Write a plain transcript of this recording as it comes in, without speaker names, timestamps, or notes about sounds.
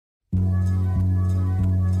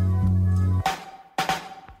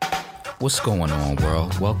What's going on,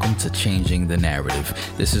 world? Welcome to Changing the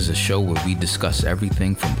Narrative. This is a show where we discuss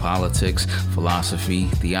everything from politics, philosophy,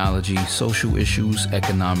 theology, social issues,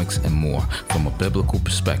 economics, and more from a biblical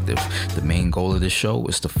perspective. The main goal of this show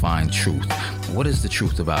is to find truth. What is the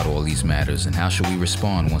truth about all these matters, and how should we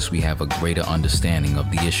respond once we have a greater understanding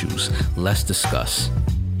of the issues? Let's discuss.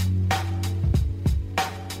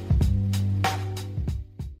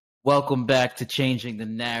 Welcome back to Changing the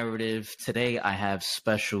Narrative. Today I have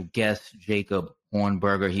special guest Jacob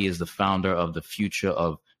Hornberger. He is the founder of the Future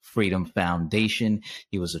of Freedom Foundation.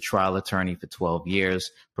 He was a trial attorney for 12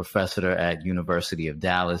 years, professor at University of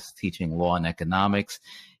Dallas, teaching law and economics.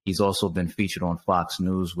 He's also been featured on Fox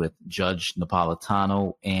News with Judge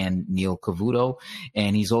Napolitano and Neil Cavuto.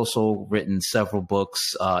 And he's also written several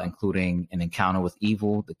books, including An Encounter with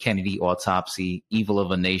Evil, The Kennedy Autopsy, Evil of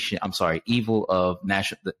the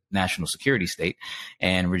National Security State,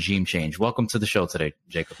 and Regime Change. Welcome to the show today,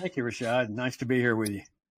 Jacob. Thank you, Rashad. Nice to be here with you.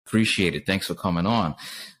 Appreciate it. Thanks for coming on.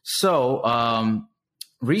 So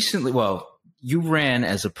recently, you ran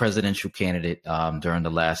as a presidential candidate during the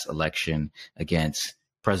last election against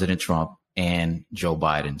President Trump and Joe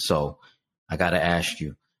Biden. So I got to ask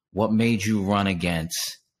you, what made you run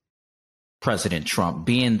against President Trump,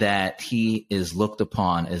 being that he is looked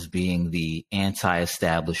upon as being the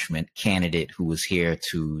anti-establishment candidate who was here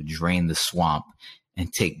to drain the swamp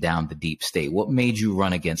and take down the deep state? What made you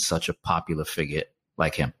run against such a popular figure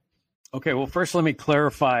like him? Okay, well, first let me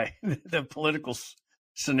clarify the political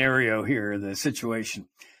scenario here, the situation.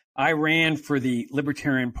 I ran for the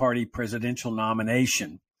Libertarian Party presidential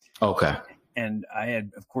nomination. Okay. And I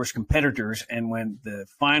had, of course, competitors. And when the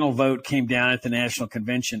final vote came down at the National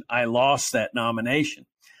Convention, I lost that nomination.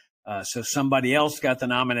 So somebody else got the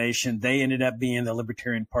nomination. They ended up being the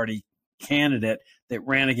Libertarian Party candidate that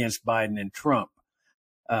ran against Biden and Trump.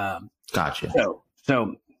 Gotcha.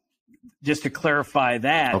 So just to clarify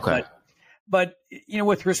that. Okay. But you know,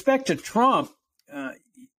 with respect to Trump,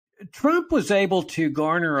 Trump was able to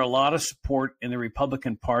garner a lot of support in the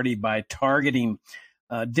Republican Party by targeting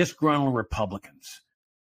disgruntled Republicans.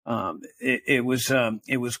 It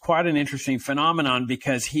was quite an interesting phenomenon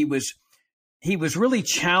because he was really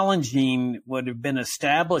challenging what have been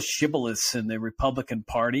established shibboleths in the Republican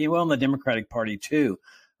Party, well, in the Democratic Party too.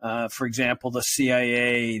 For example, the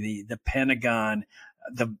CIA, the Pentagon,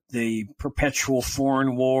 the perpetual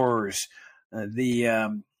foreign wars,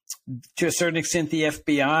 to a certain extent, the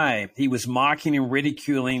FBI. He was mocking and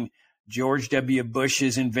ridiculing George W.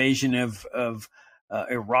 Bush's invasion of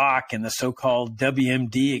Iraq and the so-called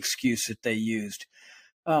WMD excuse that they used.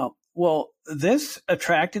 Well, this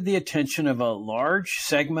attracted the attention of a large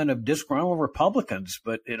segment of disgruntled Republicans,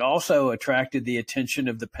 but it also attracted the attention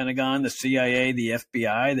of the Pentagon, the CIA, the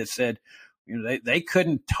FBI that said, you know, they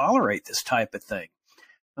couldn't tolerate this type of thing.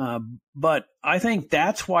 But I think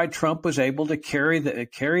that's why Trump was able to carry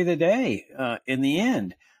the day in the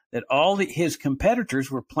end. That all his competitors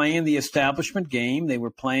were playing the establishment game. They were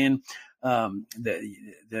playing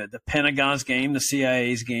the Pentagon's game, the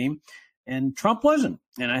CIA's game, and Trump wasn't.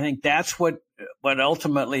 And I think that's what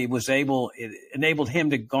ultimately enabled him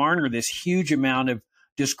to garner this huge amount of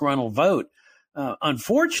disgruntled vote.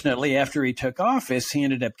 Unfortunately, after he took office, he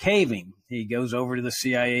ended up caving. He goes over to the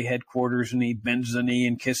CIA headquarters and he bends the knee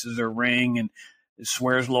and kisses a ring and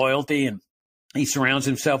swears loyalty. And he surrounds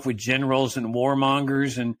himself with generals and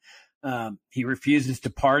warmongers. And he refuses to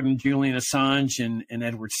pardon Julian Assange and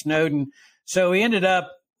Edward Snowden. So he ended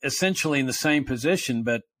up essentially in the same position.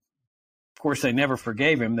 But of course, they never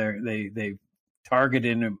forgave him. They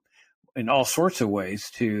targeted him in all sorts of ways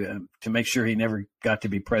to make sure he never got to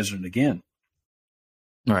be president again.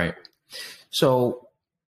 Right. So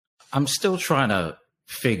I'm still trying to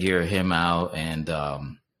figure him out. And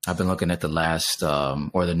I've been looking at the last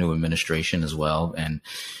or the new administration as well. And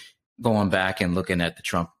going back and looking at the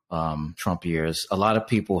Trump years, a lot of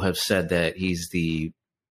people have said that he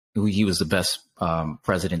was the best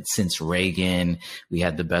president since Reagan. We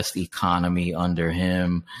had the best economy under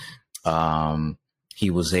him.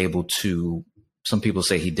 He was able to, some people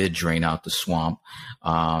say he did drain out the swamp.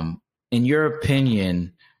 In your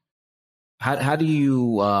opinion, how do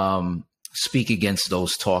you speak against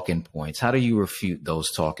those talking points? How do you refute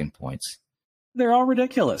those talking points? They're all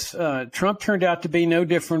ridiculous. Trump turned out to be no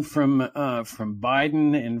different from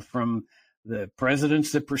Biden and from the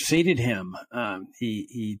presidents that preceded him.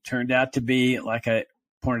 He turned out to be, like I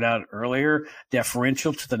pointed out earlier,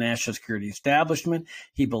 deferential to the national security establishment.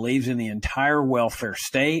 He believes in the entire welfare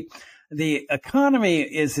state. The economy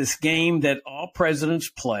is this game that all presidents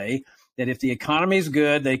play, that if the economy is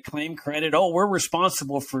good, they claim credit. Oh, we're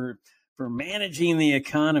responsible for managing the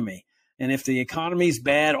economy. And if the economy's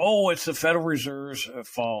bad, oh, it's the Federal Reserve's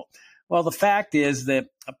fault. Well, the fact is that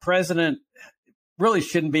a president really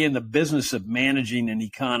shouldn't be in the business of managing an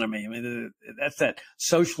economy. I mean, that's that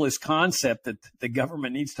socialist concept that the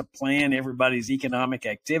government needs to plan everybody's economic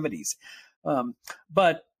activities.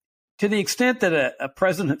 But to the extent that a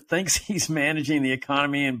president thinks he's managing the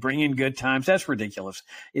economy and bringing good times, that's ridiculous.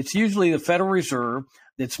 It's usually the Federal Reserve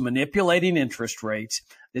that's manipulating interest rates,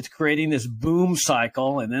 that's creating this boom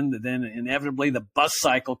cycle, and then inevitably the bust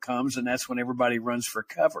cycle comes, and that's when everybody runs for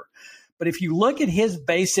cover. But if you look at his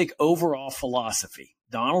basic overall philosophy,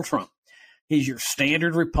 Donald Trump, he's your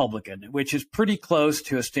standard Republican, which is pretty close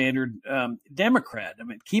to a standard Democrat. I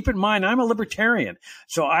mean, keep in mind, I'm a libertarian,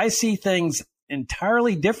 so I see things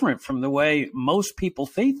entirely different from the way most people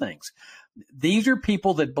see things. These are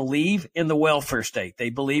people that believe in the welfare state. They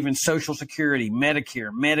believe in Social Security, Medicare,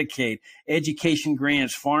 Medicaid, education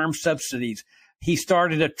grants, farm subsidies. He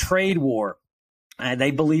started a trade war.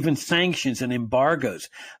 They believe in sanctions and embargoes.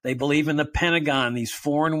 They believe in the Pentagon, these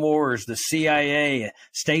foreign wars, the CIA,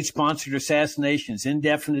 state-sponsored assassinations,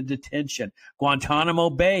 indefinite detention, Guantanamo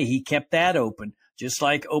Bay. He kept that open, just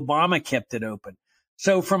like Obama kept it open.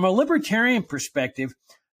 So from a libertarian perspective,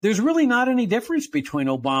 there's really not any difference between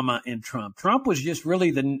Obama and Trump. Trump was just really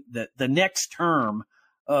the next term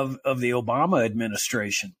of the Obama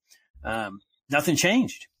administration. Nothing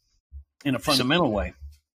changed in a fundamental way.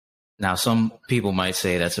 Now, some people might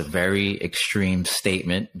say that's a very extreme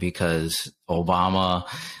statement because Obama,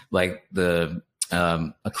 like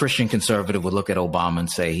a Christian conservative would look at Obama and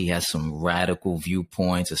say he has some radical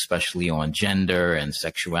viewpoints, especially on gender and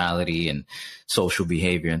sexuality and social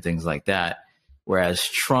behavior and things like that. Whereas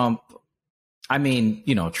Trump, I mean,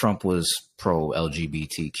 you know, Trump was pro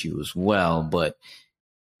LGBTQ as well, but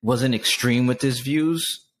wasn't extreme with his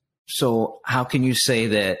views. So how can you say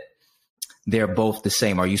that they're both the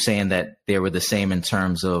same? Are you saying that they were the same in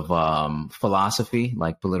terms of philosophy,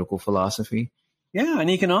 like political philosophy? Yeah, and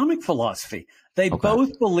economic philosophy. They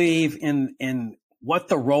both believe in what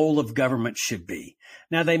the role of government should be.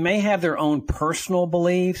 Now, they may have their own personal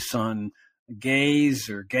beliefs on gays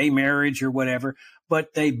or gay marriage or whatever,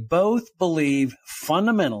 but they both believe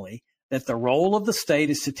fundamentally that the role of the state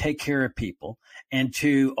is to take care of people and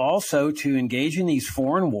to also to engage in these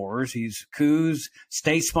foreign wars, these coups,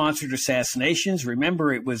 state-sponsored assassinations.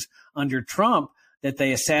 Remember, it was under Trump that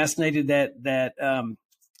they assassinated that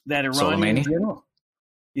Iranian general.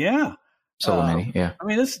 Yeah. Soleimani, yeah. I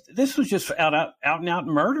mean, this was just out and out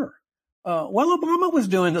murder. Well, Obama was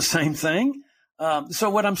doing the same thing. So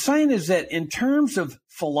what I'm saying is that in terms of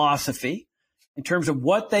philosophy, in terms of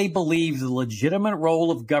what they believe the legitimate role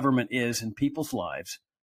of government is in people's lives,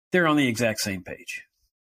 they're on the exact same page.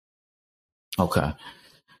 Okay.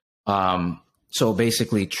 So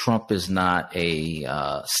basically, Trump is not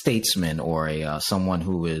a statesman or someone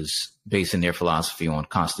who is basing their philosophy on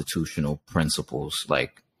constitutional principles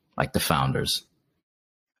like the founders.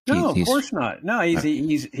 No, of course not. No,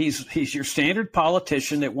 he's your standard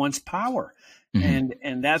politician that wants power. Mm-hmm.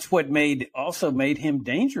 And that's what made him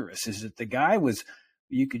dangerous, is that the guy was,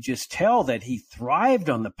 you could just tell that he thrived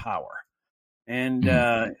on the power. And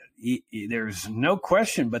there's no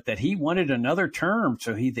question but that he wanted another term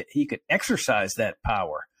so he could exercise that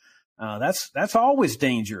power. That's always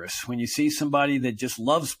dangerous when you see somebody that just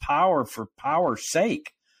loves power for power's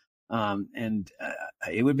sake. And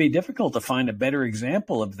it would be difficult to find a better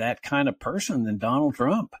example of that kind of person than Donald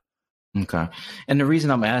Trump. Okay. And the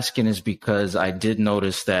reason I'm asking is because I did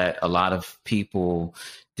notice that a lot of people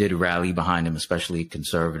did rally behind him, especially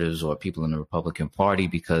conservatives or people in the Republican Party,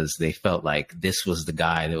 because they felt like this was the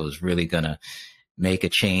guy that was really going to make a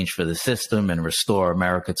change for the system and restore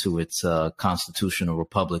America to its constitutional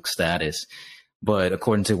republic status. But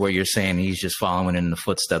according to what you're saying, he's just following in the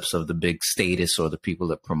footsteps of the big statists or the people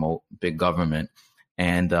that promote big government.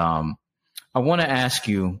 And I want to ask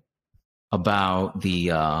you about the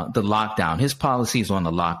lockdown, his policies on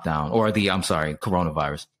the lockdown, or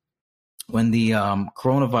coronavirus. When the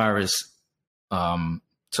coronavirus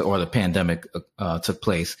or the pandemic took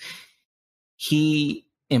place, he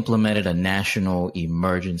implemented a national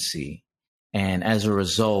emergency. And as a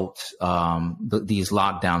result, these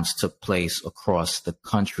lockdowns took place across the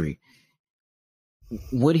country.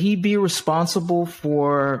 Would he be responsible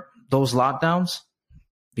for those lockdowns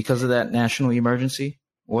because of that national emergency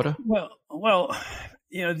order? Well,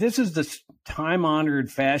 this is the time-honored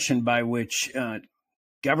fashion by which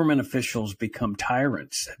government officials become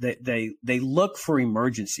tyrants. They look for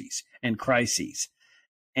emergencies and crises.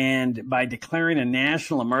 And by declaring a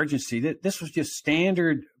national emergency, this was just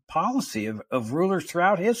standard policy of rulers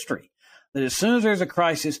throughout history, that as soon as there's a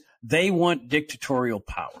crisis, they want dictatorial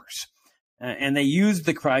powers. and they used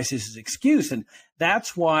the crisis as excuse. And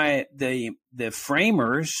that's why the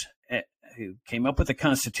framers who came up with the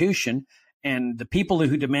Constitution and the people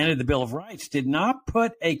who demanded the Bill of Rights did not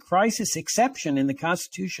put a crisis exception in the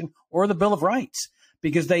Constitution or the Bill of Rights,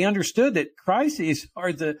 because they understood that crises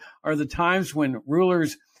are the times when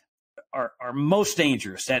rulers are most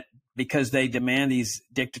dangerous, because they demand these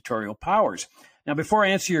dictatorial powers. Now, before I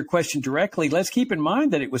answer your question directly, let's keep in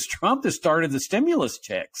mind that it was Trump that started the stimulus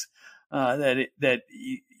checks.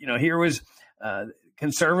 Here was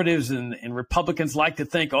conservatives and Republicans like to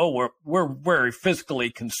think, oh, we're very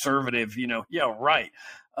fiscally conservative. Yeah, right.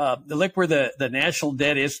 Look where the national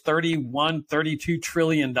debt is, $32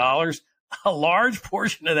 trillion. A large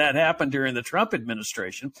portion of that happened during the Trump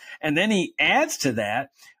administration. And then he adds to that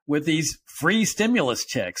with these free stimulus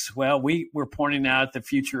checks. Well, we're pointing out at the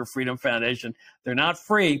Future of Freedom Foundation, they're not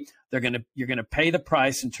free. You're going to pay the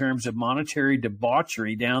price in terms of monetary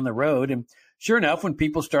debauchery down the road. And sure enough, when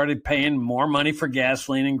people started paying more money for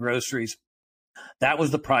gasoline and groceries, that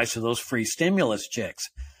was the price of those free stimulus checks.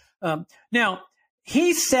 Now,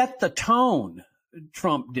 he set the tone,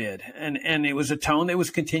 Trump did, and it was a tone that was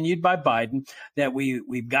continued by Biden, that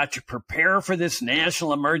we've got to prepare for this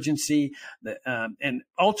national emergency, and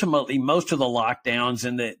ultimately most of the lockdowns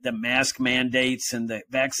and the mask mandates and the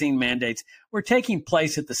vaccine mandates were taking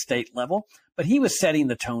place at the state level, but he was setting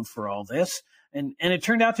the tone for all this, and it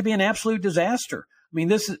turned out to be an absolute disaster. I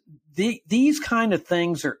mean, these kind of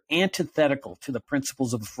things are antithetical to the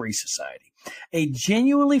principles of a free society. A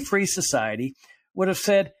genuinely free society would have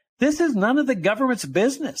said, this is none of the government's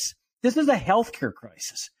business. This is a healthcare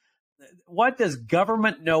crisis. What does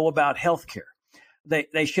government know about healthcare?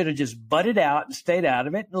 They should have just butted out and stayed out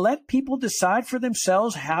of it and let people decide for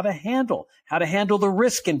themselves how to handle the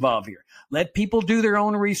risk involved here. Let people do their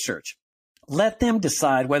own research. Let them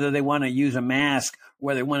decide whether they want to use a mask,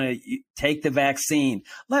 whether they want to take the vaccine.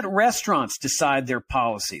 Let restaurants decide their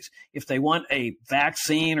policies. If they want a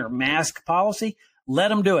vaccine or mask policy, let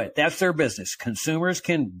them do it. That's their business. Consumers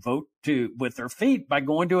can vote with their feet by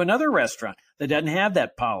going to another restaurant that doesn't have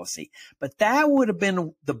that policy. But that would have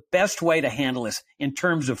been the best way to handle this in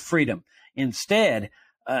terms of freedom. Instead,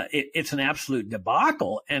 it's an absolute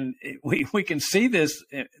debacle. And we can see this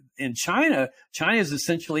in China. China is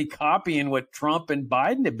essentially copying what Trump and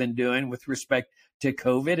Biden have been doing with respect to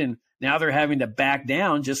COVID. And now they're having to back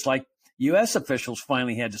down, just like U.S. officials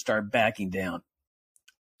finally had to start backing down.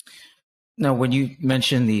 Now, when you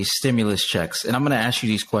mentioned the stimulus checks, and I'm going to ask you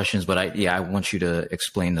these questions, but I want you to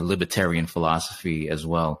explain the libertarian philosophy as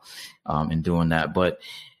well in doing that. But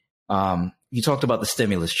you talked about the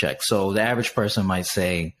stimulus check. So the average person might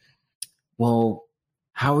say, well,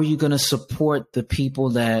 how are you going to support the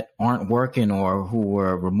people that aren't working or who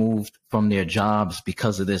were removed from their jobs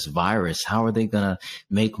because of this virus? How are they going to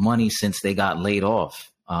make money since they got laid off?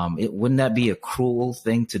 Wouldn't that be a cruel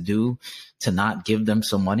thing to do, to not give them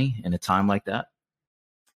some money in a time like that?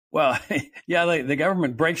 Well, yeah, the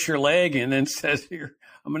government breaks your leg and then says, here,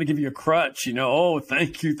 I'm going to give you a crutch. Oh,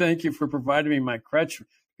 thank you for providing me my crutch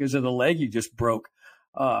because of the leg you just broke.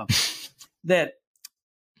 That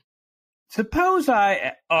suppose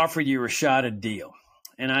I offered you, Rashad, a deal,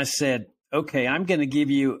 and I said, okay, I'm going to give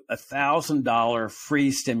you $1,000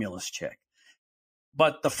 free stimulus check.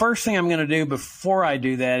 But the first thing I'm going to do before I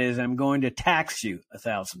do that is I'm going to tax you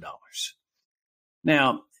 $1,000.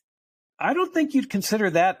 Now, I don't think you'd consider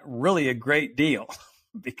that really a great deal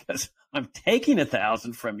because I'm taking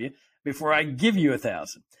 $1,000 from you before I give you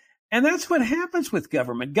 $1,000. And that's what happens with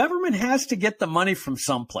government. Government has to get the money from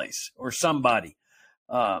someplace or somebody.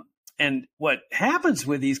 And what happens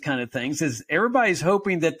with these kind of things is everybody's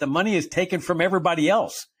hoping that the money is taken from everybody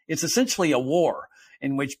else. It's essentially a war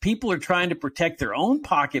in which people are trying to protect their own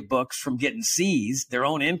pocketbooks from getting seized, their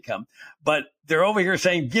own income, but they're over here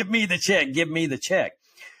saying, give me the check, give me the check.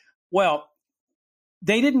 Well,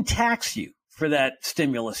 they didn't tax you for that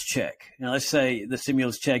stimulus check. Now, let's say the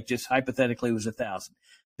stimulus check just hypothetically was $1,000.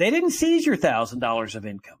 They didn't seize your $1,000 of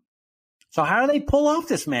income. So how do they pull off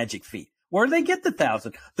this magic feat? Where do they get the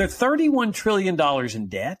 $1,000? They're $31 trillion in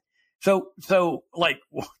debt. So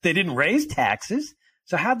they didn't raise taxes.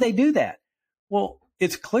 So how'd they do that? Well,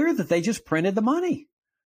 it's clear that they just printed the money.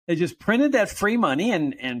 They just printed that free money.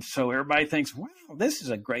 And so everybody thinks, wow, this is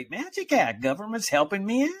a great magic act. Government's helping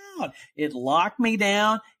me out. It locked me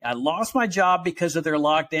down. I lost my job because of their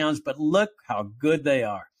lockdowns, but look how good they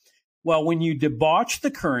are. Well, when you debauch the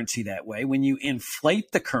currency that way, when you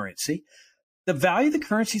inflate the currency, the value of the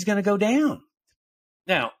currency is going to go down.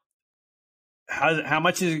 Now, how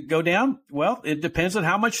much does it go down? Well, it depends on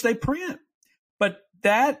how much they print. But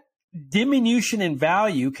that diminution in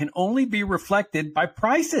value can only be reflected by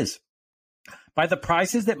prices. by the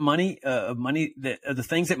prices that the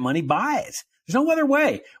things that money buys. There's no other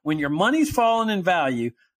way. When your money's fallen in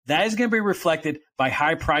value, that is going to be reflected by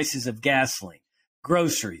high prices of gasoline,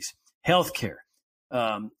 groceries, healthcare,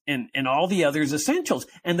 and all the others essentials.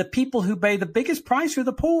 And the people who pay the biggest price are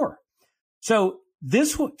the poor. So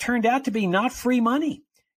this turned out to be not free money.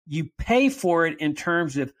 You pay for it in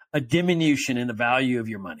terms of a diminution in the value of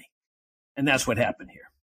your money. And that's what happened here.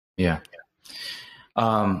 Yeah.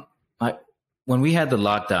 When we had the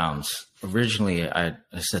lockdowns, originally I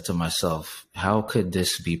said to myself, how could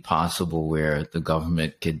this be possible where the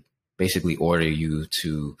government could basically order you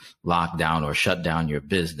to lock down or shut down your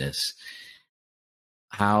business?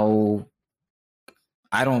 Till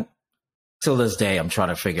this day, I'm trying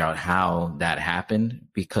to figure out how that happened,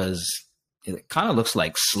 because it kind of looks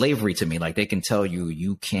like slavery to me. Like they can tell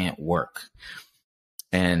you can't work.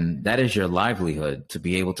 And that is your livelihood, to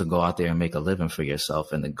be able to go out there and make a living for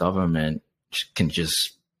yourself. And the government can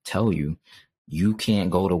just tell you can't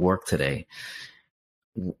go to work today.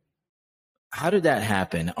 How did that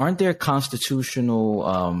happen? Aren't there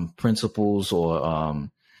constitutional principles or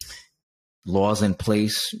laws in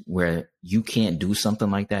place where you can't do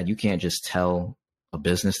something like that? You can't just tell a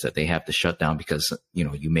business that they have to shut down because,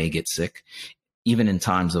 you may get sick, even in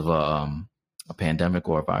times of a pandemic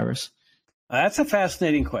or a virus? That's a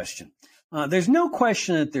fascinating question. There's no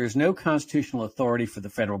question that there's no constitutional authority for the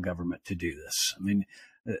federal government to do this. I mean,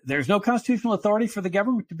 there's no constitutional authority for the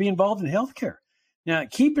government to be involved in healthcare. Now,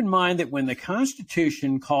 keep in mind that when the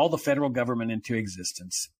Constitution called the federal government into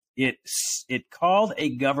existence, it called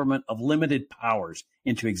a government of limited powers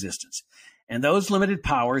into existence. And those limited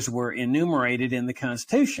powers were enumerated in the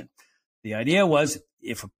Constitution. The idea was,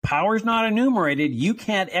 if a power is not enumerated, you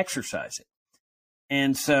can't exercise it.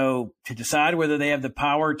 And so to decide whether they have the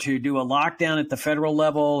power to do a lockdown at the federal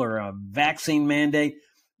level or a vaccine mandate,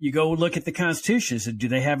 you go look at the Constitution. So do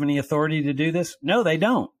they have any authority to do this? No, they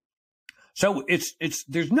don't. So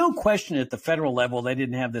there's no question at the federal level they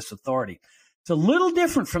didn't have this authority. It's a little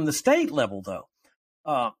different from the state level, though,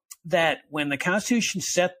 that when the Constitution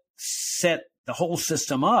set the whole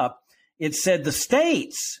system up, it said the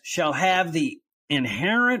states shall have the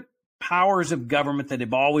inherent powers of government that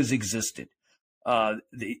have always existed.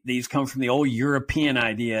 These come from the old European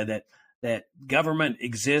idea that government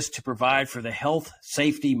exists to provide for the health,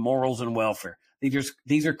 safety, morals, and welfare.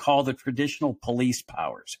 These are called the traditional police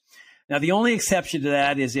powers. Now, the only exception to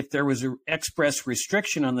that is if there was an express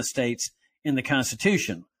restriction on the states in the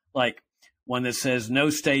Constitution, like one that says no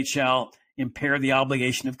state shall impair the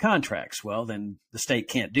obligation of contracts. Well, then the state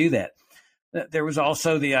can't do that. There was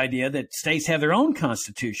also the idea that states have their own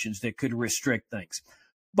constitutions that could restrict things.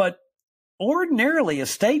 But ordinarily, a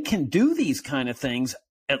state can do these kind of things,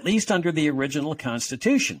 at least under the original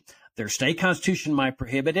Constitution. Their state constitution might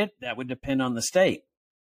prohibit it. That would depend on the state.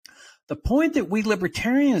 The point that we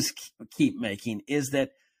libertarians keep making is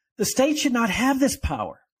that the state should not have this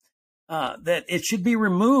power, that it should be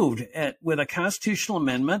removed with a constitutional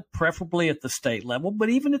amendment, preferably at the state level, but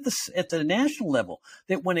even at the national level,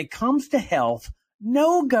 that when it comes to health,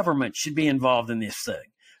 no government should be involved in this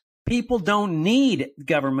thing. People don't need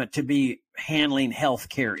government to be handling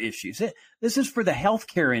healthcare issues. This is for the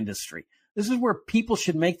healthcare industry. This is where people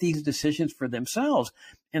should make these decisions for themselves.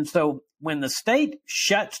 And so when the state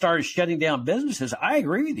started shutting down businesses, I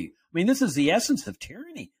agree with you. I mean, this is the essence of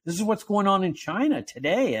tyranny. This is what's going on in China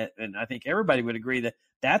today. And I think everybody would agree that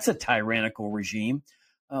that's a tyrannical regime.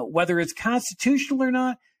 Whether it's constitutional or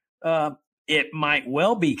not, it might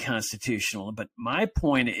well be constitutional. But my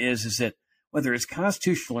point is that whether it's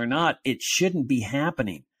constitutional or not, it shouldn't be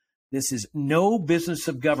happening. This is no business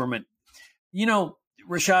of government. You know,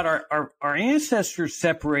 Rashad, our ancestors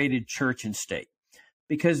separated church and state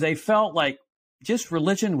because they felt like just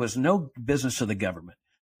religion was no business of the government.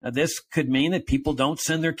 Now, this could mean that people don't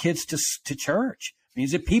send their kids to church. It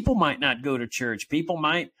means that people might not go to church. People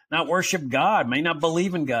might not worship God, may not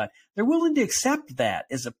believe in God. They're willing to accept that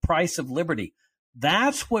as a price of liberty.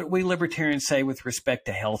 That's what we libertarians say with respect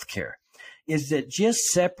to health care, is that just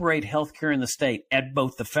separate healthcare in the state at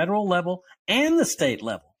both the federal level and the state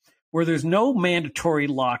level, where there's no mandatory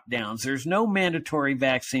lockdowns, there's no mandatory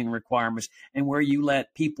vaccine requirements, and where you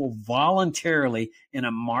let people voluntarily in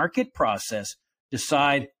a market process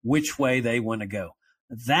decide which way they want to go.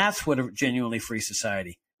 That's what a genuinely free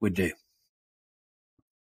society would do.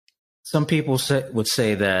 Some people would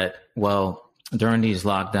say that, well, during these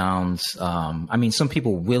lockdowns, some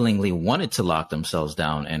people willingly wanted to lock themselves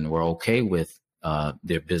down and were okay with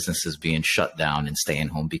their businesses being shut down and staying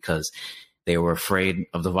home because they were afraid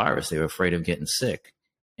of the virus. They were afraid of getting sick.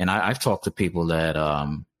 And I've talked to people that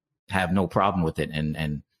have no problem with it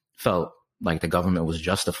and felt like the government was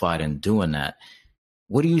justified in doing that.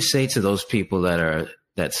 What do you say to those people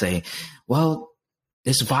that say, well,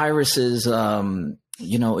 this virus is,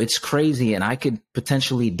 it's crazy and I could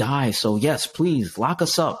potentially die. So yes, please lock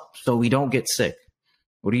us up so we don't get sick.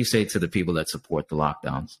 What do you say to the people that support the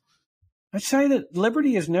lockdowns? I say that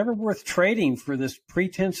liberty is never worth trading for this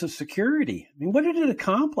pretense of security. I mean, what did it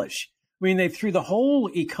accomplish? I mean, they threw the whole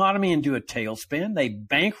economy into a tailspin. They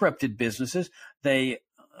bankrupted businesses. They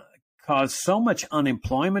caused so much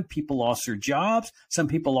unemployment. People lost their jobs. Some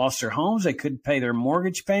people lost their homes. They couldn't pay their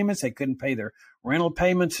mortgage payments. They couldn't pay their rental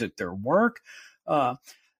payments at their work.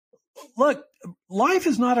 Look, life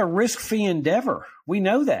is not a risk-free endeavor. We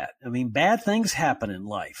know that. I mean, bad things happen in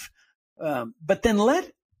life. But then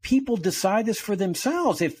let people decide this for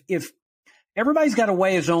themselves. If everybody's got to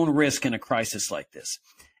weigh his own risk in a crisis like this.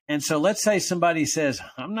 And so let's say somebody says,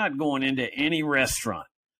 I'm not going into any restaurant.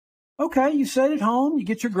 Okay, you sit at home, you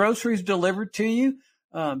get your groceries delivered to you.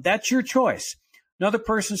 That's your choice. Another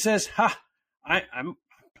person says, I'm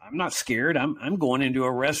not scared. I'm going into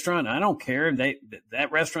a restaurant. I don't care.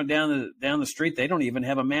 That restaurant down the street, they don't even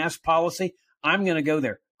have a mask policy. I'm going to go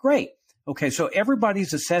there. Great. Okay, so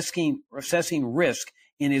everybody's assessing risk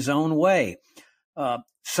in his own way.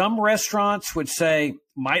 Some restaurants would say,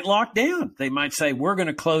 might lock down. They might say, we're going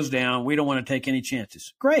to close down. We don't want to take any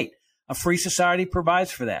chances. Great. A free society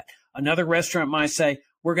provides for that. Another restaurant might say,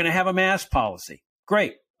 we're going to have a mask policy.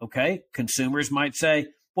 Great. Okay. Consumers might say,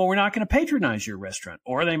 well, we're not going to patronize your restaurant.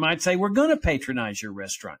 Or they might say, we're going to patronize your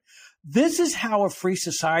restaurant. This is how a free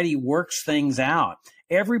society works things out.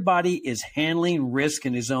 Everybody is handling risk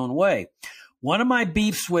in his own way. One of my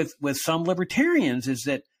beefs with some libertarians is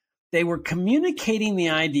that they were communicating the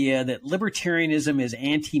idea that libertarianism is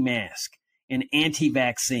anti-mask and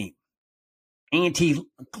anti-vaccine,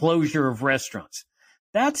 anti-closure of restaurants.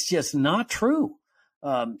 That's just not true.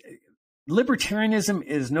 Libertarianism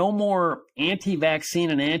is no more anti-vaccine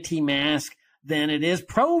and anti-mask than it is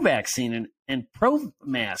pro-vaccine and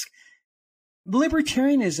pro-mask.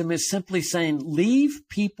 Libertarianism is simply saying leave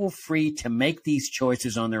people free to make these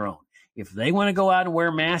choices on their own. If they want to go out and wear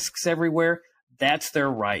masks everywhere, that's their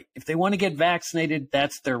right. If they want to get vaccinated,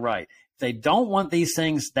 that's their right. If they don't want these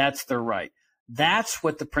things, that's their right. That's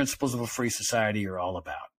what the principles of a free society are all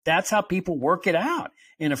about. That's how people work it out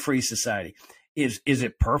in a free society. Is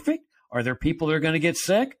it perfect? Are there people that are going to get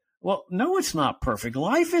sick? Well, no, it's not perfect.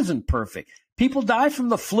 Life isn't perfect. People die from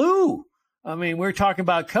the flu. I mean, we're talking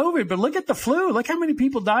about COVID, but look at the flu. Look how many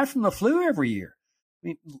people die from the flu every year. I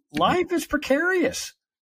mean, life is precarious,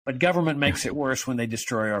 but government makes it worse when they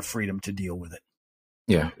destroy our freedom to deal with it.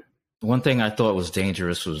 Yeah. One thing I thought was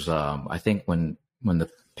dangerous was, I think when the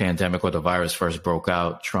pandemic or the virus first broke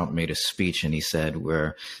out, Trump made a speech and he said,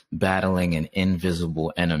 we're battling an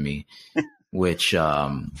invisible enemy, which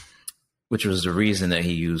was the reason that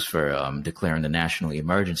he used for declaring the national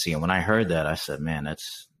emergency. And when I heard that, I said, man,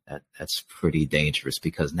 that's pretty dangerous,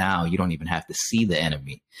 because now you don't even have to see the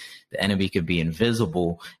enemy. The enemy could be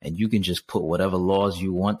invisible and you can just put whatever laws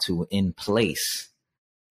you want to in place.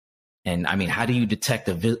 And I mean, how do you detect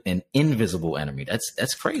an invisible enemy?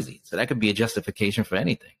 That's crazy. So that could be a justification for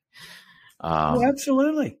anything. Oh,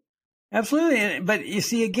 absolutely. Absolutely. But you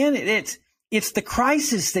see, again, it's the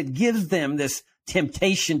crisis that gives them this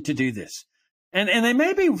temptation to do this. And they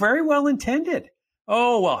may be very well intended.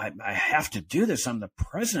 Oh, well, I have to do this. I'm the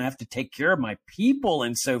president. I have to take care of my people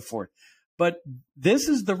and so forth. But this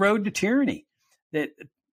is the road to tyranny. That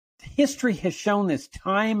history has shown this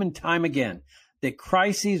time and time again, that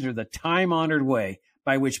crises are the time-honored way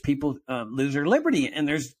by which people lose their liberty. And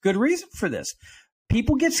there's good reason for this.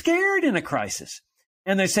 People get scared in a crisis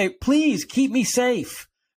and they say, please keep me safe.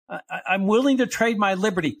 I'm willing to trade my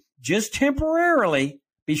liberty just temporarily.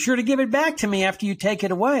 Be sure to give it back to me after you take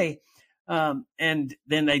it away. And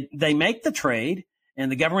then they make the trade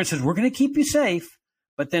and the government says, we're going to keep you safe.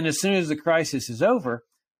 But then as soon as the crisis is over,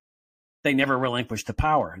 they never relinquish the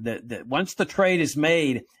power. That once the trade is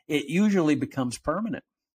made, it usually becomes permanent.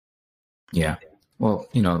 Yeah. Well,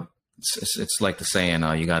 it's like the saying,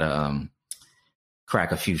 you got to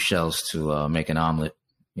crack a few shells to make an omelet,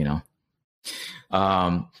 Moving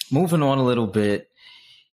on a little bit.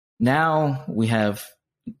 Now we have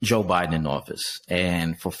Joe Biden in office.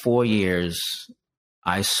 And for 4 years,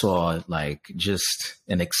 I saw just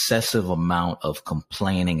an excessive amount of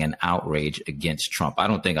complaining and outrage against Trump. I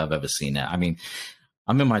don't think I've ever seen that. I mean,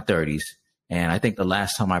 I'm in my 30s, and I think the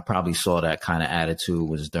last time I probably saw that kind of attitude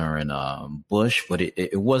was during Bush, but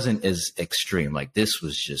it wasn't as extreme. Like, this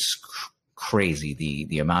was just crazy,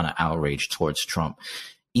 the amount of outrage towards Trump,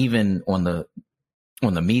 even on the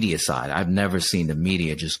media side. I've never seen the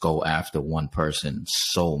media just go after one person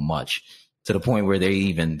so much. to the point where they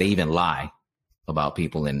even lie about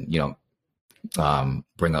people and,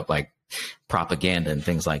 bring up like propaganda and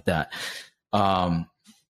things like that.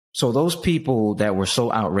 So those people that were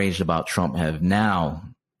so outraged about Trump have now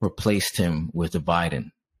replaced him with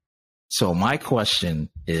Biden. So my question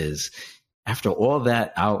is, after all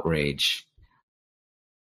that outrage,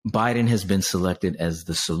 Biden has been selected as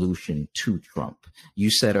the solution to Trump. You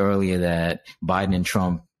said earlier that Biden and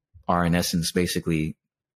Trump are in essence basically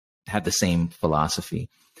have the same philosophy.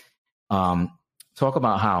 Talk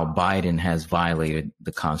about how Biden has violated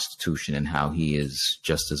the Constitution and how he is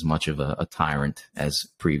just as much of a tyrant as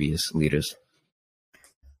previous leaders.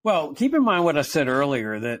 Well, keep in mind what I said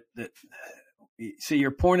earlier, that so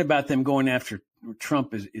your point about them going after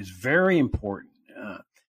Trump is very important.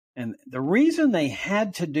 And the reason they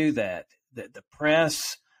had to do that, the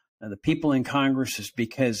press, the people in Congress, is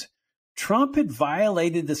because Trump had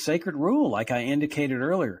violated the sacred rule, like I indicated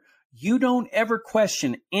earlier. You don't ever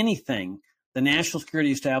question anything the national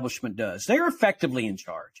security establishment does. They're effectively in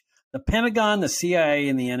charge. The Pentagon, the CIA,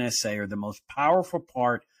 and the NSA are the most powerful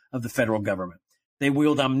part of the federal government. They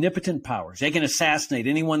wield omnipotent powers. They can assassinate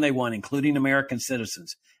anyone they want, including American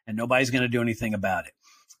citizens, and nobody's going to do anything about it.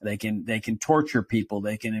 They can torture people.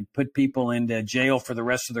 They can put people into jail for the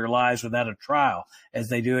rest of their lives without a trial, as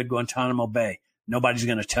they do at Guantanamo Bay. Nobody's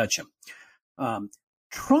going to touch them.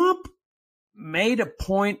 Trump made a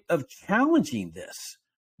point of challenging this.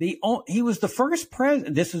 He was the first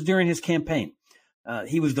president. This was during his campaign.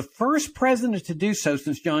 He was the first president to do so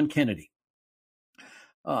since John Kennedy.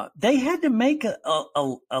 They had to make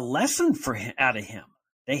a lesson out of him.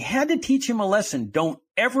 They had to teach him a lesson. Don't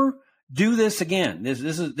ever do this again.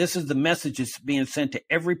 This is the message that's being sent to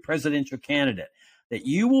every presidential candidate, that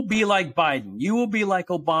you will be like Biden. You will be like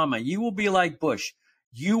Obama. You will be like Bush.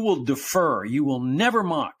 You will defer. You will never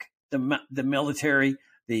mock the military,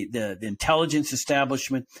 the intelligence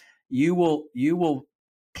establishment. You will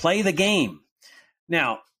play the game.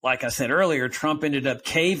 Now, like I said earlier, Trump ended up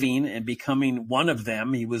caving and becoming one of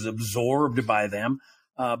them. He was absorbed by them,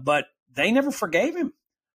 but they never forgave him.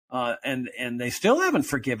 And they still haven't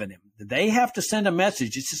forgiven him. They have to send a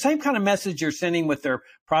message. It's the same kind of message you're sending with their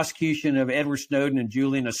prosecution of Edward Snowden and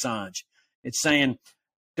Julian Assange. It's saying,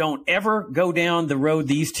 don't ever go down the road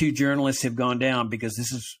these two journalists have gone down, because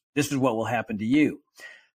this is what will happen to you.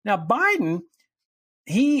 Now, Biden,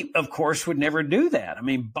 he, of course, would never do that. I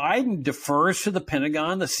mean, Biden defers to the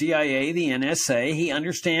Pentagon, the CIA, the NSA. He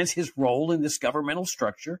understands his role in this governmental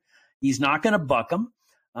structure. He's not going to buck them.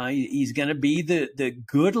 He's going to be the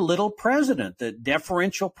good little president, the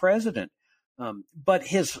deferential president. But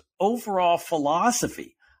his overall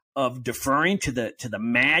philosophy of deferring to the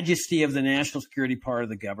majesty of the national security part of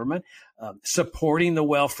the government, supporting the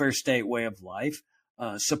welfare state way of life,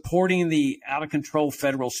 supporting the out of control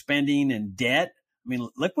federal spending and debt. I mean,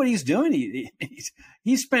 look what he's doing.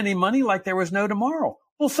 He's spending money like there was no tomorrow.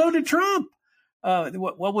 Well, so did Trump.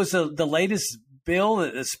 What was the latest bill,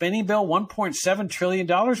 the spending bill, $1.7 trillion.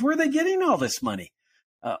 Where are they getting all this money?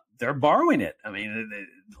 They're borrowing it. I mean,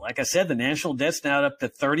 like I said, the national debt's now up to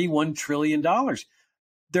 $31 trillion.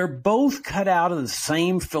 They're both cut out of the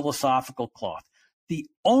same philosophical cloth. The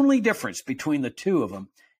only difference between the two of them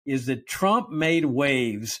is that Trump made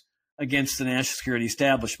waves against the national security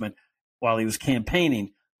establishment while he was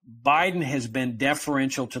campaigning. Biden has been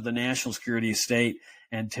deferential to the national security state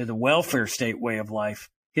and to the welfare state way of life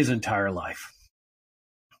his entire life.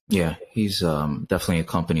 Yeah, he's definitely a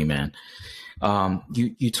company man.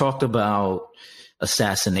 You talked about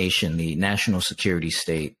assassination, the national security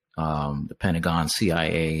state, the Pentagon,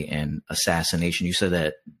 CIA, and assassination. You said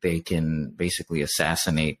that they can basically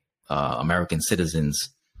assassinate American citizens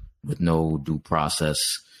with no due process,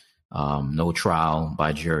 no trial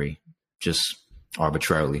by jury, just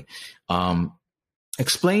arbitrarily.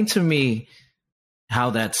 Explain to me how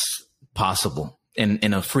that's possible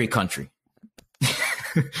in a free country.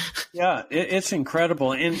 Yeah, it's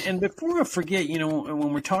incredible. And before I forget,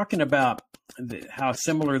 when we're talking about how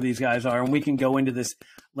similar these guys are, and we can go into this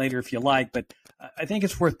later if you like, but I think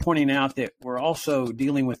it's worth pointing out that we're also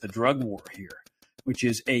dealing with the drug war here, which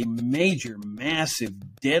is a major,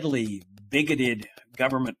 massive, deadly, bigoted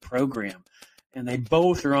government program. And they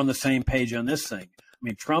both are on the same page on this thing. I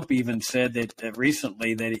mean, Trump even said that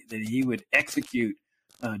recently that he would execute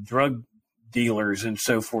drug dealers and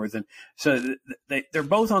so forth. And so they're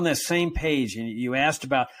both on that same page. And you asked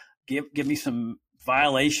about, give me some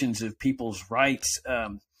violations of people's rights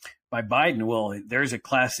by Biden. Well, there's a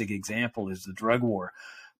classic example, is the drug war.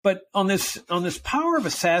 But on this power of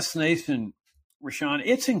assassination, Rashawn,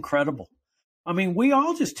 it's incredible. I mean, we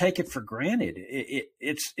all just take it for granted.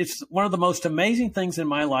 It's one of the most amazing things in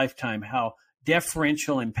my lifetime how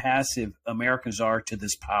deferential and passive Americans are to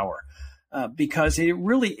this power, because it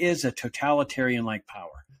really is a totalitarian-like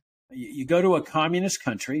power. You go to a communist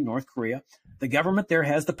country, North Korea, the government there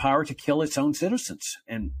has the power to kill its own citizens,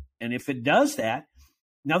 and if it does that,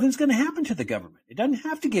 nothing's going to happen to the government. It doesn't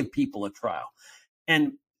have to give people a trial.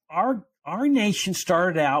 And our nation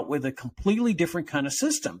started out with a completely different kind of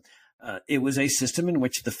system. It was a system in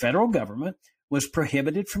which the federal government was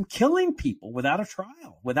prohibited from killing people without a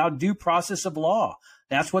trial, without due process of law.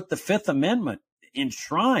 That's what the Fifth Amendment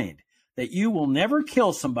enshrined, that you will never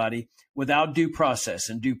kill somebody without due process.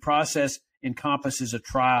 And due process encompasses a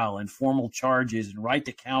trial and formal charges and right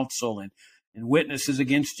to counsel and witnesses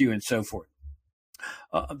against you and so forth.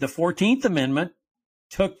 The 14th Amendment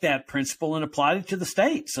took that principle and applied it to the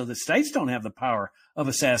states. So the states don't have the power of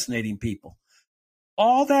assassinating people.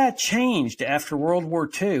 All that changed after World War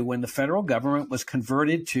II when the federal government was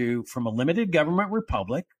converted from a limited government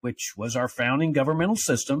republic, which was our founding governmental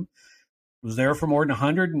system. It was there for more than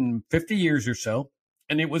 150 years or so,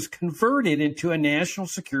 and it was converted into a national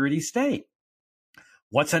security state.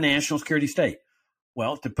 What's a national security state?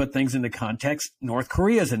 Well, to put things into context, North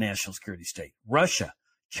Korea is a national security state. Russia,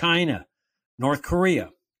 China, North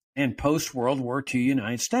Korea, and post-World War II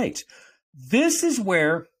United States. This is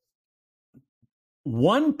where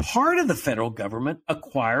one part of the federal government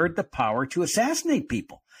acquired the power to assassinate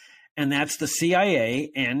people, and that's the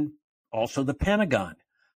CIA and also the Pentagon,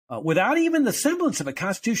 without even the semblance of a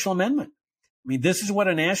constitutional amendment. I mean, this is what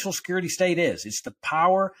a national security state is. It's the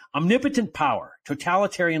power, omnipotent power,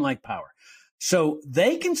 totalitarian-like power. So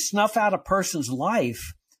they can snuff out a person's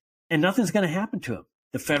life and nothing's going to happen to them.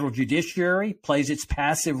 The federal judiciary plays its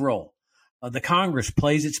passive role. The Congress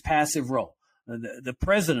plays its passive role. The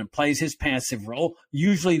president plays his passive role.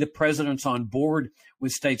 Usually the president's on board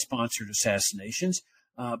with state-sponsored assassinations,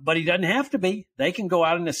 but he doesn't have to be. They can go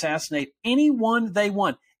out and assassinate anyone they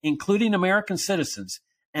want, including American citizens,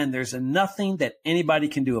 and there's nothing that anybody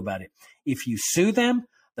can do about it. If you sue them,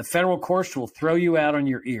 the federal courts will throw you out on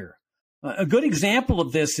your ear. A good example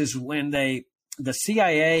of this is when the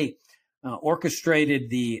CIA orchestrated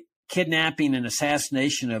the kidnapping and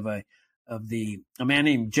assassination of a man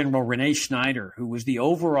named General Rene Schneider, who was the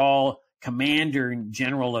overall commander and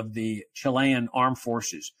general of the Chilean armed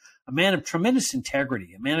forces, a man of tremendous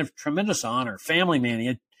integrity, a man of tremendous honor, family man, he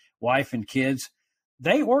had wife and kids.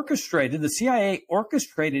 The CIA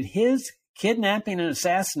orchestrated his kidnapping and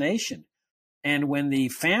assassination. And when the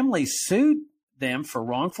family sued them for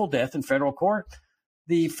wrongful death in federal court,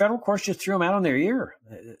 the federal courts just threw them out on their ear.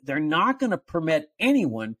 They're not going to permit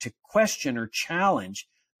anyone to question or challenge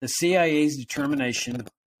the CIA's determination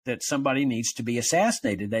that somebody needs to be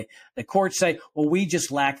assassinated. The courts say, well, we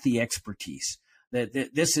just lack the expertise, that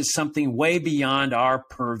this is something way beyond our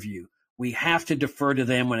purview. We have to defer to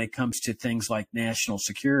them when it comes to things like national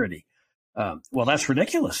security. Well, that's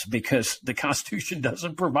ridiculous because the Constitution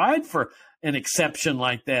doesn't provide for an exception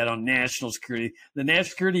like that on national security. The national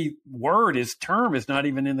security term is not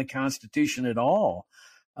even in the Constitution at all.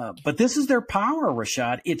 But this is their power,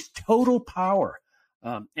 Rashad. It's total power.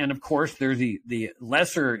 And of course, there's the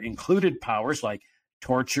lesser included powers like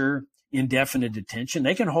torture, indefinite detention.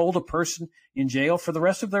 They can hold a person in jail for the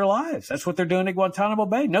rest of their lives. That's what they're doing at Guantanamo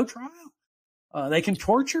Bay. No trial. They can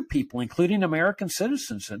torture people, including American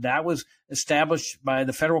citizens. And that was established by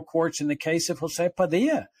the federal courts in the case of Jose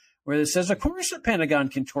Padilla, where it says, of course, the Pentagon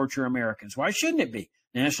can torture Americans. Why shouldn't it be?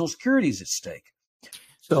 National security is at stake.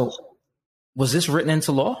 So was this written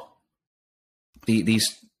into law?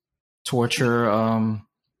 These torture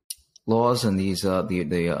laws and these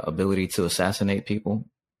the ability to assassinate people?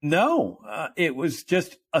 No, it was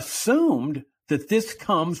just assumed that this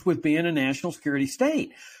comes with being a national security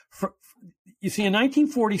state. You see, in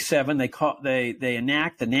 1947, they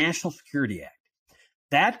enact the National Security Act.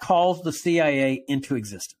 That calls the CIA into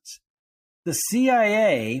existence. The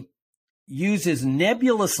CIA uses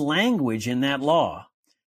nebulous language in that law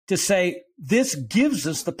to say this gives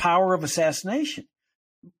us the power of assassination.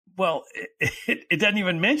 Well, it doesn't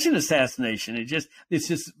even mention assassination. It's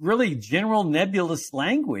just really general nebulous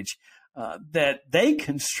language that they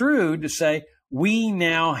construed to say we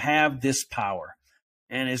now have this power.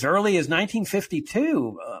 And as early as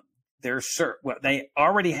 1952, they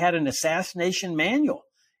already had an assassination manual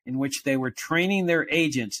in which they were training their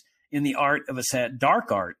agents in the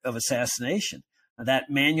dark art of assassination. That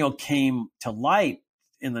manual came to light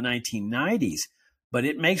in the 1990s, but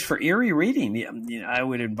it makes for eerie reading. I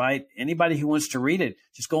would invite anybody who wants to read it,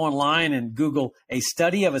 just go online and Google a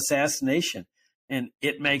study of assassination, and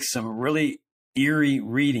it makes some really eerie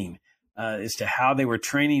reading. as to how they were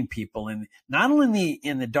training people, and not only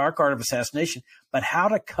in the dark art of assassination, but how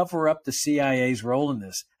to cover up the CIA's role in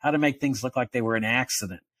this, how to make things look like they were an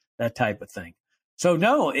accident, that type of thing. So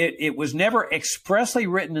no, it was never expressly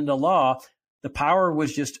written into law. The power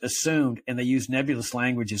was just assumed, and they used nebulous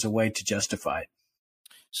language as a way to justify it.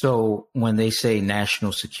 So when they say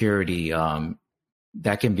national security,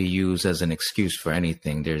 that can be used as an excuse for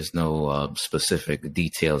anything. There's no specific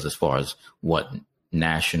details as far as what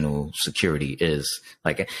national security is.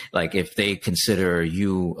 Like if they consider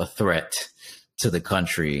you a threat to the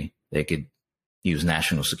country, they could use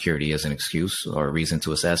national security as an excuse or a reason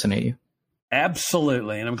to assassinate you.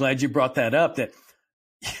 Absolutely. And I'm glad you brought that up, that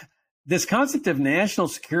this concept of national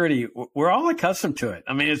security, we're all accustomed to it.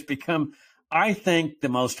 I mean, it's become, I think, the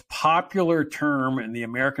most popular term in the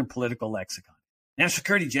American political lexicon. National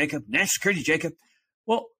security, Jacob. National security, Jacob.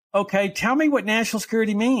 Well, okay, tell me what national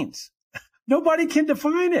security means. Nobody can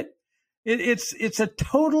define it. It's a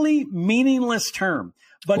totally meaningless term,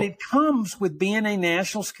 but it comes with being a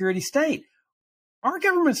national security state. Our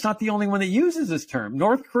government's not the only one that uses this term.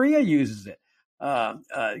 North Korea uses it.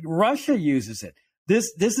 Russia uses it.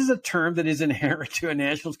 This is a term that is inherent to a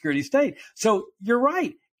national security state. So you're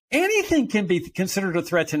right. Anything can be considered a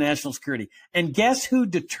threat to national security. And guess who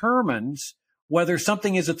determines whether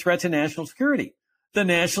something is a threat to national security? The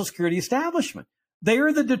national security establishment. They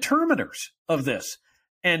are the determiners of this.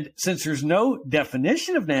 And since there's no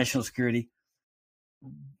definition of national security,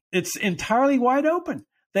 it's entirely wide open.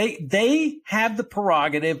 They have the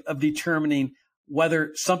prerogative of determining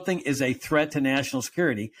whether something is a threat to national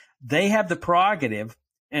security. They have the prerogative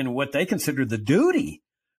and what they consider the duty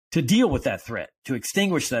to deal with that threat, to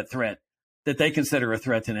extinguish that threat that they consider a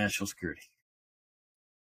threat to national security.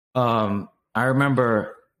 I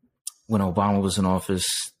remember when Obama was in office,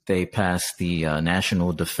 they passed the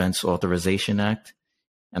National Defense Authorization Act.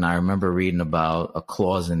 And I remember reading about a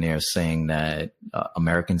clause in there saying that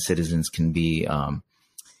American citizens can be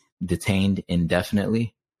detained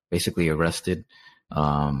indefinitely, basically arrested,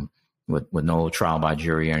 with no trial by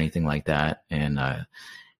jury or anything like that. And I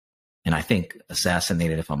think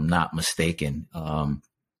assassinated, if I'm not mistaken.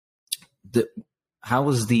 How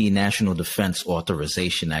was the National Defense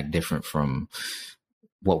Authorization Act different from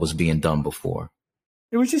what was being done before?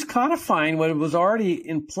 It was just codifying what was already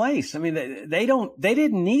in place. I mean, they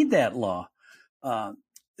didn't need that law.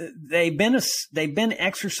 They've been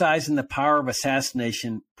exercising the power of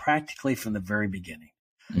assassination practically from the very beginning.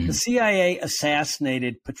 Mm-hmm. The CIA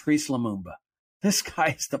assassinated Patrice Lumumba. This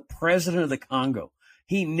guy is the president of the Congo.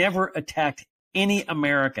 He never attacked any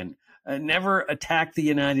American, never attacked the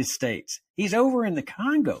United States. He's over in the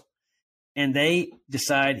Congo, and they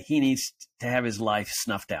decide he needs to have his life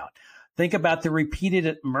snuffed out. Think about the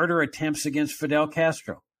repeated murder attempts against Fidel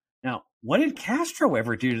Castro. Now, what did Castro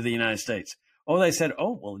ever do to the United States? Oh, they said,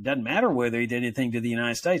 oh, well, it doesn't matter whether he did anything to the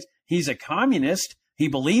United States. He's a communist. He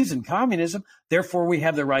believes in communism. Therefore, we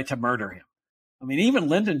have the right to murder him. I mean, even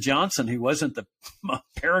Lyndon Johnson, who wasn't the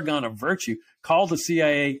paragon of virtue, called the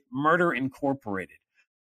CIA Murder Incorporated.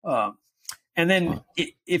 And then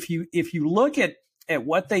if you look at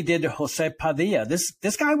what they did to Jose Padilla,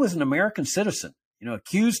 this guy was an American citizen,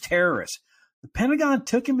 accused terrorist. The Pentagon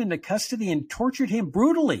took him into custody and tortured him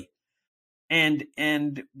brutally. And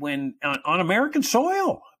when on American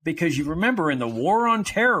soil, because you remember in the war on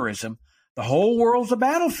terrorism, the whole world's a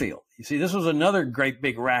battlefield. You see, this was another great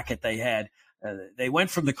big racket they had. They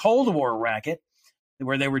went from the Cold War racket,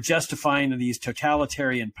 where they were justifying these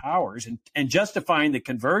totalitarian powers and justifying the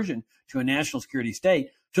conversion to a national security state,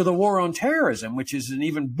 to the war on terrorism, which is an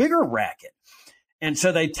even bigger racket. And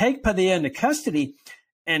so they take Padilla into custody,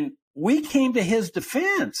 and we came to his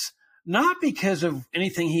defense, not because of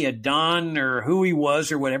anything he had done or who he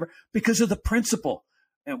was or whatever, because of the principle.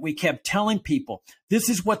 And we kept telling people, this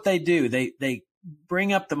is what they do. They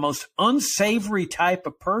bring up the most unsavory type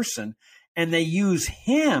of person, and they use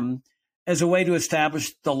him as a way to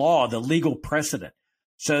establish the law, the legal precedent.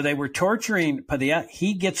 So they were torturing Padilla.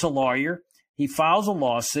 He gets a lawyer. He files a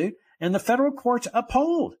lawsuit, and the federal courts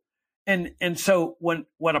uphold. And so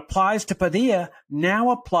what applies to Padilla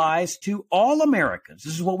now applies to all Americans.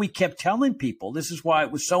 This is what we kept telling people. This is why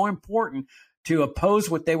it was so important to oppose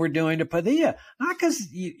what they were doing to Padilla. Not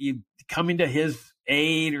because you coming to his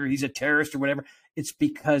aid or he's a terrorist or whatever. It's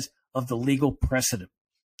because of the legal precedent.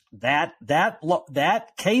 That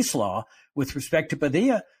case law with respect to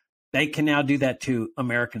Padilla, they can now do that to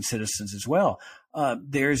American citizens as well.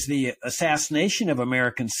 There's the assassination of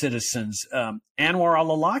American citizens. Anwar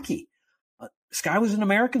al-Awlaki. This guy was an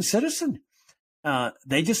American citizen.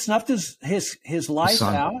 They just snuffed his life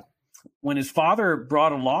out when his father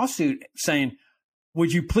brought a lawsuit saying,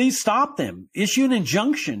 Would you please stop them? Issue an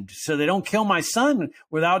injunction so they don't kill my son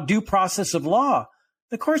without due process of law.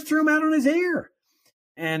 The courts threw him out on his ear.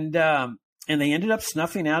 And they ended up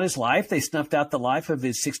snuffing out his life. They snuffed out the life of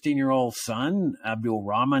his 16-year-old son, Abdul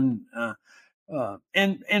Rahman.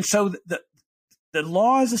 And so the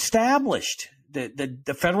law is established.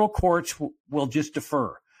 The federal courts will just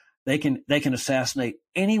defer. They can assassinate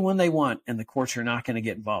anyone they want, and the courts are not going to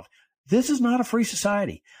get involved. This is not a free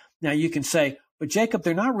society. Now, you can say, but Jacob,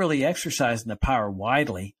 they're not really exercising the power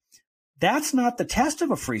widely. That's not the test of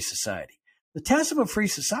a free society. The test of a free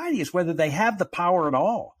society is whether they have the power at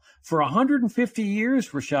all. For 150 years,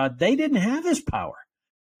 Rashad, they didn't have this power.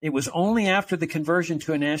 It was only after the conversion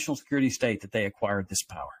to a national security state that they acquired this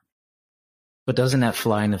power. But doesn't that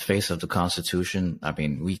fly in the face of the Constitution? I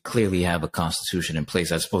mean, we clearly have a Constitution in place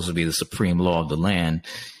that's supposed to be the supreme law of the land.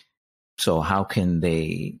 So how can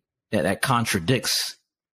that contradicts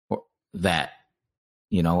that?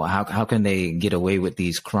 You know, how can they get away with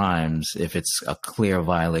these crimes if it's a clear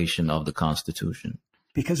violation of the Constitution?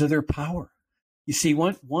 Because of their power. You see,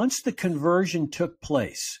 once the conversion took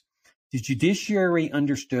place, the judiciary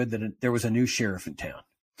understood that there was a new sheriff in town,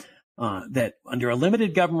 that under a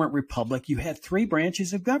limited government republic, you had three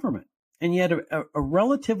branches of government, and you had a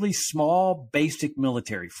relatively small basic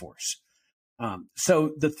military force.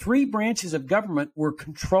 So the three branches of government were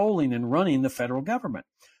controlling and running the federal government.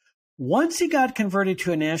 Once he got converted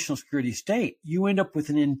to a national security state, you end up with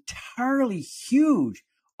an entirely huge,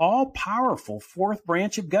 all-powerful fourth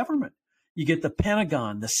branch of government. You get the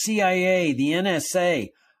Pentagon, the CIA, the NSA.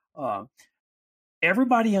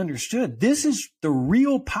 Everybody understood this is the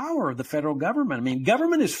real power of the federal government. I mean,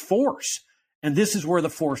 government is force, and this is where the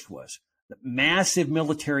force was. The massive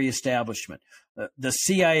military establishment, the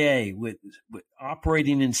CIA with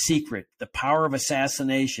operating in secret, the power of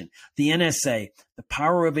assassination, the NSA, the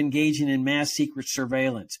power of engaging in mass secret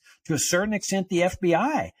surveillance, to a certain extent, the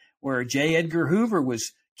FBI, where J. Edgar Hoover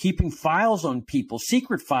was keeping files on people,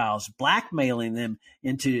 secret files, blackmailing them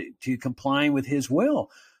into complying with his will.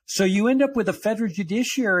 So you end up with a federal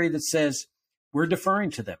judiciary that says, we're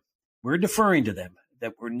deferring to them. We're deferring to them,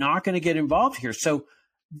 that we're not going to get involved here. So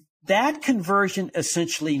that conversion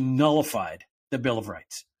essentially nullified the Bill of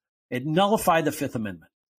Rights. It nullified the Fifth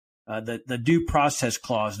Amendment, the due process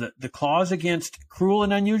clause, the clause against cruel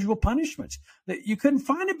and unusual punishments. You couldn't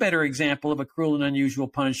find a better example of a cruel and unusual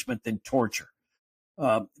punishment than torture.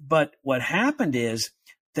 But what happened is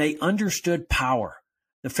they understood power.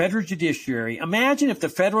 The federal judiciary, imagine if the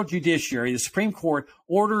federal judiciary, the Supreme Court,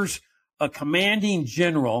 orders a commanding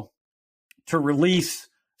general to release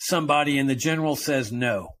somebody and the general says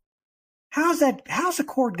no. How's the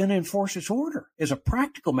court going to enforce its order? As a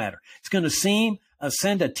practical matter, it's going to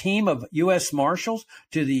send a team of U.S. Marshals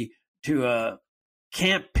to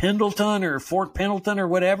Camp Pendleton or Fort Pendleton or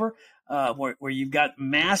whatever, where you've got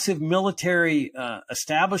massive military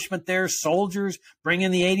establishment there, soldiers, bring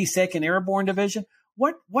in the 82nd Airborne Division.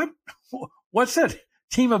 What's that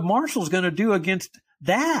team of marshals going to do against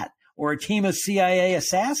that, or a team of CIA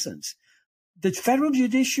assassins? The federal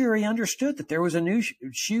judiciary understood that there was a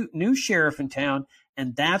new sheriff in town,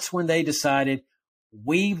 and that's when they decided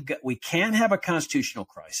we can't have a constitutional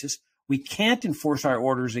crisis. We can't enforce our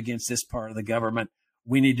orders against this part of the government.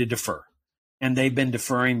 We need to defer, and they've been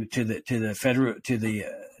deferring to the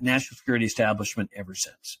national security establishment ever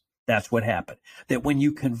since. That's what happened. That when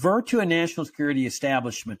you convert to a national security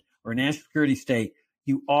establishment or a national security state,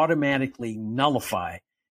 you automatically nullify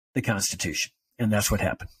the Constitution, and that's what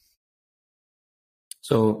happened.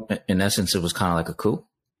 So, in essence, it was kind of like a coup?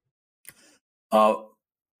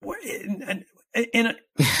 In a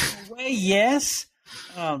way, yes.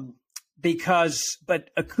 But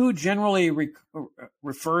a coup generally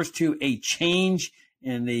refers to a change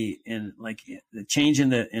in the change in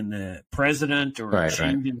the president or a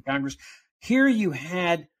change in the Congress. Here you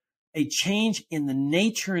had a change in the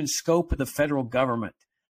nature and scope of the federal government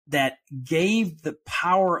that gave the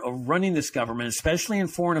power of running this government, especially in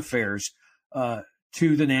foreign affairs,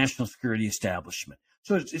 to the national security establishment.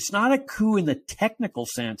 So it's not a coup in the technical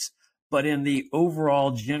sense, but in the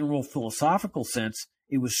overall general philosophical sense,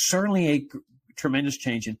 it was certainly a tremendous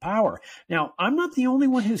change in power. Now, I'm not the only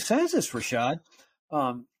one who says this, Rashad.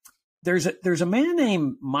 There's a man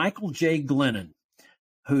named Michael J. Glennon,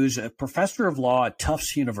 who's a professor of law at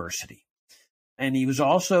Tufts University. And he was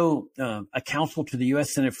also a counsel to the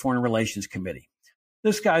U.S. Senate Foreign Relations Committee.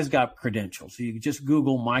 This guy's got credentials. You can just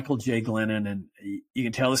Google Michael J. Glennon, and you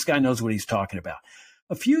can tell this guy knows what he's talking about.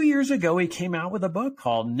 A few years ago, he came out with a book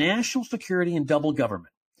called National Security and Double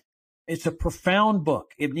Government. It's a profound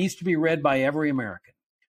book. It needs to be read by every American.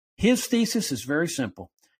 His thesis is very simple.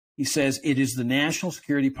 He says it is the national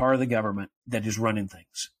security part of the government that is running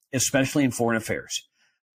things, especially in foreign affairs.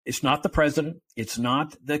 It's not the president. It's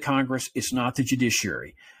not the Congress. It's not the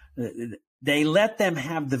judiciary. They let them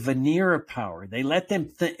have the veneer of power. They let them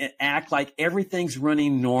act like everything's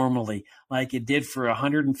running normally, like it did for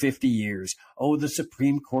 150 years. Oh, the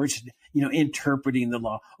Supreme Court's, interpreting the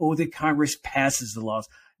law. Oh, the Congress passes the laws.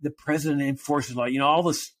 The president enforces law. All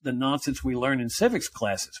the nonsense we learn in civics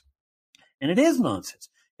classes. And it is nonsense.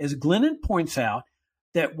 As Glennon points out,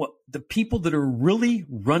 that what the people that are really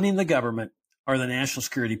running the government are the national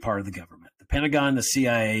security part of the government, the Pentagon, the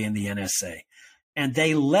CIA, and the NSA. And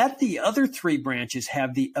they let the other three branches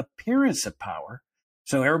have the appearance of power.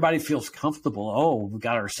 So everybody feels comfortable. Oh, we've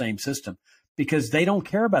got our same system, because they don't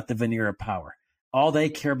care about the veneer of power. All they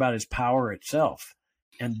care about is power itself.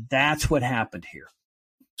 And that's what happened here.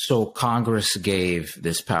 So Congress gave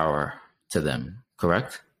this power to them,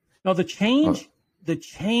 correct? No, the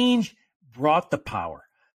change brought the power.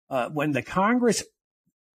 When the Congress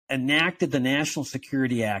enacted the National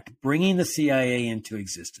Security Act, bringing the CIA into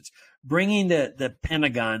existence, bringing the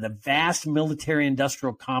Pentagon, the vast military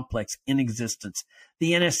industrial complex in existence,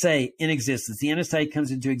 the NSA in existence. The NSA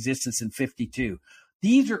comes into existence in 1952.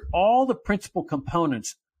 These are all the principal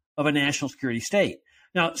components of a national security state.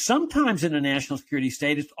 Now, sometimes in a national security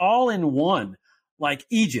state, it's all in one, like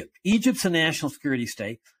Egypt. Egypt's a national security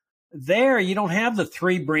state. There, you don't have the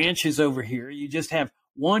three branches over here. You just have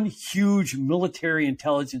one huge military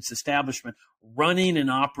intelligence establishment running and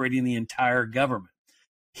operating the entire government.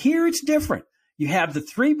 Here, it's different. You have the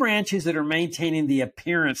three branches that are maintaining the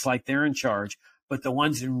appearance like they're in charge, but the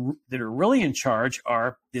ones that are really in charge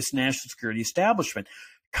are this national security establishment.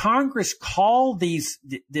 Congress called this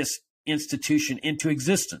institution into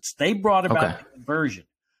existence. They brought about the conversion.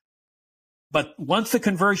 But once the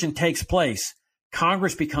conversion takes place,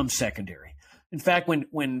 Congress becomes secondary. In fact,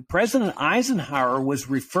 when President Eisenhower was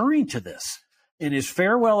referring to this in his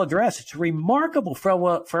farewell address, it's a remarkable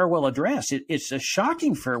farewell address. It's a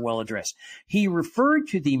shocking farewell address. He referred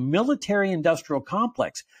to the military-industrial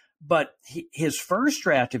complex, but his first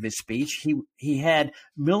draft of his speech, he had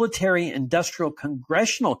military-industrial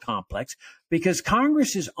congressional complex, because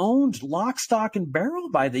Congress is owned lock, stock, and barrel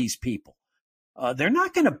by these people. They're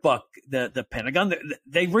not going to buck the Pentagon.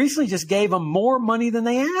 They recently just gave them more money than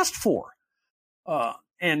they asked for.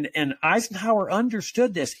 And Eisenhower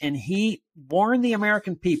understood this, and he warned the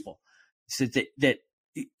American people, said that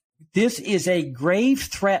this is a grave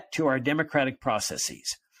threat to our democratic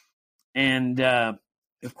processes. And,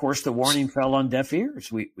 of course, the warning fell on deaf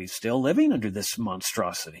ears. We're still living under this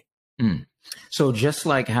monstrosity. So just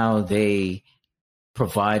like how they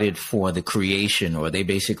provided for the creation, or they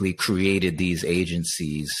basically created these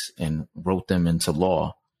agencies and wrote them into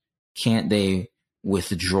law, can't they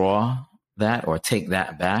withdraw that or take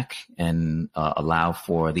that back and allow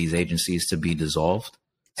for these agencies to be dissolved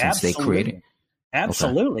since they created?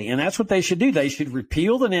 Absolutely. And that's what they should do. They should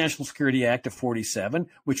repeal the National Security Act of 1947,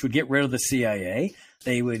 which would get rid of the CIA.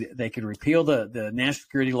 They could repeal the National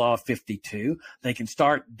Security Law of 1952. They can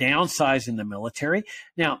start downsizing the military.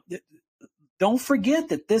 Now, don't forget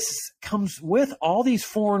that this comes with all these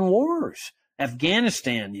foreign wars.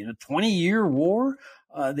 Afghanistan, 20-year war.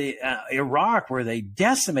 Iraq, where they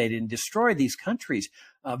decimated and destroyed these countries.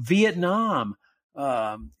 Vietnam.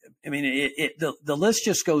 The list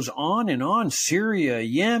just goes on and on. Syria,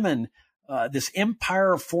 Yemen, this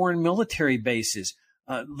empire of foreign military bases.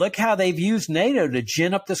 Look how they've used NATO to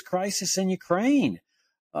gin up this crisis in Ukraine.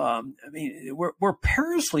 We're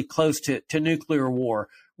perilously close to nuclear war,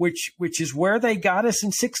 which is where they got us in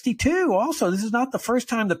 1962. Also, this is not the first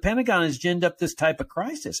time the Pentagon has ginned up this type of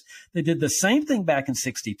crisis. They did the same thing back in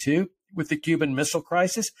 1962 with the Cuban Missile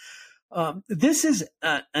Crisis. This is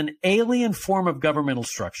an alien form of governmental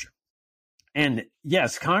structure. And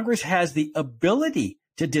yes, Congress has the ability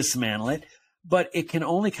to dismantle it, but it can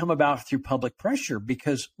only come about through public pressure,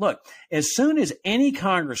 because, look, as soon as any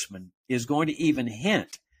congressman is going to even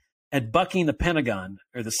hint at bucking the Pentagon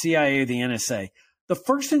or the CIA or the NSA, the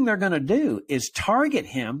first thing they're going to do is target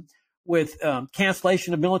him with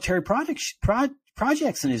cancellation of military projects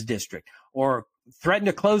in his district, or threaten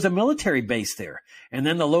to close a military base there. And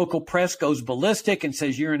then the local press goes ballistic and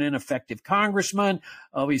says, you're an ineffective congressman.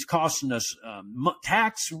 Oh, he's costing us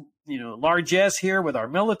tax, largesse here with our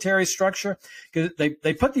military structure. Because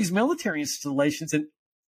they put these military installations in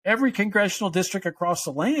every congressional district across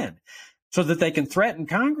the land so that they can threaten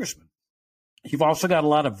congressmen. You've also got a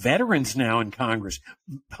lot of veterans now in Congress,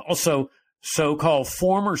 also so-called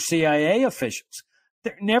former CIA officials.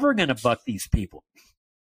 They're never going to buck these people.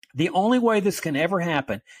 The only way this can ever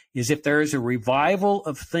happen is if there is a revival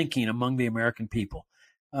of thinking among the American people.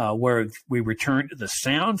 where we return to the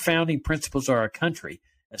sound founding principles of our country,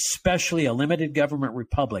 especially a limited government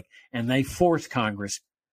republic, and they force Congress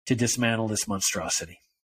to dismantle this monstrosity.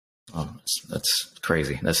 Oh, that's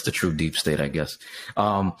crazy. That's the true deep state, I guess.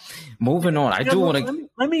 Moving on, I do want to.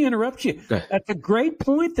 Let me interrupt you. That's a great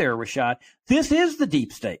point there, Rashad. This is the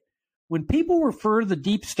deep state. When people refer to the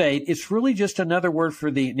deep state, it's really just another word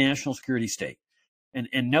for the national security state. And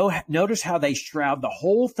notice how they shroud the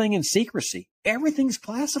whole thing in secrecy. Everything's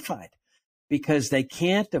classified because they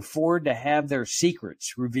can't afford to have their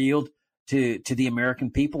secrets revealed to the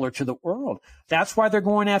American people or to the world. That's why they're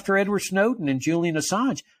going after Edward Snowden and Julian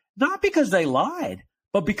Assange. Not because they lied,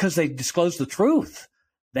 but because they disclosed the truth.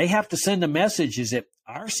 They have to send a message is that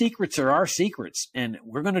our secrets are our secrets, and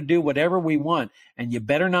we're going to do whatever we want, and you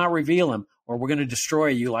better not reveal them, or we're going to destroy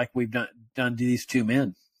you like we've done to these two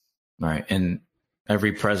men. Right. And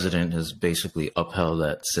every president has basically upheld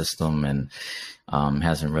that system and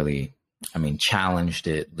hasn't really, challenged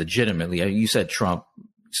it legitimately. You said Trump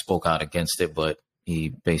spoke out against it, but he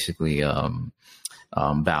basically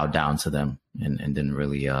bowed down to them and didn't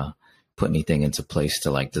really put anything into place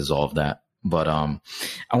to like dissolve that. But I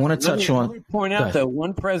want to touch on. Let me point out though,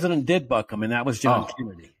 one president did buck him, and that was John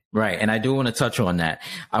Kennedy. Right, and I do want to touch on that.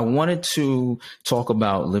 I wanted to talk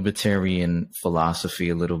about libertarian philosophy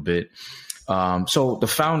a little bit. So the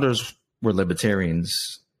founders were libertarians,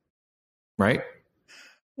 right?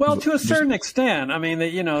 Well, to a certain extent.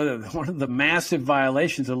 One of the massive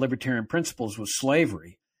violations of libertarian principles was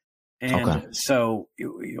slavery. And so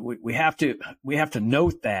we have to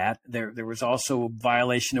note that there was also a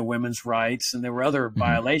violation of women's rights, and there were other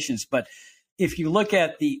violations. But if you look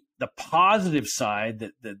at the positive side,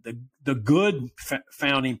 the good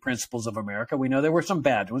founding principles of America, we know there were some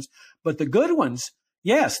bad ones, but the good ones,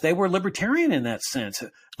 yes, they were libertarian in that sense.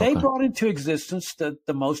 They brought into existence the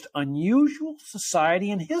most unusual society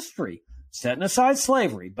in history, setting aside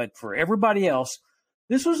slavery. But for everybody else,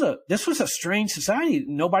 This was a strange society.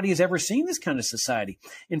 Nobody has ever seen this kind of society.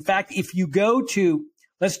 In fact, if you go to,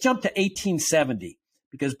 let's jump to 1870,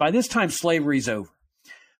 because by this time slavery is over.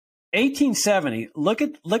 1870, look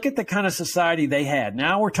at the kind of society they had.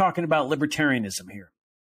 Now we're talking about libertarianism here.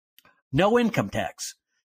 No income tax,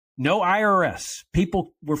 no IRS.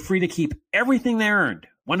 People were free to keep everything they earned,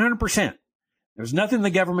 100%. There was nothing the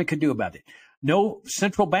government could do about it. No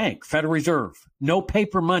central bank, Federal Reserve, no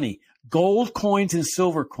paper money. Gold coins and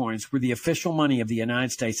silver coins were the official money of the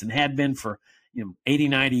United States and had been for 80,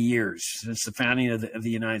 90 years since the founding of the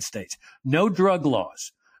United States. No drug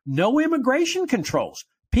laws, no immigration controls.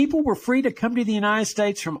 People were free to come to the United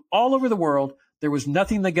States from all over the world. There was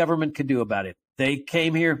nothing the government could do about it. They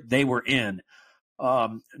came here, they were in.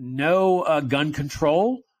 No gun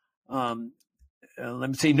control. Let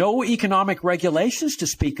me see, no economic regulations to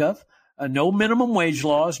speak of. No minimum wage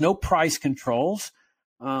laws, no price controls.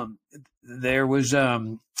 There was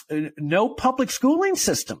no public schooling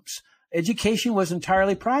systems. Education was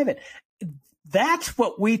entirely private. That's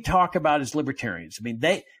what we talk about as libertarians.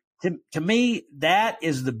 To me, that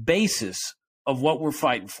is the basis of what we're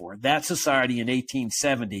fighting for. That society in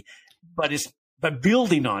 1870, but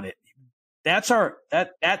building on it.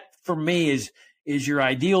 That for me is your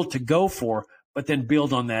ideal to go for, but then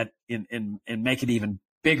build on that and make it even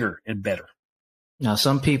bigger and better. Now,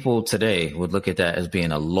 some people today would look at that as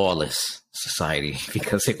being a lawless society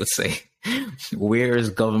because they would say,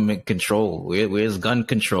 where's government control? Where's gun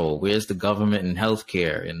control? Where's the government in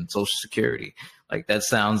healthcare and Social Security? Like that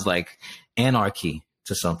sounds like anarchy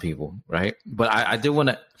to some people, right? But I want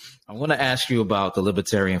to ask you about the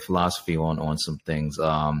libertarian philosophy on some things.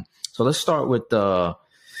 So let's start with the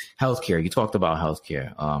healthcare. You talked about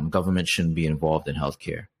healthcare. Government shouldn't be involved in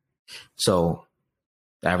healthcare. So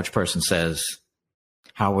the average person says,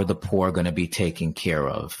 how are the poor going to be taken care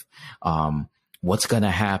of? What's going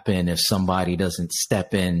to happen if somebody doesn't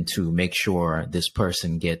step in to make sure this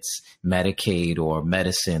person gets Medicaid or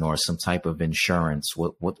medicine or some type of insurance?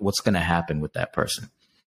 What's going to happen with that person?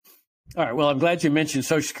 All right. Well, I'm glad you mentioned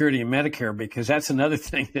Social Security and Medicare, because that's another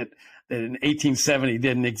thing that in 1870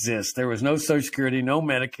 didn't exist. There was no Social Security, no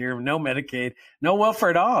Medicare, no Medicaid, no welfare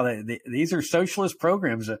at all. These are socialist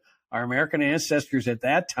programs. Our American ancestors at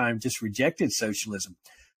that time just rejected socialism.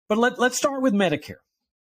 But let's start with Medicare.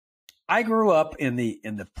 I grew up in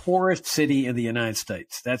the poorest city in the United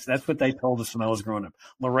States. That's what they told us when I was growing up.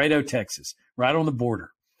 Laredo, Texas, right on the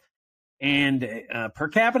border. And per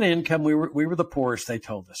capita income, we were the poorest, they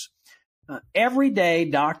told us. Every day,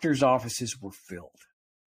 doctors' offices were filled.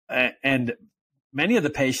 And many of the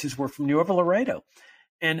patients were from Nuevo Laredo.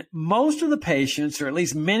 And most of the patients, or at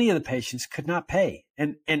least many of the patients, could not pay.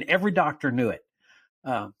 And every doctor knew it.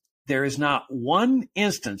 there is not one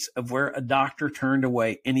instance of where a doctor turned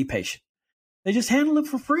away any patient. They just handled it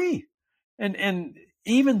for free. And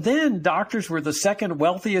even then, doctors were the second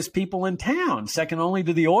wealthiest people in town, second only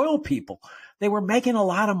to the oil people. They were making a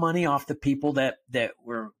lot of money off the people that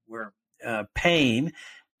were paying,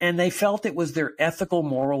 and they felt it was their ethical,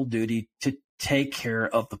 moral duty to take care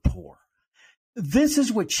of the poor. This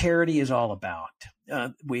is what charity is all about.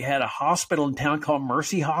 We had a hospital in town called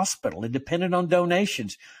Mercy Hospital. It depended on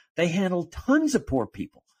donations. They handled tons of poor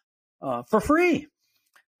people for free.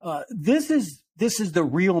 This is the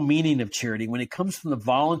real meaning of charity when it comes from the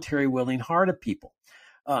voluntary, willing heart of people.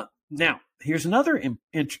 Now, here's another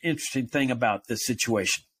interesting thing about this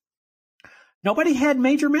situation. Nobody had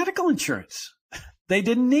major medical insurance. They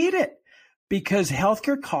didn't need it because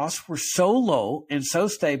healthcare costs were so low and so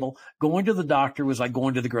stable. Going to the doctor was like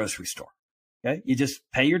going to the grocery store. Okay, you just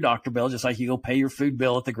pay your doctor bill just like you go pay your food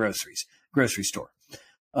bill at the grocery store.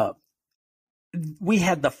 We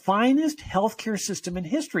had the finest healthcare system in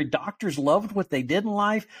history. Doctors loved what they did in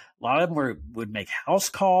life. A lot of them would make house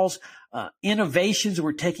calls. Innovations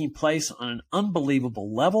were taking place on an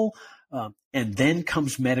unbelievable level. And then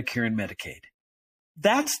comes Medicare and Medicaid.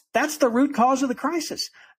 That's the root cause of the crisis.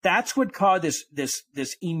 That's what caused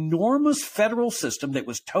this enormous federal system that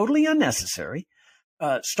was totally unnecessary.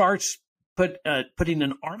 Starts putting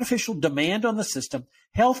an artificial demand on the system.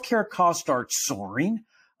 Healthcare costs start soaring.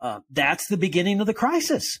 That's the beginning of the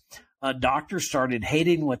crisis. Doctors started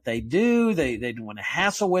hating what they do. They didn't want to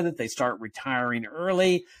hassle with it. They start retiring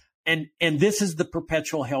early. And this is the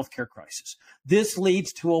perpetual healthcare crisis. This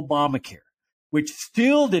leads to Obamacare, which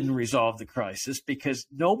still didn't resolve the crisis because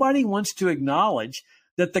nobody wants to acknowledge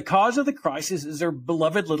that the cause of the crisis is their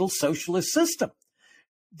beloved little socialist system.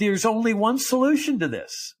 There's only one solution to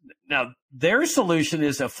this. Now, their solution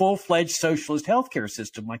is a full-fledged socialist healthcare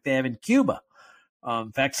system like they have in Cuba.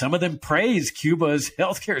 In fact, some of them praise Cuba's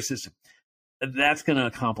healthcare system. That's going to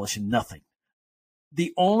accomplish nothing.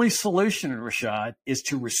 The only solution, Rashad, is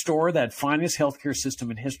to restore that finest healthcare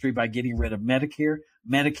system in history by getting rid of Medicare,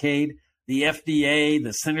 Medicaid, the FDA,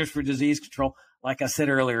 the Centers for Disease Control. Like I said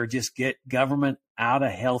earlier, just get government out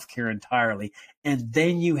of healthcare entirely, and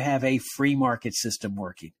then you have a free market system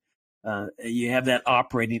working. You have that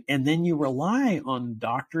operating, and then you rely on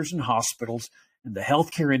doctors and hospitals and the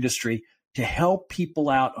healthcare industry to help people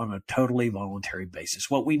out on a totally voluntary basis.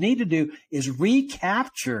 What we need to do is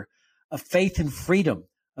recapture a faith in freedom,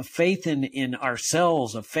 a faith in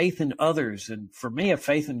ourselves, a faith in others, and for me, a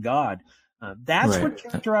faith in God. That's Right. what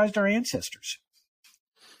characterized our ancestors.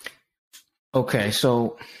 Okay,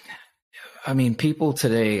 so I mean, people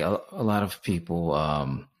today, a lot of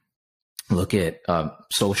people look at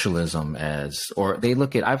socialism as, or they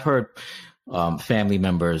look at, I've heard family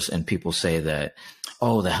members and people say that,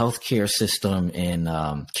 oh, the healthcare system in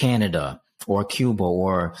Canada or Cuba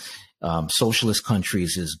or socialist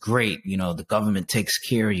countries is great. You know, the government takes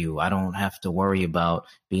care of you. I don't have to worry about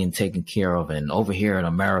being taken care of. And over here in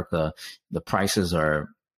America, the prices are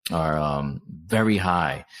very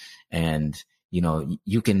high. And, you know,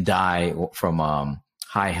 you can die from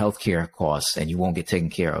high healthcare costs and you won't get taken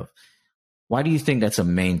care of. Why do you think that's a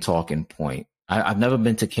main talking point? I've never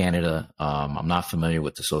been to Canada. I'm not familiar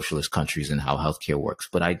with the socialist countries and how healthcare works,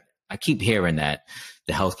 but I keep hearing that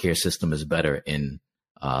the healthcare system is better in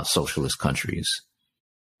socialist countries.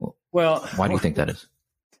 Well, why do you think that is?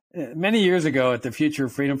 Many years ago at the Future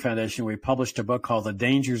of Freedom Foundation, we published a book called The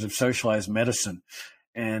Dangers of Socialized Medicine.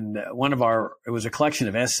 And it was a collection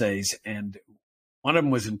of essays, and one of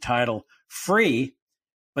them was entitled Free,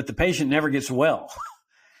 but the patient never gets well.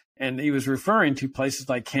 And he was referring to places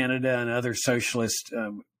like Canada and other socialist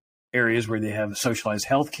areas where they have socialized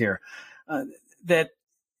healthcare, that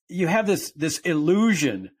you have this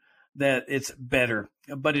illusion that it's better,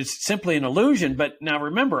 but it's simply an illusion. But now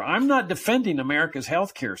remember, I'm not defending America's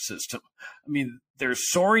healthcare system. I mean,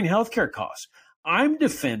 there's soaring healthcare costs. I'm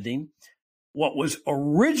defending what was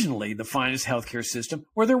originally the finest healthcare system,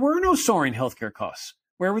 where there were no soaring healthcare costs,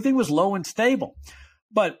 where everything was low and stable.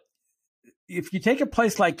 But if you take a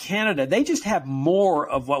place like Canada, they just have more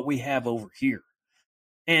of what we have over here.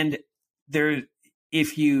 And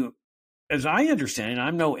if you, as I understand it,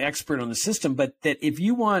 I'm no expert on the system, but that if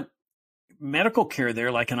you want medical care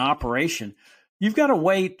there, like an operation, you've got to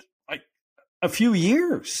wait like a few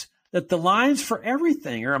years, that the lines for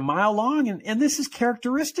everything are a mile long. And this is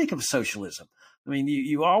characteristic of socialism. I mean,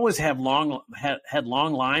 you always have had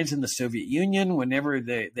long lines in the Soviet Union whenever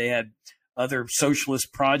they had other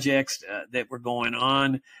socialist projects that were going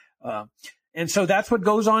on. And so that's what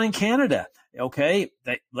goes on in Canada. Okay,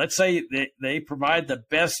 let's say they provide the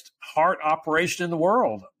best heart operation in the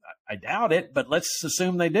world. I doubt it, but let's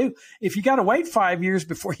assume they do. If you got to wait 5 years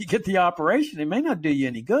before you get the operation, it may not do you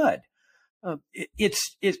any good.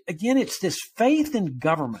 It's this faith in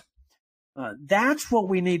government. That's what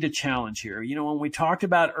we need to challenge here. When we talked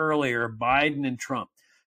about earlier, Biden and Trump,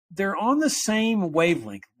 they're on the same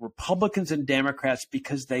wavelength, Republicans and Democrats,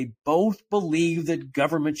 because they both believe that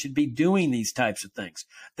government should be doing these types of things.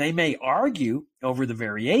 They may argue over the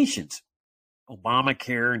variations,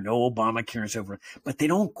 Obamacare, no Obamacare, and so forth, but they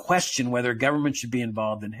don't question whether government should be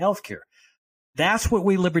involved in healthcare. That's what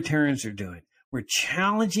we libertarians are doing. We're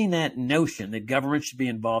challenging that notion that government should be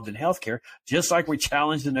involved in healthcare, just like we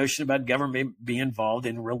challenge the notion about government being involved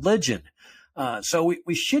in religion. So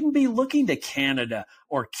we shouldn't be looking to Canada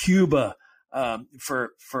or Cuba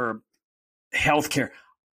for healthcare.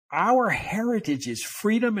 Our heritage is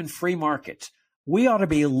freedom and free markets. We ought to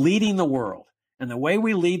be leading the world. And the way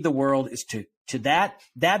we lead the world is to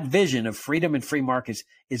that vision of freedom and free markets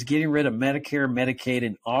is getting rid of Medicare, Medicaid,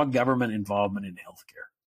 and all government involvement in healthcare.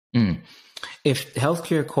 Mm. If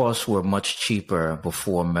healthcare costs were much cheaper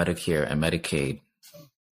before Medicare and Medicaid,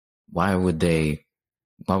 why would they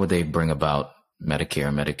bring about Medicare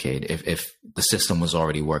and Medicaid if the system was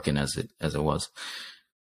already working as it was?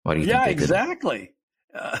 Why do you think they could? Exactly.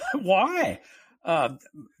 Why?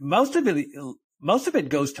 Most of it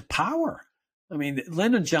goes to power. I mean,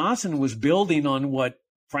 Lyndon Johnson was building on what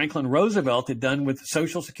Franklin Roosevelt had done with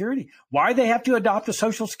Social Security. Why they have to adopt a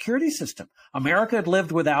Social Security system? America had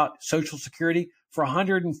lived without Social Security for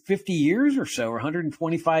 150 years or so, or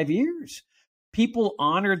 125 years. People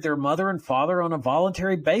honored their mother and father on a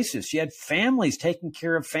voluntary basis. You had families taking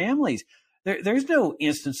care of families. There's no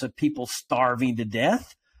instance of people starving to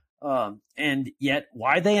death. And yet,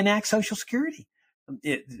 why they enact Social Security?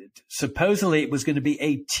 Supposedly, it was going to be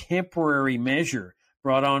a temporary measure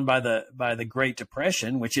brought on by the Great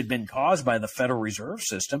Depression, which had been caused by the Federal Reserve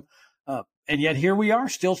System. And yet here we are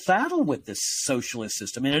still saddled with this socialist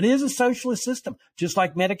system. And it is a socialist system, just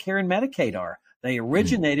like Medicare and Medicaid are. They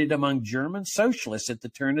originated among German socialists at the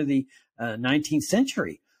turn of the 19th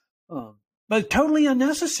century, but totally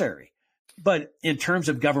unnecessary. But in terms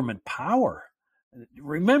of government power,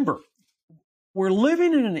 remember, we're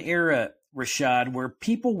living in an era, Rashad, where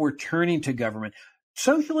people were turning to government.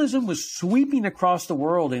 Socialism was sweeping across the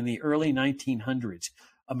world in the early 1900s.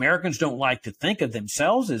 Americans don't like to think of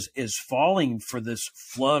themselves as falling for this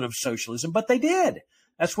flood of socialism, but they did.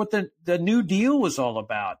 That's what the New Deal was all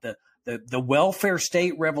about, the welfare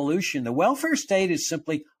state revolution. The welfare state is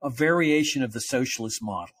simply a variation of the socialist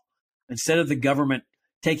model. Instead of the government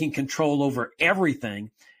taking control over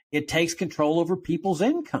everything, it takes control over people's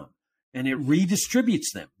income and it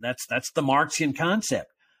redistributes them. That's the Marxian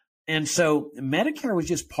concept. And so Medicare was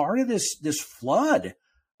just part of this flood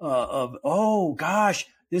of, oh gosh,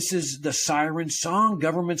 this is the siren song.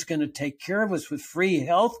 Government's going to take care of us with free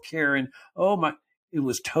health care. And oh my, it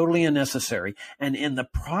was totally unnecessary. And in the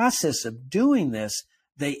process of doing this,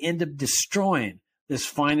 they end up destroying this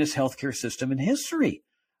finest healthcare system in history.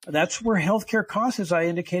 That's where healthcare costs, as I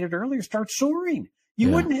indicated earlier, start soaring.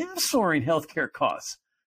 You wouldn't have soaring healthcare costs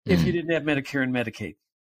if you didn't have Medicare and Medicaid.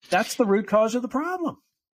 That's the root cause of the problem.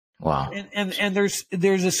 Wow. And there's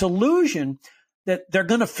this illusion that they're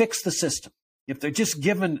going to fix the system. If they're just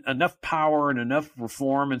given enough power and enough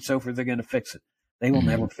reform and so forth, they're going to fix it. They will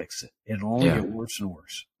never fix it. It'll only get worse and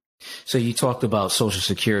worse. So you talked about Social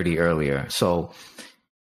Security earlier. So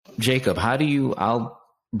Jacob, I'll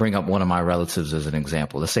bring up one of my relatives as an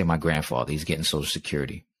example. Let's say my grandfather, he's getting Social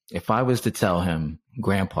Security. If I was to tell him,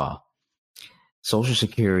 Grandpa, Social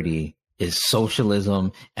Security is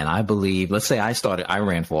socialism, and I believe, let's say I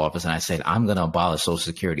ran for office and I said, I'm going to abolish Social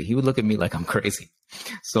Security. He would look at me like I'm crazy.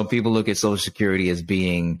 Some people look at Social Security as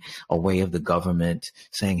being a way of the government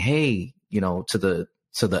saying, hey, to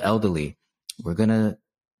the elderly, we're going to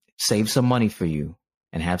save some money for you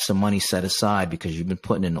and have some money set aside because you've been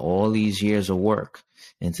putting in all these years of work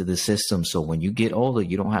into the system. So when you get older,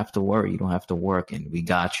 you don't have to worry. You don't have to work, and we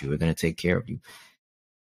got you. We're going to take care of you.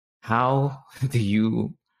 How do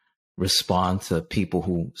you respond to people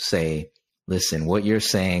who say, listen, what you're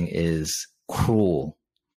saying is cruel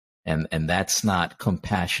and that's not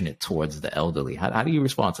compassionate towards the elderly? How do you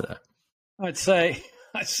respond to that? I'd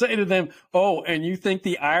say to them, oh, and you think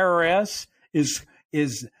the IRS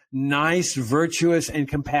is nice, virtuous, and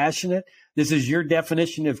compassionate? This is your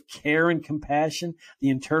definition of care and compassion? The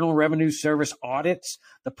Internal Revenue Service audits,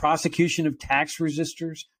 the prosecution of tax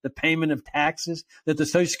resistors, the payment of taxes, that the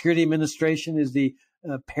Social Security Administration is the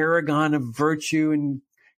paragon of virtue and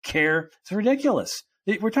care? It's ridiculous.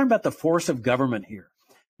 We're talking about the force of government here.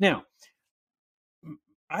 Now,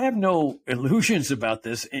 I have no illusions about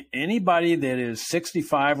this. Anybody that is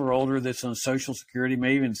 65 or older that's on Social Security,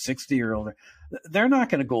 maybe even 60 or older, they're not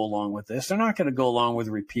going to go along with this. They're not going to go along with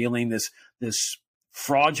repealing this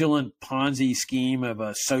fraudulent Ponzi scheme of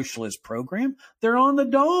a socialist program. They're on the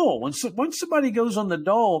dole. Once somebody goes on the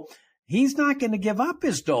dole, he's not going to give up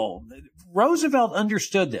his dole. Roosevelt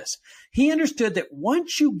understood this. He understood that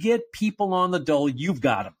once you get people on the dole, you've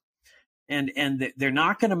got them. And they're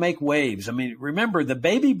not going to make waves. I mean, remember, the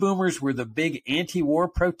baby boomers were the big anti-war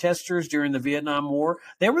protesters during the Vietnam War.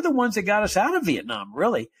 They were the ones that got us out of Vietnam,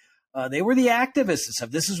 really. They were the activists and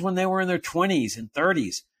stuff. This is when they were in their 20s and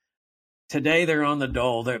 30s. Today, they're on the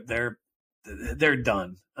dole. They're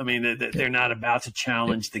done. I mean, they're not about to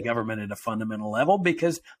challenge the government at a fundamental level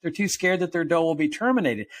because they're too scared that their dole will be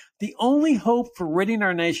terminated. The only hope for ridding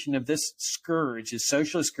our nation of this scourge, this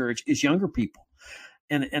socialist scourge, is younger people.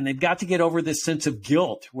 And they've got to get over this sense of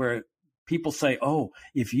guilt where people say, oh,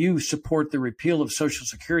 if you support the repeal of Social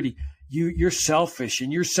Security, you're selfish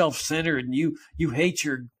and you're self-centered and you hate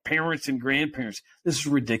your parents and grandparents. This is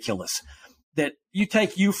ridiculous. That you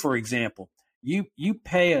take you, for example, you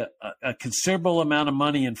pay a considerable amount of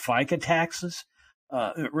money in FICA taxes.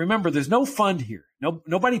 Remember, there's no fund here.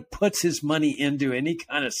 Nobody puts his money into any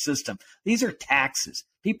kind of system. These are taxes.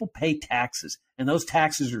 People pay taxes, and those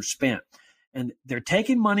taxes are spent. And they're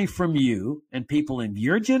taking money from you and people in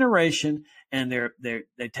your generation, and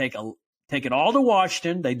they take it all to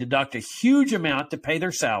Washington. They deduct a huge amount to pay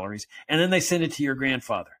their salaries, and then they send it to your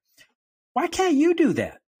grandfather. Why can't you do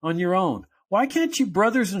that on your own? Why can't you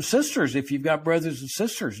brothers and sisters, if you've got brothers and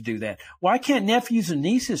sisters, do that? Why can't nephews and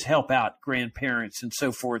nieces help out grandparents and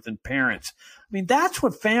so forth and parents? I mean, that's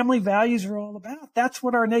what family values are all about. That's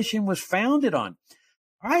what our nation was founded on.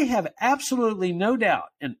 I have absolutely no doubt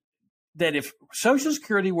that if Social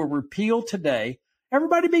Security were repealed today,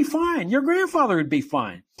 everybody would be fine. Your grandfather would be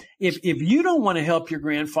fine. If you don't want to help your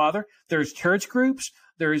grandfather, there's church groups,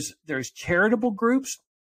 there's charitable groups,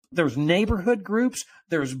 there's neighborhood groups,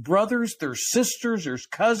 there's brothers, there's sisters, there's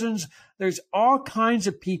cousins, there's all kinds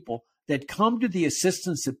of people that come to the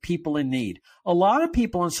assistance of people in need. A lot of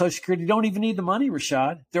people on Social Security don't even need the money,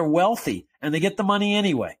 Rashad. They're wealthy and they get the money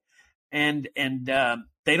anyway, and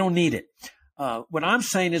they don't need it. What I'm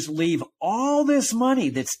saying is leave all this money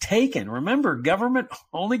that's taken. Remember, government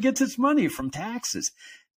only gets its money from taxes.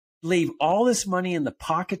 Leave all this money in the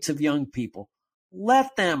pockets of young people.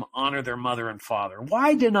 Let them honor their mother and father.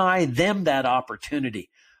 Why deny them that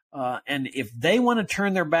opportunity? And if they want to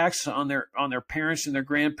turn their backs on their parents and their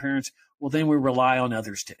grandparents, well, then we rely on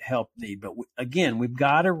others to help need. But again, we've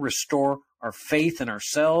got to restore our faith in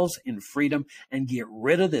ourselves, in freedom, and get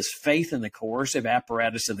rid of this faith in the coercive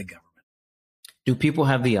apparatus of the government. Do people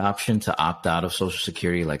have the option to opt out of Social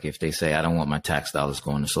Security? Like if they say, I don't want my tax dollars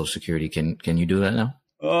going to Social Security, can you do that now?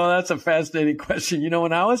 Oh, that's a fascinating question. You know,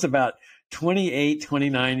 when I was about 28,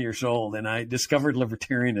 29 years old and I discovered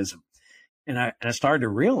libertarianism, and I started to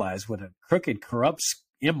realize what a crooked, corrupt,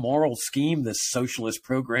 immoral scheme this socialist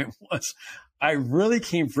program was, I really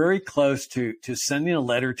came very close to sending a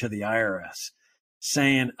letter to the IRS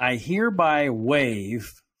saying, I hereby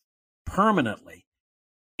waive permanently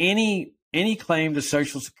any claim to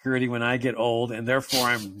Social Security when I get old, and therefore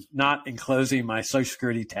I'm not enclosing my Social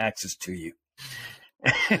Security taxes to you.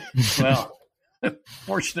 Well,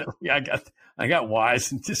 fortunately, I got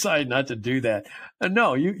wise and decided not to do that.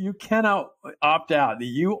 No, you cannot opt out.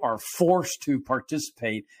 You are forced to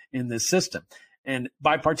participate in this system. And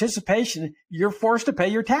by participation, you're forced to pay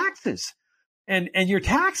your taxes. And your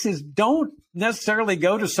taxes don't necessarily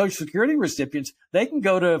go to Social Security recipients. They can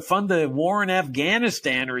go to fund the war in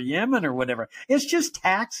Afghanistan or Yemen or whatever. It's just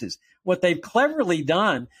taxes. What they've cleverly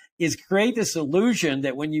done is create this illusion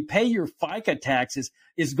that when you pay your FICA taxes,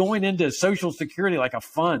 it's going into Social Security like a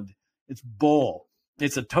fund. It's bull.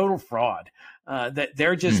 It's a total fraud. That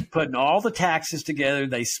they're just putting all the taxes together.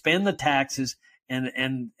 They spend the taxes,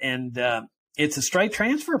 and it's a straight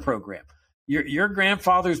transfer program. Your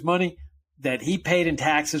grandfather's money that he paid in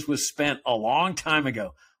taxes was spent a long time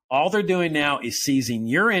ago. All they're doing now is seizing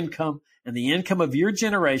your income and the income of your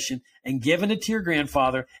generation and giving it to your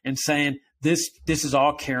grandfather and saying, this is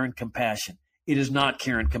all care and compassion. It is not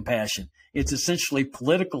care and compassion. It's essentially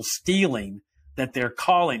political stealing that they're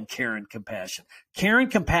calling care and compassion. Care and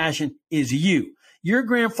compassion is you. Your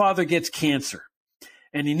grandfather gets cancer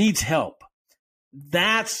and he needs help.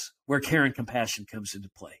 That's where care and compassion comes into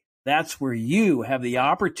play. That's where you have the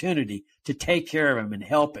opportunity to take care of him and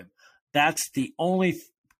help him. That's the only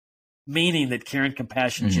meaning that care and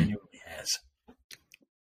compassion genuinely has.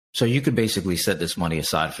 So you could basically set this money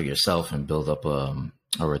aside for yourself and build up a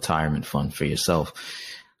retirement fund for yourself.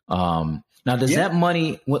 Now, does that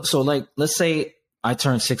money, so like, let's say I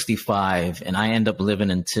turn 65 and I end up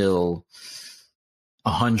living until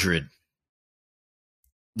 100.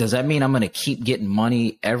 Does that mean I'm going to keep getting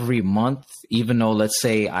money every month, even though, let's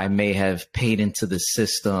say, I may have paid into the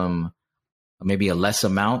system maybe a less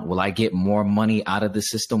amount? Will I get more money out of the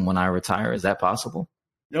system when I retire? Is that possible?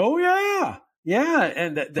 Oh, yeah. Yeah.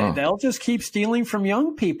 And they'll just keep stealing from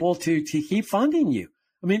young people to keep funding you.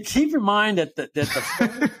 I mean, keep in mind that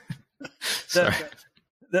the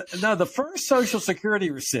first Social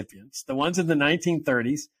Security recipients, the ones in the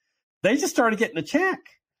 1930s, they just started getting a check.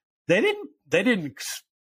 They didn't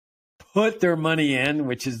put their money in,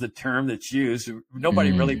 which is the term that's used.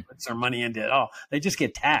 Nobody really puts their money into it at all. They just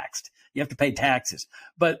get taxed. You have to pay taxes.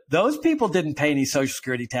 But those people didn't pay any Social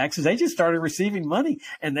Security taxes. They just started receiving money,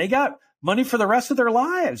 and they got money for the rest of their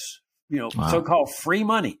lives, so-called free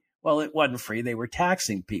money. Well, it wasn't free. They were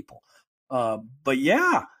taxing people. But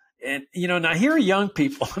yeah. And, now here are young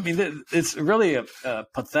people. I mean, it's really a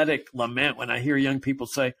pathetic lament when I hear young people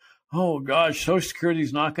say, oh, gosh, Social Security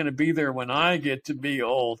is not going to be there when I get to be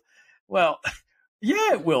old. Well,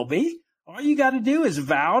 yeah, it will be. All you got to do is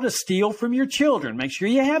vow to steal from your children. Make sure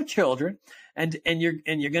you have children, and you're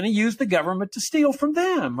going to use the government to steal from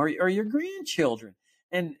them or your grandchildren.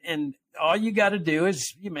 And all you got to do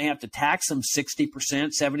is you may have to tax them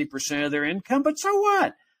 60%, 70% of their income, but so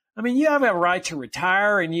what? I mean, you have a right to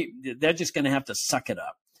retire, and they're just going to have to suck it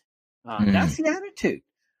up. That's the attitude.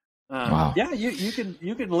 Wow. Yeah,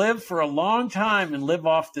 you can live for a long time and live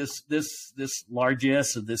off this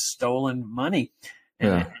largesse of this stolen money.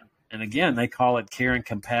 And again, they call it care and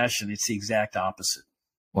compassion. It's the exact opposite.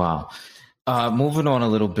 Wow. Moving on a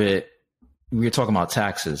little bit, we were talking about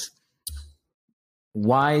taxes.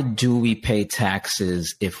 Why do we pay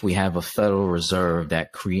taxes if we have a Federal Reserve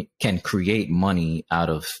that can create money out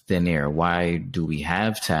of thin air? Why do we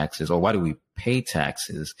have taxes, or why do we pay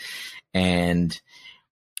taxes? And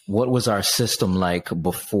what was our system like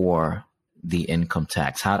before the income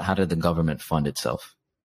tax? How did the government fund itself?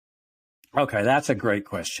 Okay, that's a great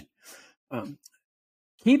question.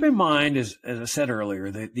 Keep in mind, as I said earlier,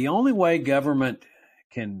 the only way government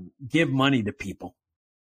can give money to people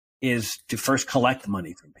is to first collect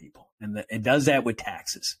money from people. And it does that with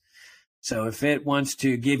taxes. So if it wants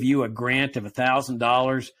to give you a grant of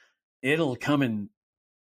 $1,000, it'll come and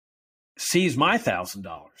seize my $1,000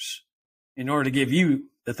 in order to give you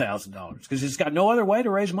the $1,000, because it's got no other way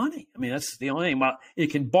to raise money. I mean, that's the only thing.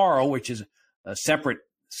 It can borrow, which is a separate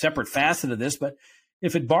facet of this, but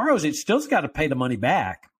if it borrows, it still's got to pay the money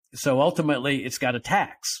back. So ultimately, it's got to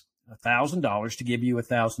tax $1,000 to give you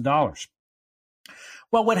 $1,000.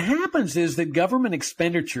 Well, what happens is that government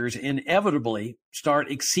expenditures inevitably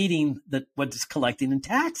start exceeding what it's collecting in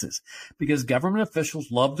taxes, because government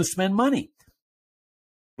officials love to spend money.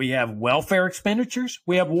 We have welfare expenditures.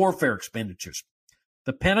 We have warfare expenditures.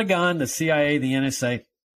 The Pentagon, the CIA, the NSA,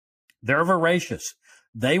 they're voracious.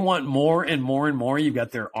 They want more and more and more. You've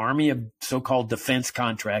got their army of so-called defense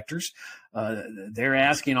contractors. They're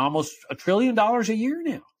asking almost $1 trillion a year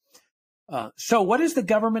now. So what does the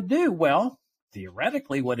government do? Well,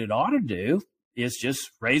 theoretically, what it ought to do is just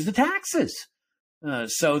raise the taxes,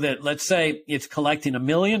 so that, let's say, it's collecting $1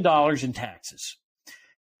 million in taxes,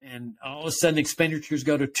 and all of a sudden expenditures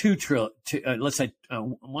go to let's say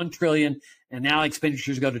 1 trillion, and now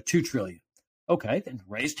expenditures go to 2 trillion. Okay, then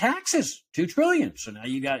raise taxes, 2 trillion. So now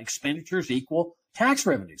you got expenditures equal tax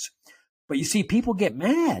revenues. But you see, people get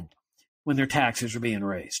mad when their taxes are being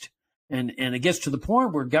raised. And it gets to the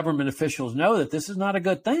point where government officials know that this is not a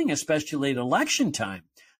good thing, especially at election time,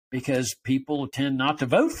 because people tend not to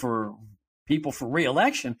vote for people for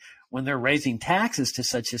re-election when they're raising taxes to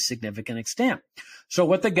such a significant extent. So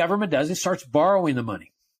what the government does is starts borrowing the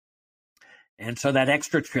money. And so that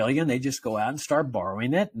extra trillion, they just go out and start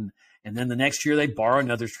borrowing it. And then the next year they borrow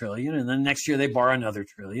another trillion. And then next year they borrow another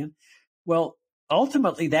trillion. Well,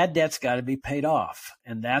 ultimately that debt's got to be paid off.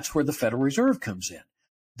 And that's where the Federal Reserve comes in.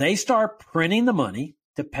 They start printing the money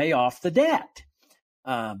to pay off the debt,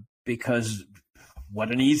 because what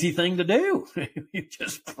an easy thing to do. You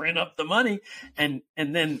just print up the money, and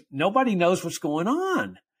then nobody knows what's going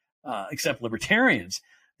on, except libertarians,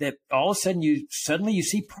 that all of a sudden you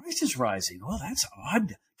see prices rising. Oh, that's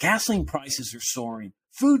odd. Gasoline prices are soaring.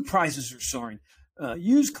 Food prices are soaring.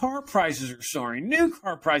 Used car prices are soaring. New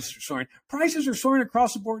car prices are soaring. Prices are soaring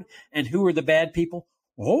across the board. And who are the bad people?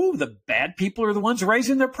 Oh, the bad people are the ones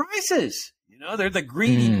raising their prices. They're the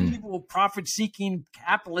greedy, evil, profit-seeking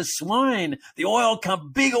capitalist swine. The oil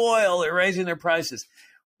company, big oil, they're raising their prices.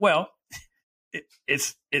 Well,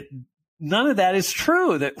 none of that is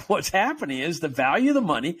true. That what's happening is the value of the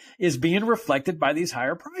money is being reflected by these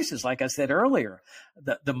higher prices. Like I said earlier,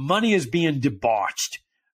 the money is being debauched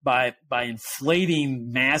by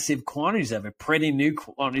inflating massive quantities of it, printing new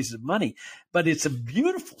quantities of money. But it's a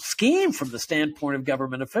beautiful scheme from the standpoint of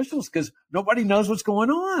government officials because nobody knows what's going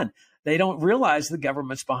on. They don't realize the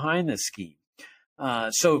government's behind this scheme.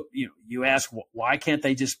 So you ask, why can't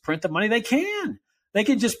they just print the money? They can. They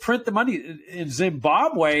can just print the money. In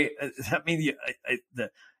Zimbabwe, I mean,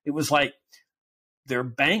 it was like their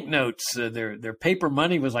banknotes, their paper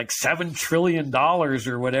money was like $7 trillion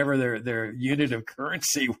or whatever their unit of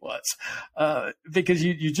currency was, because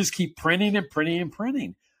you just keep printing and printing and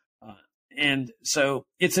printing. And so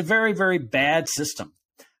it's a very, very bad system.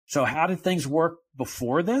 So how did things work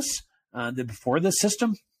before this, before this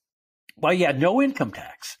system? Well, you had no income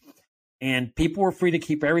tax. And people were free to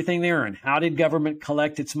keep everything they earned. How did government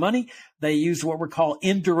collect its money? They used what were called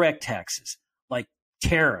indirect taxes, like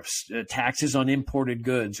tariffs, taxes on imported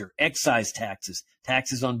goods, or excise taxes,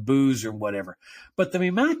 taxes on booze or whatever. But the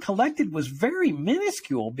amount collected was very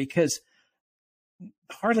minuscule because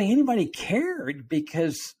hardly anybody cared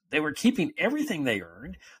because they were keeping everything they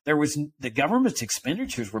earned. The government's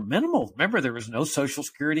expenditures were minimal. Remember, there was no Social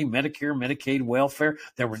Security, Medicare, Medicaid, welfare.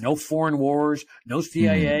 There were no foreign wars, no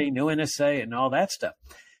CIA, no NSA, and all that stuff.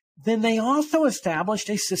 Then they also established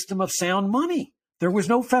a system of sound money. There was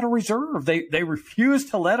no Federal Reserve. They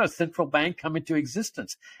refused to let a central bank come into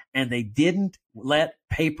existence, and they didn't let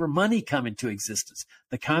paper money come into existence.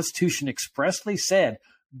 The Constitution expressly said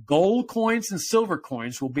gold coins and silver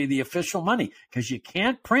coins will be the official money because you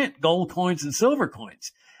can't print gold coins and silver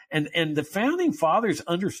coins. And the founding fathers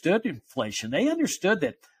understood inflation. They understood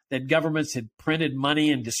that governments had printed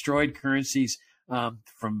money and destroyed currencies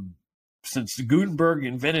since Gutenberg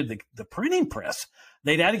invented the printing press.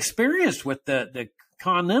 They'd had experience with the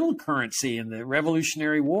continental currency in the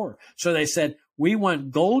Revolutionary War. So they said, we want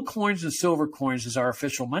gold coins and silver coins as our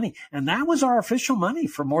official money. And that was our official money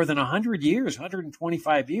for more than 100 years,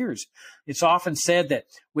 125 years. It's often said that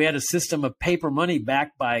we had a system of paper money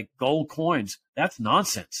backed by gold coins. That's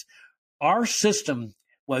nonsense. Our system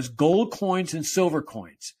was gold coins and silver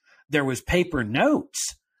coins. There was paper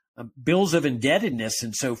notes, bills of indebtedness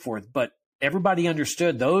and so forth, but everybody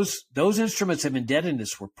understood those instruments of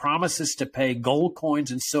indebtedness were promises to pay gold coins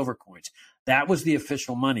and silver coins. That was the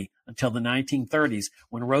official money until the 1930s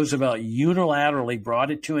when Roosevelt unilaterally brought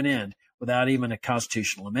it to an end without even a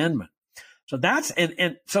constitutional amendment. So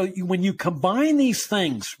when you combine these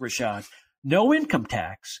things, Rashad, no income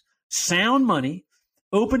tax, sound money,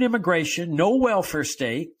 open immigration, no welfare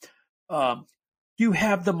state, you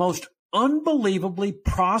have the most unbelievably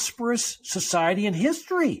prosperous society in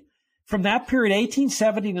history. From that period,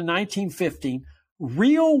 1870 to 1915,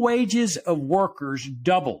 real wages of workers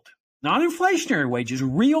doubled. Not inflationary wages,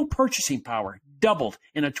 real purchasing power doubled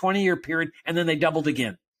in a 20-year period, and then they doubled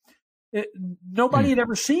again. Nobody had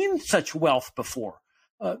ever seen such wealth before.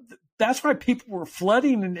 That's why people were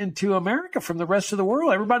flooding into America from the rest of the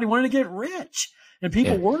world. Everybody wanted to get rich, and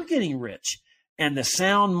people were getting rich. And the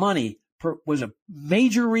sound money was a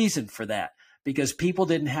major reason for that, because people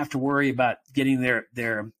didn't have to worry about getting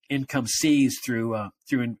their income seized through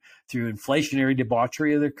inflationary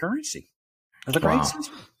debauchery of their currency. It was a great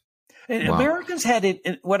system. And Americans had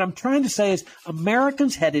it. What I'm trying to say is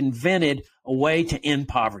Americans had invented a way to end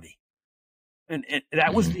poverty. And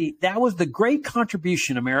that was the great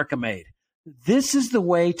contribution America made. This is the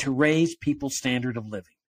way to raise people's standard of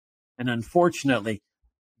living. And unfortunately,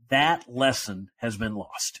 that lesson has been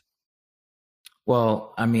lost.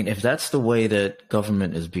 Well, I mean, if that's the way that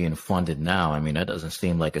government is being funded now, I mean, that doesn't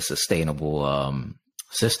seem like a sustainable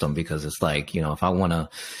system, because it's like, if I want to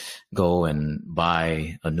go and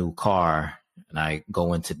buy a new car and I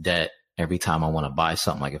go into debt every time I want to buy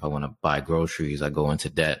something, like if I want to buy groceries, I go into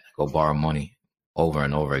debt, I go borrow money over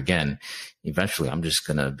and over again. Eventually, I'm just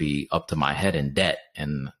going to be up to my head in debt,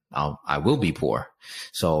 and I will be poor.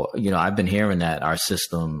 So, I've been hearing that our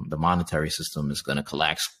system, the monetary system, is going to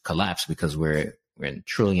collapse because we're in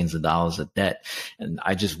trillions of dollars of debt. And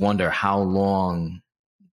I just wonder, how long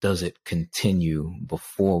does it continue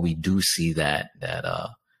before we do see that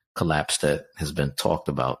collapse that has been talked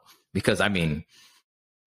about? Because I mean,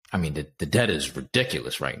 the debt is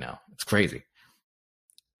ridiculous right now. It's crazy.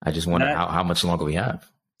 I just wonder how much longer we have.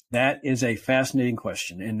 That is a fascinating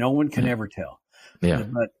question, and no one can ever tell. Yeah.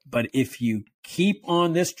 But if you keep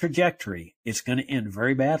on this trajectory, it's going to end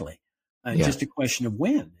very badly. Just a question of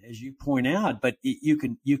when, as you point out. But you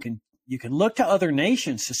can look to other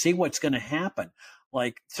nations to see what's going to happen.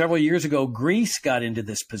 Like several years ago, Greece got into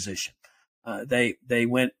this position. They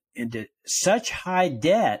went into such high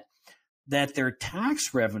debt that their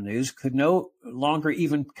tax revenues could no longer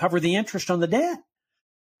even cover the interest on the debt.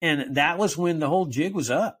 And that was when the whole jig was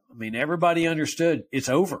up. I mean, everybody understood it's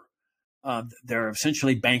over. They're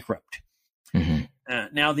essentially bankrupt.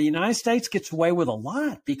 Mm-hmm. Now, the United States gets away with a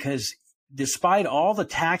lot because despite all the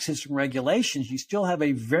taxes and regulations, you still have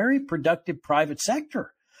a very productive private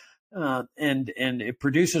sector. And it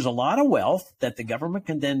produces a lot of wealth that the government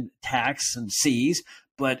can then tax and seize.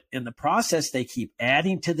 But in the process, they keep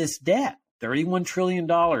adding to this debt, $31 trillion.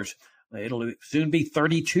 It'll soon be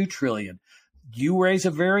 $32 trillion. You raise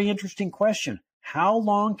a very interesting question. How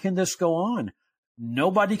long can this go on?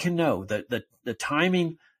 Nobody can know. The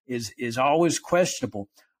timing is always questionable,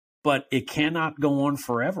 but it cannot go on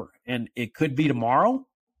forever. And it could be tomorrow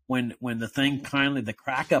when the thing the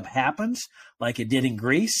crack up happens, like it did in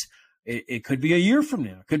Greece. It could be a year from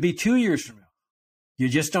now. It could be 2 years from now. You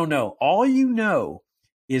just don't know. All you know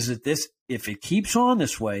is that if it keeps on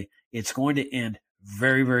this way, it's going to end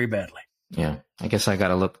very, very badly. Yeah, I guess I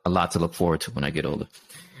got a lot to look forward to when I get older.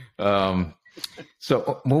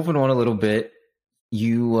 So moving on a little bit, I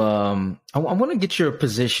want to get your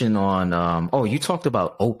position on. You talked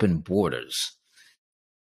about open borders.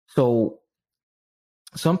 So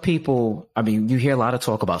some people, I mean, you hear a lot of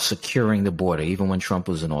talk about securing the border. Even when Trump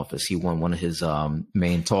was in office, one of his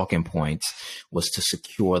main talking points was to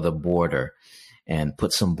secure the border and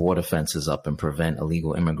put some border fences up and prevent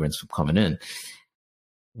illegal immigrants from coming in.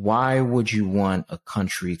 Why would you want a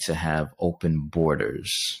country to have open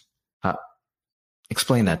borders?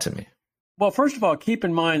 Explain that to me. Well, first of all, keep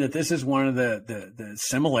in mind that this is one of the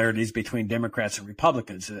similarities between Democrats and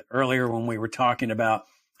Republicans. Earlier, when we were talking about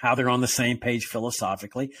how they're on the same page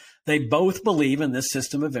philosophically, they both believe in this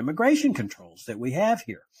system of immigration controls that we have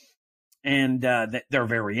here. And there are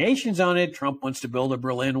variations on it. Trump wants to build a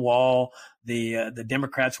Berlin Wall. The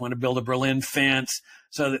Democrats want to build a Berlin fence.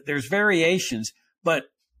 So there's variations. But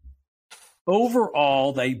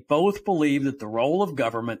overall, they both believe that the role of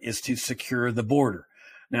government is to secure the border.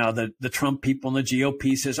 Now, the Trump people in the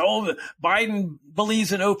GOP says, Biden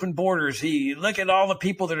believes in open borders. Look at all the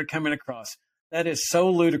people that are coming across. That is so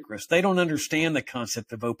ludicrous. They don't understand the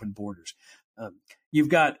concept of open borders. You've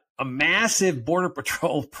got a massive border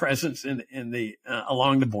patrol presence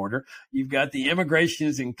along the border. You've got the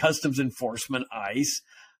Immigration and Customs Enforcement, ICE.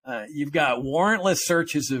 You've got warrantless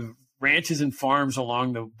searches of ranches and farms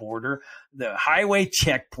along the border, the highway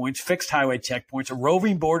checkpoints, fixed highway checkpoints,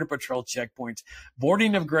 roving border patrol checkpoints,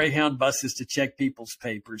 boarding of Greyhound buses to check people's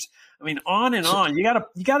papers. I mean, on and on. You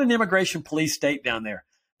got an immigration police state down there.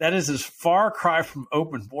 That is as far cry from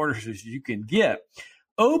open borders as you can get.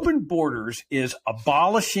 Open borders is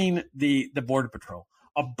abolishing the border patrol,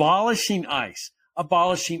 abolishing ICE,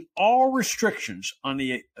 abolishing all restrictions on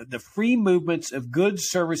the free movements of goods,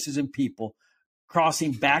 services, and people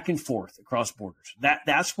crossing back and forth across borders.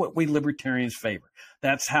 That's what we libertarians favor.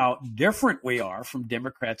 That's how different we are from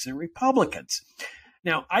Democrats and Republicans.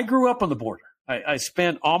 Now, I grew up on the border. I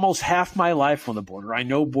spent almost half my life on the border. I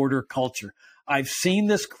know border culture. I've seen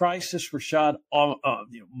this crisis, Rashad,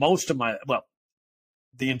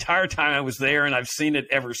 the entire time I was there, and I've seen it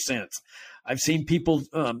ever since. I've seen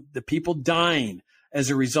the people dying as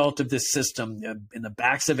a result of this system in the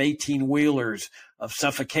backs of 18-wheelers, of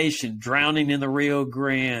suffocation, drowning in the Rio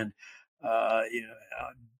Grande,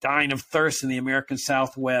 dying of thirst in the American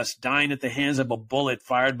Southwest, dying at the hands of a bullet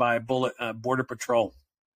fired by Border Patrol.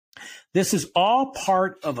 This is all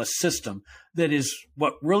part of a system that is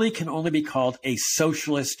what really can only be called a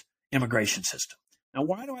socialist immigration system. Now,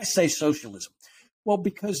 why do I say socialism? Well,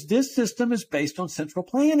 because this system is based on central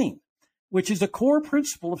planning, which is a core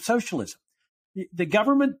principle of socialism. The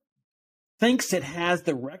government thinks it has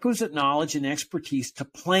the requisite knowledge and expertise to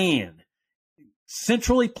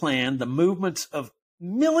centrally plan the movements of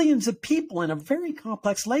millions of people in a very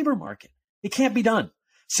complex labor market. It can't be done.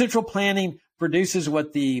 Central planning produces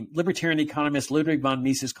what the libertarian economist Ludwig von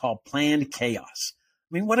Mises called planned chaos.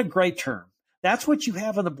 I mean, what a great term. That's what you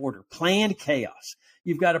have on the border, planned chaos.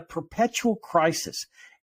 You've got a perpetual crisis.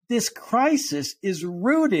 This crisis is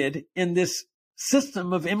rooted in this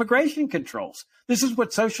system of immigration controls. This is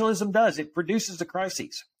what socialism does. It produces a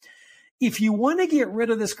crisis. If you want to get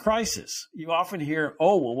rid of this crisis, you often hear,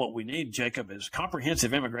 what we need, Jacob, is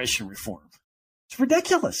comprehensive immigration reform. It's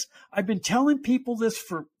ridiculous. I've been telling people this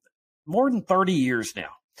for more than 30 years now.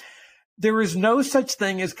 There is no such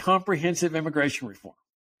thing as comprehensive immigration reform.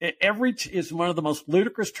 It's one of the most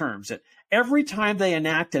ludicrous terms that every time they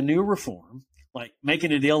enact a new reform, like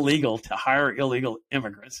making it illegal to hire illegal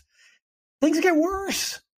immigrants, things get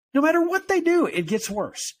worse. No matter what they do, it gets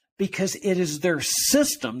worse because it is their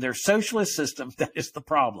system, their socialist system, that is the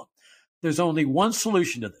problem. There's only one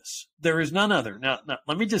solution to this. There is none other. Now,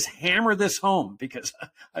 let me just hammer this home, because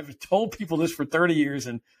I've told people this for 30 years,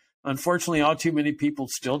 and unfortunately, all too many people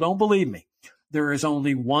still don't believe me. There is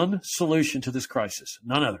only one solution to this crisis,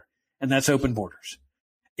 none other, and that's open borders.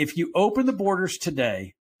 If you open the borders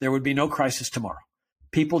today, there would be no crisis tomorrow.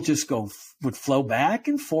 People just would flow back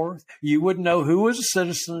and forth. You would know who was a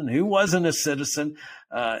citizen, who wasn't a citizen,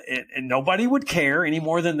 and nobody would care any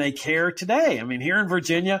more than they care today. I mean, here in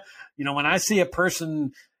Virginia, when I see a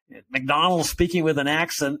person at McDonald's speaking with an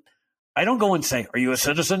accent, I don't go and say, "Are you a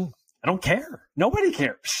citizen?" I don't care. Nobody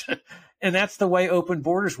cares. And that's the way open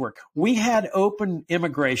borders work. We had open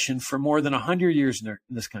immigration for more than 100 years in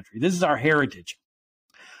this country. This is our heritage.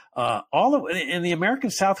 In the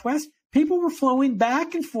American Southwest, people were flowing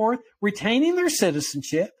back and forth, retaining their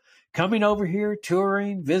citizenship, coming over here,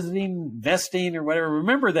 touring, visiting, investing, or whatever.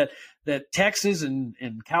 Remember that Texas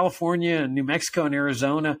and California and New Mexico and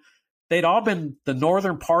Arizona, they'd all been the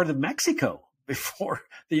northern part of Mexico before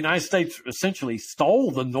the United States essentially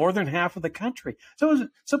stole the northern half of the country. So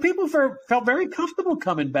people felt very comfortable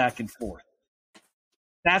coming back and forth.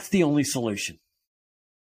 That's the only solution.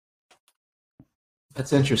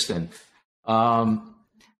 That's interesting.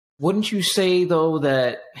 Wouldn't you say, though,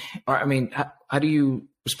 how do you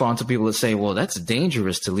respond to people that say, well, that's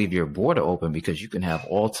dangerous to leave your border open because you can have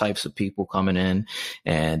all types of people coming in,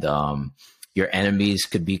 and your enemies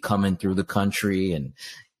could be coming through the country and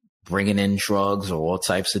bringing in drugs or all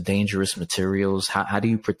types of dangerous materials? How do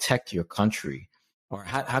you protect your country? Or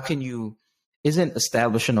how can you, isn't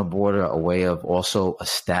establishing a border a way of also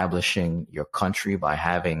establishing your country by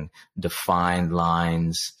having defined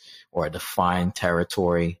lines or a defined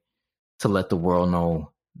territory to let the world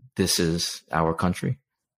know this is our country?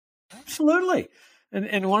 Absolutely.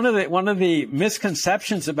 And one of the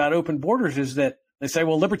misconceptions about open borders is that they say,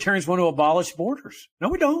 well, libertarians want to abolish borders. No,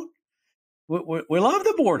 we don't. We love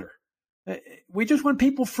the border. We just want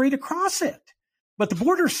people free to cross it. But the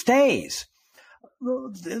border stays.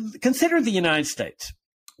 Consider the United States.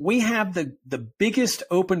 We have the biggest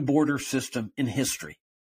open border system in history,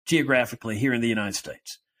 geographically, here in the United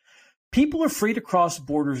States. People are free to cross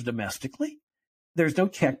borders domestically. There's no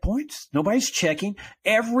checkpoints. Nobody's checking.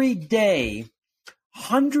 Every day,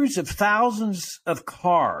 hundreds of thousands of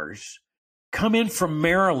cars come in from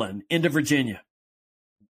Maryland into Virginia.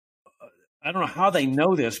 I don't know how they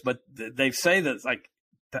know this, but they say that it's like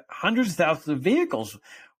hundreds of thousands of vehicles.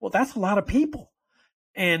 Well, that's a lot of people.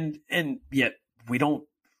 And yet we don't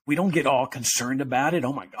get all concerned about it.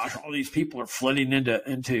 Oh my gosh, all these people are flooding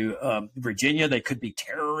into Virginia. They could be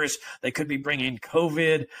terrorists. They could be bringing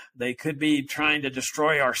COVID. They could be trying to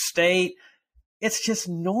destroy our state. It's just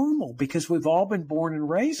normal because we've all been born and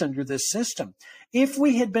raised under this system. If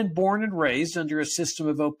we had been born and raised under a system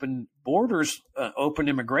of open borders, open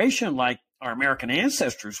immigration, like our American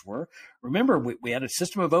ancestors were, remember, we had a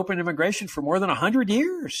system of open immigration for more than 100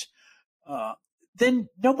 years, then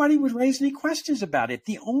nobody would raise any questions about it.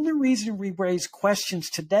 The only reason we raise questions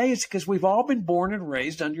today is because we've all been born and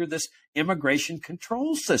raised under this immigration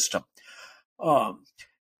control system.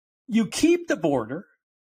 You keep the border,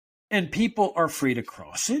 and people are free to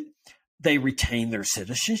cross it. They retain their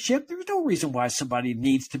citizenship. There's no reason why somebody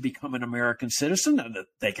needs to become an American citizen.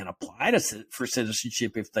 They can apply for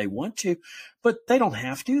citizenship if they want to, but they don't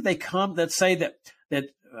have to. They come. Let's say that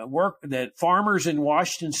farmers in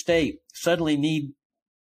Washington State suddenly need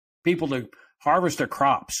people to harvest their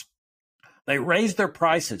crops. They raise their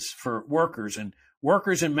prices for workers, and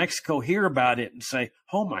workers in Mexico hear about it and say,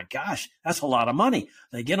 oh my gosh, that's a lot of money.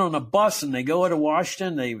 They get on a bus and they go to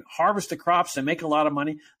Washington, they harvest the crops, they make a lot of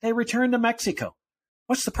money, they return to Mexico.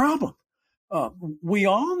 What's the problem? We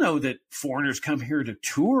all know that foreigners come here to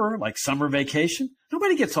tour, like summer vacation.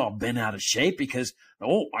 Nobody gets all bent out of shape because,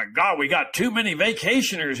 oh my God, we got too many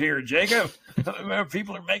vacationers here, Jacob.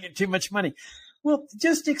 People are making too much money. Well,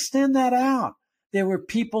 just extend that out.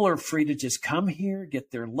 People are free to just come here,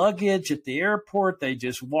 get their luggage at the airport. They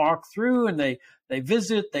just walk through and they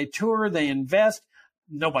visit, they tour, they invest.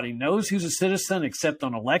 Nobody knows who's a citizen except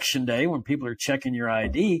on election day when people are checking your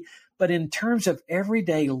ID. But in terms of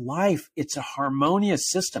everyday life, it's a harmonious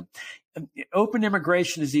system. Open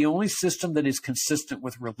immigration is the only system that is consistent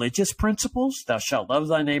with religious principles. Thou shalt love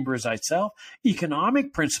thy neighbor as thyself.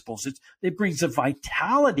 Economic principles. It brings a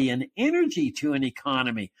vitality and energy to an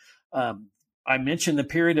economy. I mentioned the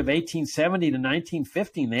period of 1870 to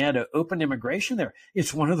 1915. They had an open immigration there.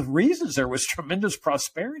 It's one of the reasons there was tremendous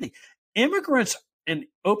prosperity. Immigrants and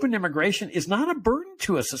open immigration is not a burden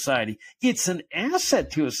to a society. It's an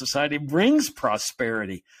asset to a society. It brings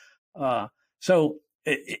prosperity.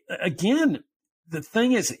 Again, the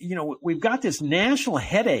thing is, we've got this national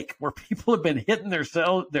headache where people have been hitting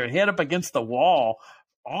their head up against the wall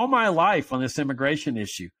all my life on this immigration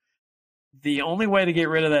issue. The only way to get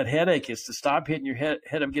rid of that headache is to stop hitting your head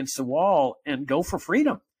up against the wall and go for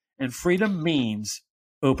freedom. And freedom means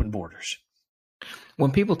open borders.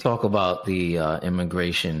 When people talk about the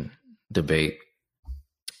immigration debate,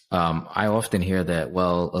 I often hear that,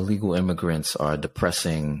 well, illegal immigrants are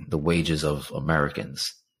depressing the wages of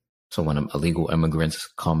Americans. So when illegal immigrants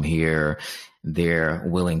come here, they're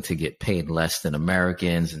willing to get paid less than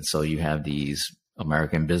Americans. And so you have these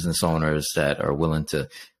American business owners that are willing to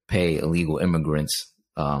pay illegal immigrants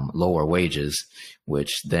lower wages,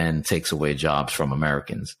 which then takes away jobs from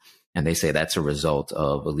Americans. And they say that's a result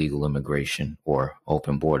of illegal immigration or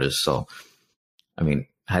open borders. So, I mean,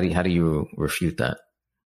 how do you refute that?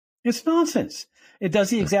 It's nonsense. It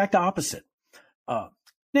does the exact opposite.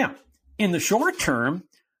 Now, in the short term,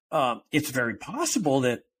 it's very possible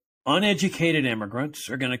that uneducated immigrants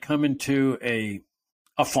are going to come into a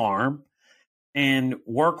farm and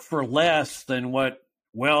work for less than what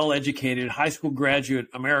well-educated high school graduate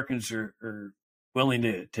Americans are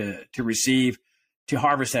willing to receive to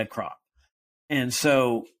harvest that crop. And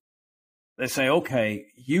so they say, okay,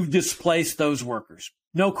 you've displaced those workers.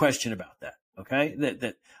 No question about that. Okay,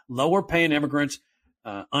 that lower paying immigrants,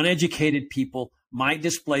 uneducated people might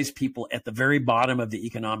displace people at the very bottom of the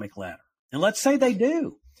economic ladder. And let's say they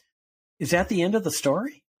do. Is that the end of the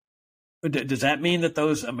story? Does that mean that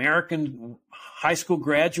those American high school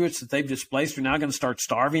graduates that they've displaced are now going to start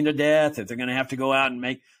starving to death, that they're going to have to go out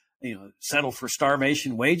and settle for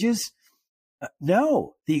starvation wages?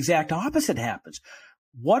 No, the exact opposite happens.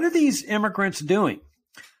 What are these immigrants doing?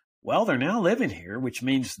 Well, they're now living here, which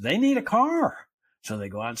means they need a car. So they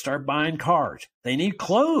go out and start buying cars. They need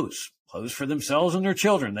clothes for themselves and their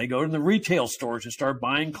children. They go to the retail stores and start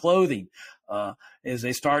buying clothing. As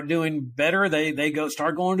they start doing better, they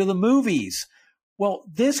start going to the movies. Well,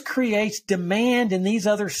 this creates demand in these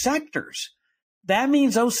other sectors. That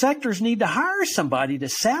means those sectors need to hire somebody to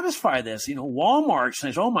satisfy this. Walmart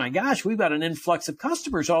says, oh my gosh, we've got an influx of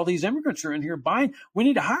customers. All these immigrants are in here buying. We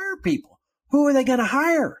need to hire people. Who are they going to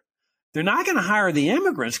hire? They're not going to hire the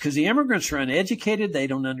immigrants because the immigrants are uneducated. They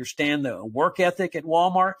don't understand the work ethic at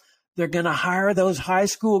Walmart. They're going to hire those high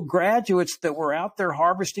school graduates that were out there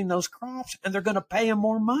harvesting those crops, and they're going to pay them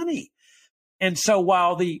more money. And so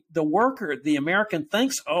while the worker, the American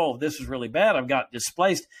thinks, oh, this is really bad, I've got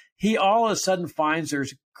displaced, he all of a sudden finds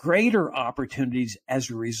there's greater opportunities as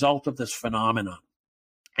a result of this phenomenon.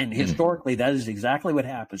 And historically, that is exactly what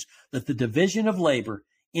happens, that the division of labor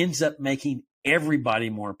ends up making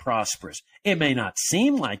everybody more prosperous. It may not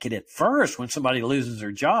seem like it at first when somebody loses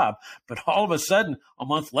their job, but all of a sudden, a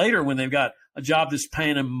month later, when they've got a job that's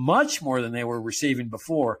paying them much more than they were receiving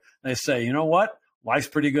before, they say, you know what? Life's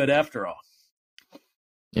pretty good after all.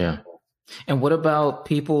 Yeah. And what about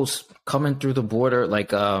people coming through the border,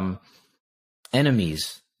 like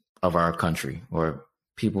enemies of our country or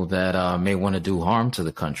people that may want to do harm to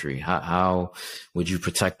the country? How would you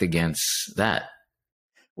protect against that?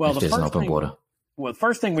 Well, if there's an open border? Well, the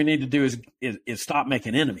first thing we need to do is stop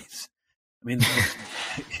making enemies.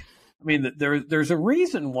 There's a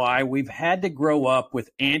reason why we've had to grow up with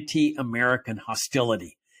anti-American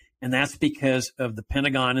hostility. And that's because of the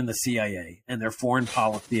Pentagon and the CIA and their foreign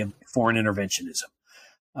policy of foreign interventionism.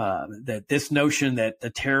 That this notion that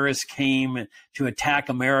the terrorists came to attack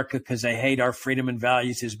America because they hate our freedom and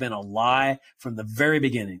values has been a lie from the very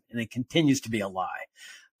beginning, and it continues to be a lie.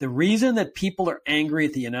 The reason that people are angry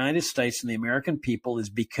at the United States and the American people is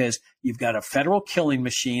because you've got a federal killing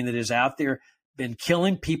machine that is out there, been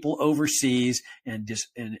killing people overseas and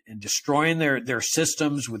destroying their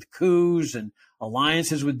systems with coups and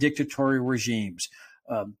alliances with dictatorial regimes.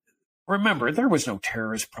 Remember, there was no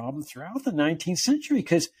terrorist problem throughout the 19th century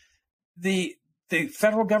because the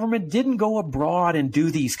federal government didn't go abroad and do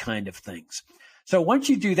these kind of things. So once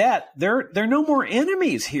you do that, there are no more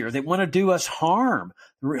enemies here that want to do us harm.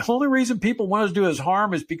 The only reason people want to do us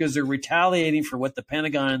harm is because they're retaliating for what the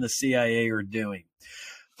Pentagon and the CIA are doing.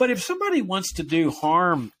 But if somebody wants to do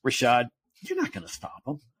harm, Rashad, you're not going to stop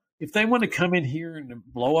them. If they want to come in here and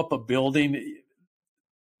blow up a building,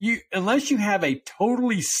 unless you have a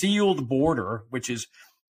totally sealed border, which is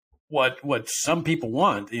what some people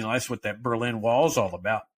want, that's what that Berlin Wall is all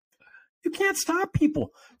about. You can't stop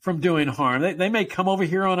people from doing harm. They may come over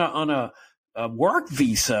here on a work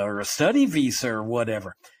visa or a study visa or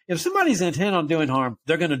whatever. If somebody's intent on doing harm,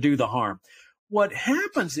 they're going to do the harm. What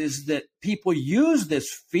happens is that people use this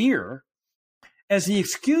fear as the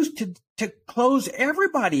excuse to close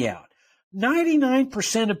everybody out.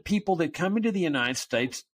 99% of people that come into the United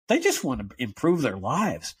States They just want to improve their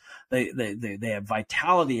lives. They have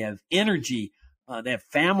vitality, they have energy, they have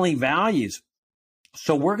family values.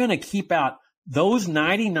 So we're going to keep out those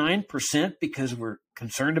 99% because we're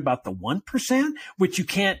concerned about the 1%, which you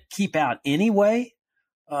can't keep out anyway.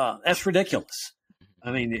 That's ridiculous.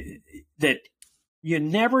 I mean, that you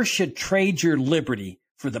never should trade your liberty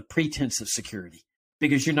for the pretense of security,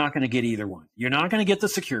 because you're not going to get either one. You're not going to get the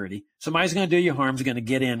security. Somebody's going to do you harm, is going to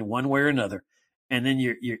get in one way or another. And then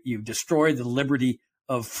you've destroyed the liberty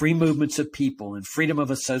of free movements of people and freedom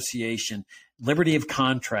of association, liberty of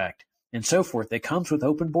contract, and so forth that comes with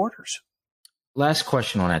open borders. Last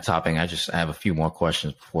question on that topic. I have a few more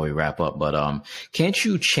questions before we wrap up, but can't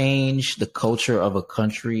you change the culture of a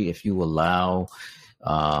country if you allow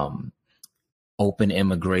open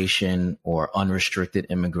immigration or unrestricted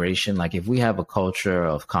immigration? Like if we have a culture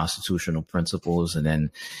of constitutional principles and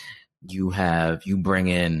then you bring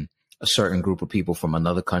in a certain group of people from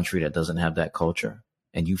another country that doesn't have that culture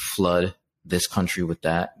and you flood this country with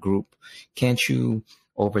that group, can't you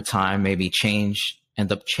over time maybe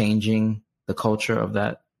end up changing the culture of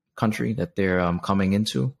that country that they're coming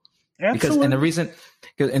into? Absolutely.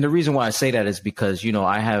 And the reason why I say that is because,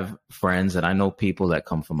 I have friends and I know people that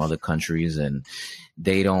come from other countries and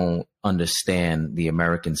they don't understand the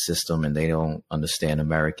American system and they don't understand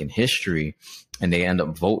American history, and they end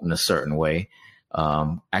up voting a certain way,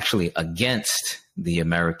 actually against the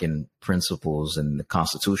American principles and the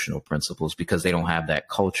constitutional principles because they don't have that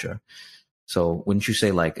culture. So wouldn't you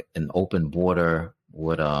say like an open border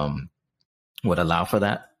would allow for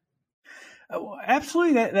that?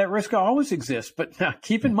 Absolutely, that risk always exists. But now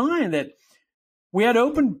keep in mind that we had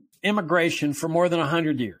open immigration for more than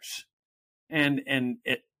 100 years, and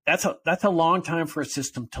that's a long time for a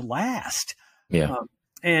system to last. Yeah,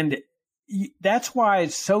 and that's why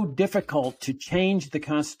it's so difficult to change the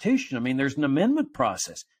Constitution. I mean, there's an amendment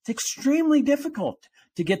process. It's extremely difficult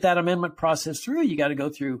to get that amendment process through. You got to go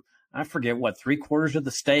through, I forget what, 3/4 of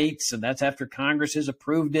the states, and that's after Congress has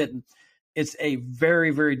approved it. And it's a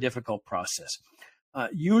very, very difficult process.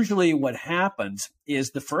 Usually what happens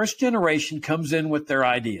is the first generation comes in with their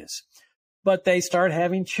ideas, but they start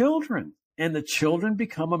having children, and the children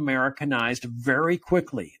become Americanized very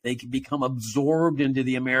quickly. They can become absorbed into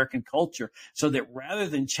the American culture, so that rather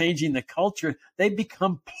than changing the culture, they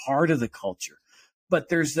become part of the culture. But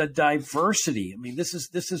there's a diversity. I mean, this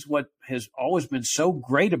is what has always been so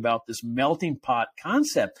great about this melting pot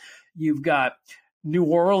concept. You've got New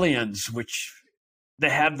Orleans, which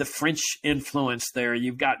they have the French influence there.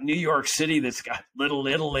 You've got New York City that's got Little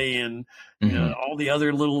Italy and all the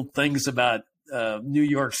other little things about New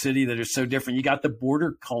York City that are so different. You got the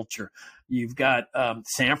border culture. You've got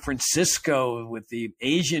San Francisco with the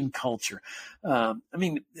Asian culture.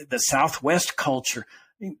 The Southwest culture.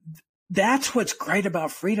 I mean, that's what's great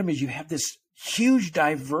about freedom, is you have this huge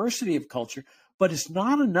diversity of culture, but it's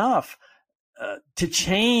not enough to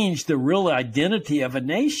change the real identity of a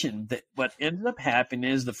nation. That what ends up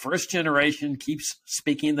happening is the first generation keeps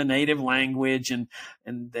speaking the native language and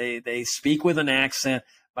they speak with an accent.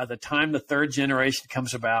 By the time the third generation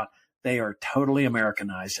comes about, they are totally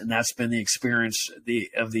Americanized. And that's been the experience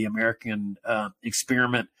of the American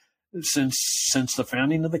experiment since the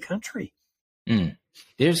founding of the country. Mm.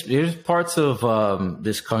 There's parts of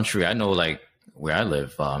this country, I know, like where I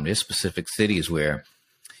live, there's specific cities where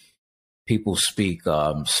people speak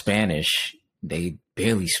Spanish. They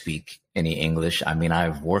barely speak any English. I mean,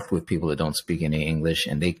 I've worked with people that don't speak any English,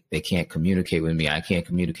 and they can't communicate with me. I can't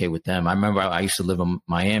communicate with them. I remember I used to live in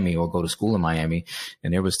Miami or go to school in Miami,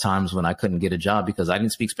 and there was times when I couldn't get a job because I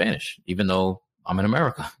didn't speak Spanish, even though I'm in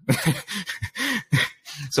America.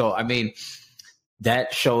 So, I mean,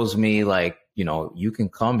 that shows me, like, you can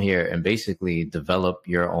come here and basically develop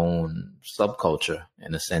your own subculture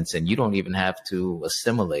in a sense, and you don't even have to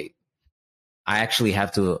assimilate. I actually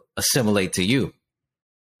have to assimilate to you,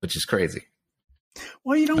 which is crazy.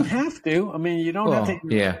 Well, you don't have to. I mean, you don't have to.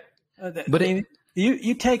 Yeah. But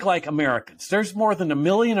you take like Americans. There's more than 1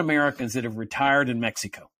 million Americans that have retired in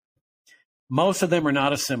Mexico. Most of them are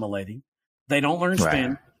not assimilating. They don't learn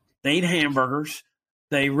Spanish. They eat hamburgers.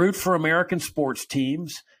 They root for American sports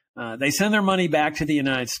teams. They send their money back to the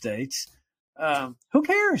United States. Who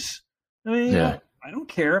cares? I mean, I don't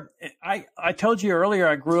care. I told you earlier,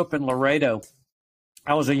 I grew up in Laredo.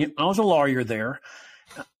 I was a lawyer there.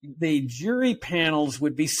 The jury panels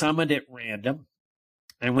would be summoned at random,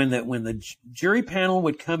 and when the jury panel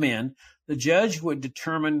would come in, the judge would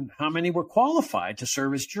determine how many were qualified to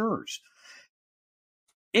serve as jurors.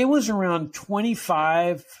 It was around 20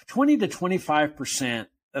 to 25%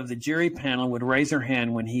 of the jury panel would raise their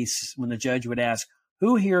hand when the judge would ask,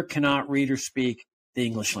 "Who here cannot read or speak the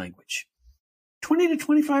English language. 20 to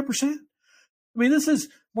 25%. I mean, this is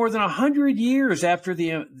more than 100 years after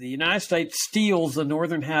the United States steals the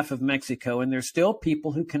northern half of Mexico, and there's still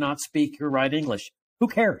people who cannot speak or write English. Who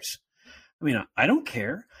cares? I mean, I don't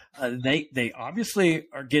care. They obviously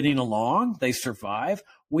are getting along. They survive.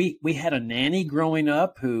 We had a nanny growing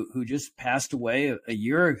up who just passed away a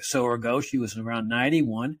year or so ago. She was around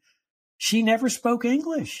 91. She never spoke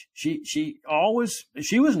English. She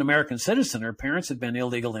was an American citizen. Her parents had been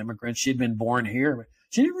illegal immigrants. She'd been born here, but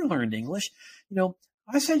she never learned English. You know,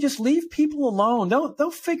 I say just leave people alone.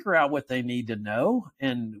 They'll figure out what they need to know,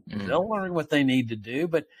 and they'll learn what they need to do.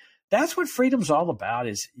 But that's what freedom's all about,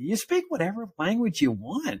 is you speak whatever language you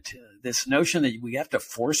want. This notion that we have to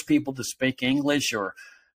force people to speak English, or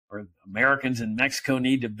Americans in Mexico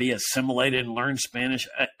need to be assimilated and learn Spanish,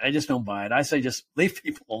 I just don't buy it. I say just leave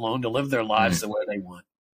people alone to live their lives the way they want.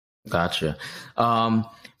 Gotcha.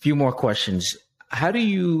 Few more questions. How do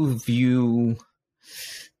you view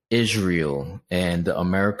Israel and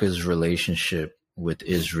America's relationship with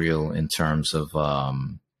Israel in terms of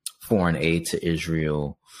foreign aid to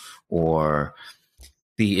Israel, or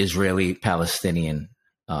the Israeli-Palestinian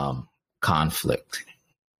conflict?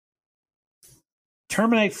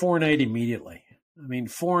 Terminate foreign aid immediately. I mean,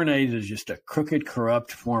 foreign aid is just a crooked,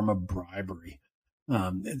 corrupt form of bribery.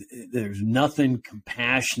 There's nothing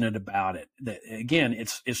compassionate about it. Again,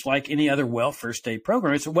 it's like any other welfare state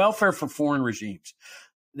program. It's a welfare for foreign regimes.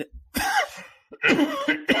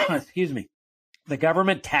 Excuse me. The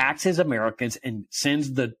government taxes Americans and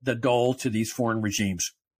sends the dole to these foreign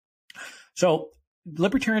regimes. So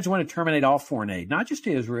libertarians want to terminate all foreign aid, not just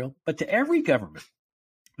to Israel, but to every government.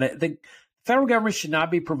 The federal government should not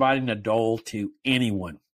be providing a dole to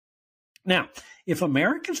anyone. Now, if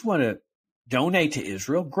Americans want to donate to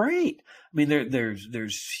Israel, great. I mean,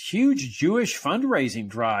 there's huge Jewish fundraising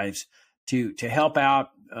drives to help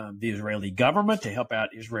out the Israeli government, to help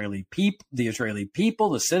out the Israeli people,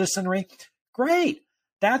 the citizenry. Great.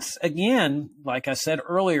 That's, again, like I said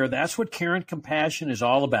earlier, that's what care and compassion is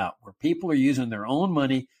all about, where people are using their own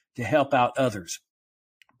money to help out others.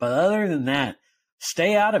 But other than that,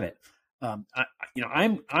 stay out of it. I'm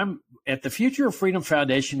at the Future of Freedom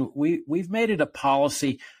Foundation. We've made it a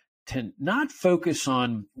policy to not focus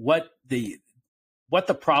on what the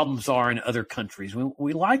problems are in other countries.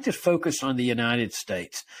 We like to focus on the United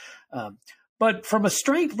States. But from a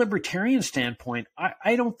straight libertarian standpoint,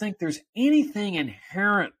 I don't think there's anything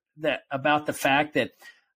inherent about the fact that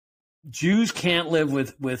Jews can't live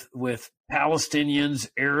with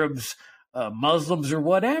Palestinians, Arabs, Muslims, or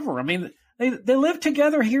whatever. I mean, they live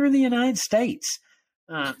together here in the United States.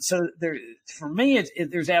 So for me,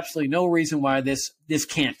 there's absolutely no reason why this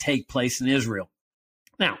can't take place in Israel.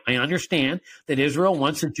 Now, I understand that Israel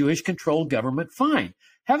wants a Jewish-controlled government. Fine.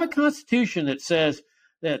 Have a constitution that says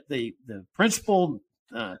that the principal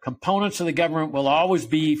components of the government will always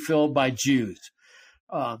be filled by Jews.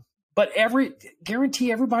 But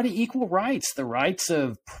guarantee everybody equal rights, the rights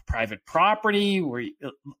of private property.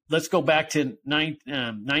 Let's go back to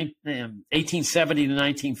 1870 to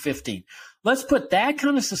 1915. Let's put that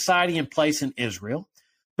kind of society in place in Israel,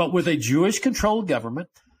 but with a Jewish-controlled government.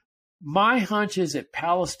 My hunch is that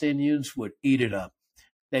Palestinians would eat it up.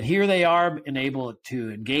 That here they are and able to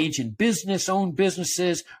engage in business, own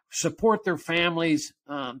businesses, support their families,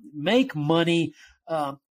 make money.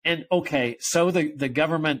 And okay, so the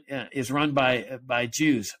government is run by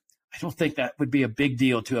Jews. I don't think that would be a big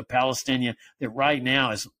deal to a Palestinian that right now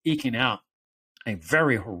is eking out a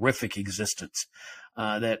very horrific existence.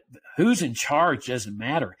 That who's in charge doesn't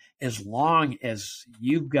matter as long as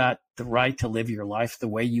you've got the right to live your life the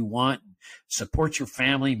way you want, support your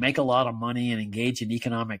family, make a lot of money, and engage in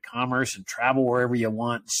economic commerce and travel wherever you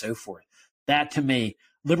want and so forth. That, to me,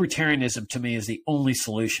 libertarianism to me is the only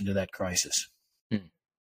solution to that crisis.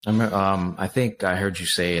 I think I heard you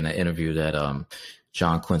say in an interview that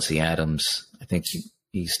John Quincy Adams, I think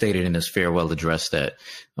he stated in his farewell address that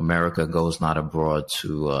America goes not abroad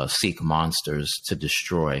to seek monsters to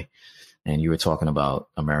destroy. And you were talking about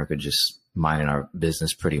America just minding our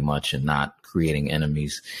business pretty much and not creating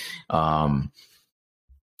enemies. Couple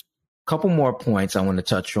more points I want to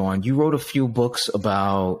touch on. You wrote a few books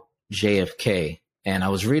about JFK, and I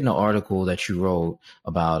was reading an article that you wrote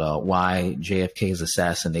about why JFK's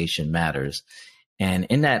assassination matters. And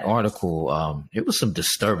in that article, it was some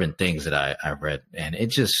disturbing things that I read, and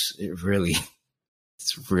it's really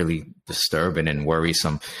disturbing and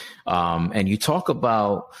worrisome. And you talk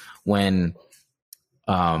about when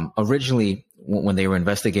originally when they were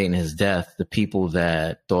investigating his death, the people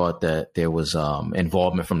that thought that there was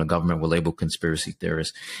involvement from the government were labeled conspiracy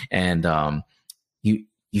theorists. And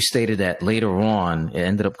you stated that later on, it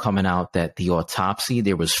ended up coming out that the autopsy,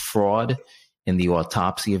 there was fraud in the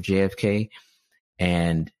autopsy of JFK.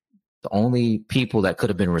 And the only people that could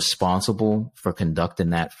have been responsible for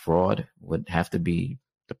conducting that fraud would have to be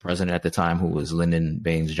the president at the time, who was Lyndon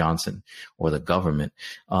Baines Johnson, or the government.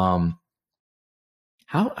 How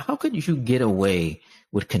could you get away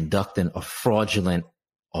with conducting a fraudulent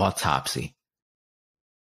autopsy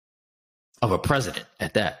of a president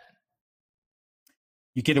at that?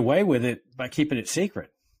 You get away with it by keeping it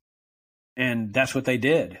secret. And that's what they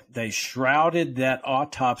did. They shrouded that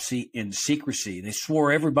autopsy in secrecy. They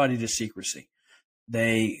swore everybody to secrecy.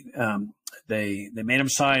 They made them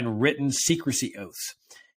sign written secrecy oaths.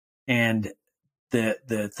 And the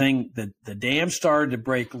dam started to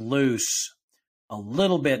break loose a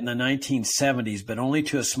little bit in the 1970s, but only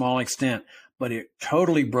to a small extent. But it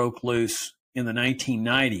totally broke loose in the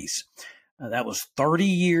 1990s. That was 30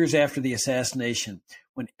 years after the assassination,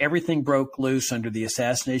 when everything broke loose under the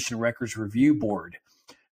Assassination Records Review Board.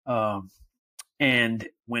 And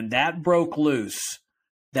when that broke loose,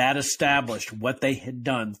 that established what they had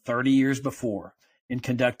done 30 years before in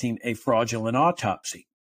conducting a fraudulent autopsy.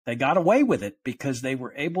 They got away with it because they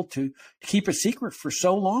were able to keep it secret for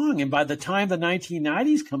so long. And by the time the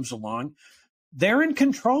 1990s comes along, they're in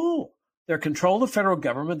control. They're in control of the federal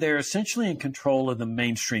government. They're essentially in control of the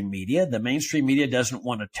mainstream media. The mainstream media doesn't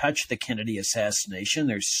want to touch the Kennedy assassination.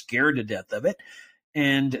 They're scared to death of it.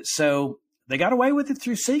 And so they got away with it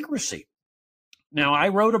through secrecy. Now, I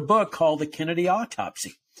wrote a book called The Kennedy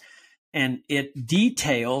Autopsy, and it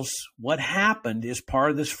details what happened as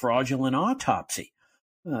part of this fraudulent autopsy.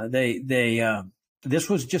 This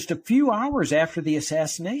was just a few hours after the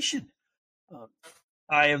assassination.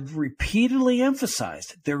 I have repeatedly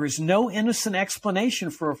emphasized there is no innocent explanation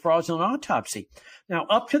for a fraudulent autopsy. Now,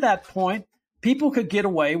 up to that point, people could get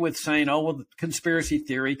away with saying, oh, well, conspiracy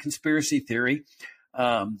theory,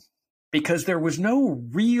 because there was no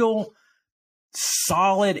real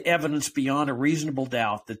solid evidence beyond a reasonable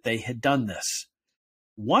doubt that they had done this.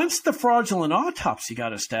 Once the fraudulent autopsy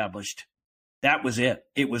got established, that was it.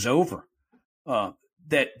 It was over.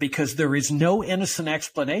 Because there is no innocent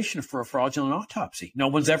explanation for a fraudulent autopsy. No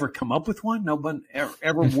one's ever come up with one. No one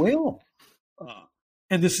ever will.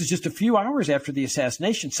 And this is just a few hours after the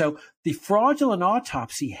assassination. So the fraudulent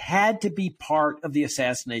autopsy had to be part of the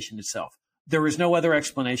assassination itself. There is no other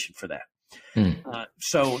explanation for that.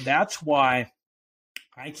 So that's why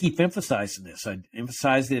I keep emphasizing this. I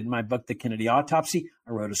emphasized it in my book, The Kennedy Autopsy.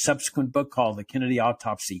 I wrote a subsequent book called The Kennedy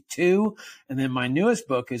Autopsy 2. And then my newest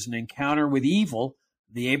book is An Encounter with Evil,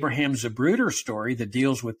 the Abraham Zapruder story that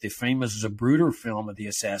deals with the famous Zapruder film of the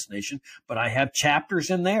assassination. But I have chapters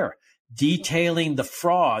in there detailing the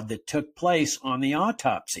fraud that took place on the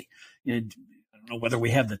autopsy. I don't know whether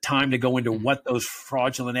we have the time to go into what those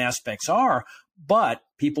fraudulent aspects are, but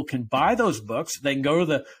people can buy those books. They can go to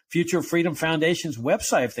the Future of Freedom Foundation's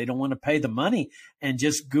website if they don't want to pay the money and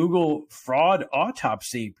just Google fraud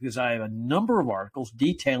autopsy, because I have a number of articles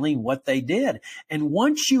detailing what they did. And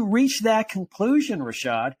once you reach that conclusion,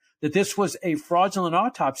 Rashad, that this was a fraudulent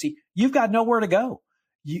autopsy, you've got nowhere to go.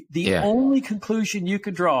 The only conclusion you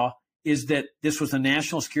could draw is that this was a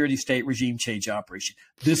national security state regime change operation.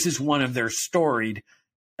 This is one of their storied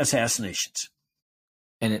assassinations.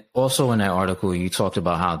 And also in that article, you talked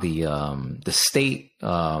about how the state,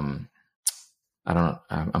 I'm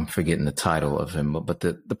forgetting the title of him, but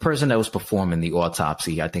the person that was performing the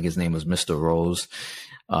autopsy, I think his name was Mr. Rose.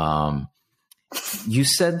 You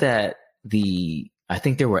said that I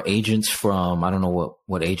think there were agents from, I don't know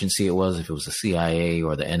what agency it was, if it was the CIA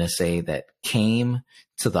or the NSA, that came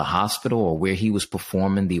to the hospital or where he was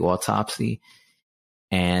performing the autopsy,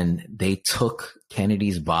 and they took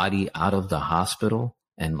Kennedy's body out of the hospital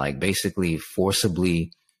and like basically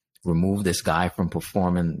forcibly removed this guy from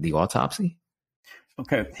performing the autopsy?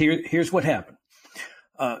 Okay, here's what happened.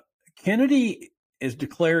 Kennedy is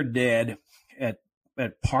declared dead at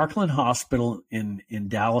Parkland Hospital in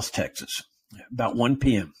Dallas, Texas, about 1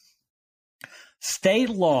 p.m. State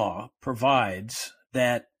law provides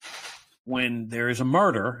that when there is a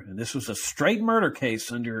murder, and this was a straight murder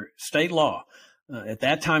case under state law, at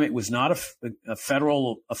that time it was not a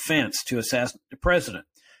federal offense to assassinate the president.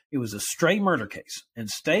 It was a straight murder case. And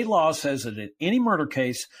state law says that in any murder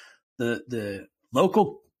case, the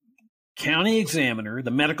local county examiner,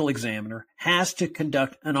 the medical examiner, has to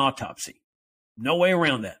conduct an autopsy. No way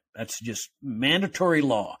around that. That's just mandatory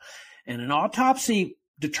law. And an autopsy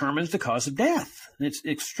determines the cause of death. It's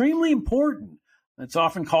extremely important. It's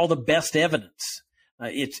often called the best evidence.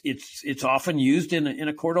 It's often used in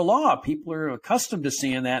a court of law. People are accustomed to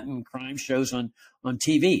seeing that in crime shows on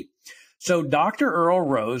TV. So Dr. Earl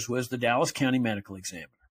Rose was the Dallas County medical examiner.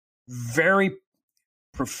 Very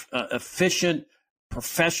efficient,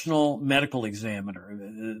 professional medical examiner.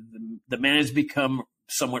 The man has become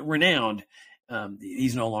somewhat renowned.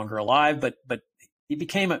 He's no longer alive, but he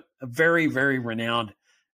became a very, very renowned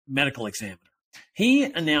medical examiner. He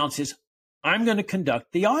announces, I'm going to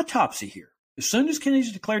conduct the autopsy here. As soon as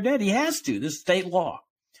Kennedy's declared dead, he has to. This is state law.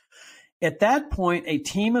 At that point, a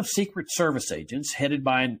team of Secret Service agents headed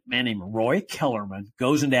by a man named Roy Kellerman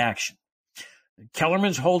goes into action.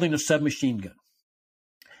 Kellerman's holding a submachine gun.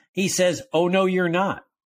 He says, oh, no, you're not.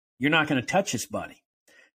 You're not going to touch this body.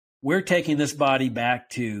 We're taking this body back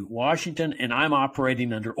to Washington, and I'm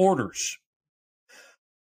operating under orders.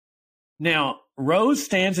 Now, Rose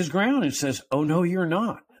stands his ground and says, oh, no, you're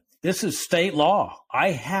not. This is state law.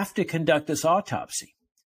 I have to conduct this autopsy.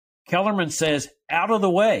 Kellerman says, out of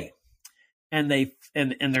the way. And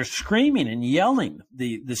they're screaming and yelling.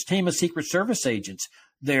 This team of Secret Service agents,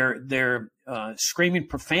 they're screaming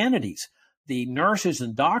profanities. The nurses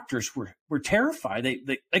and doctors were terrified.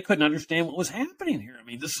 They couldn't understand what was happening here. I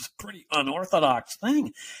mean, this is a pretty unorthodox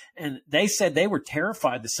thing. And they said they were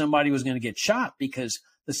terrified that somebody was going to get shot because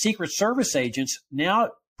the Secret Service agents now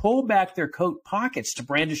pull back their coat pockets to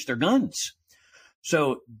brandish their guns.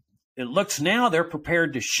 So it looks now they're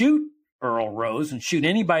prepared to shoot Earl Rose and shoot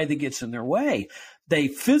anybody that gets in their way. They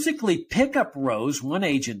physically pick up Rose, one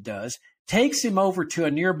agent does, takes him over to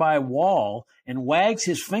a nearby wall and wags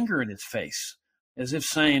his finger in his face as if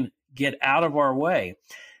saying, get out of our way.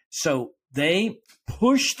 So they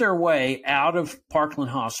push their way out of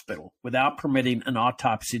Parkland Hospital without permitting an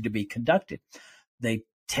autopsy to be conducted. They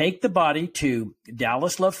take the body to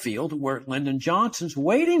Dallas Love Field where Lyndon Johnson's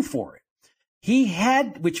waiting for it.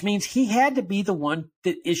 Which means he had to be the one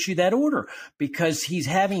that issued that order because he's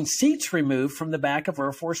having seats removed from the back of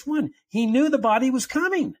Air Force One. He knew the body was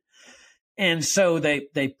coming. And so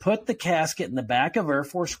they put the casket in the back of Air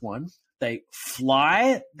Force One. They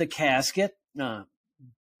fly the casket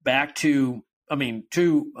back to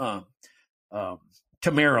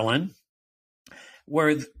Maryland,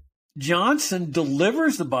 where Johnson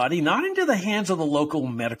delivers the body not into the hands of the local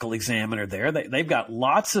medical examiner there. They've got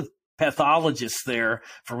lots of pathologists there,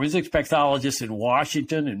 forensics pathologists in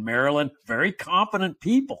Washington and Maryland, very competent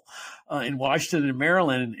people in Washington and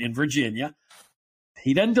Maryland and Virginia.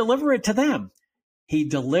 He doesn't deliver it to them. He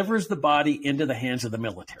delivers the body into the hands of the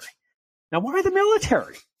military. Now, why the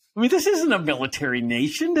military? I mean, this isn't a military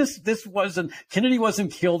nation. Kennedy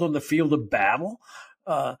wasn't killed on the field of battle.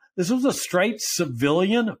 This was a straight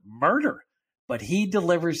civilian murder, but he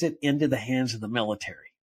delivers it into the hands of the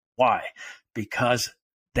military. Why? Because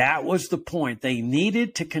that was the point. They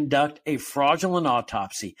needed to conduct a fraudulent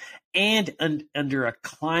autopsy and under a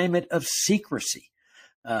climate of secrecy.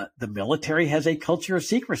 The military has a culture of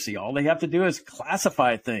secrecy. All they have to do is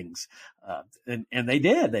classify things. And they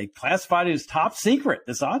did. They classified it as top secret,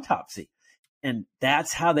 this autopsy. And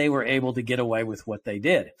that's how they were able to get away with what they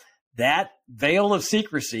did. That veil of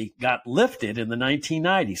secrecy got lifted in the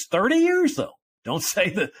 1990s. 30 years, though. Don't say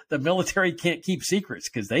that the military can't keep secrets,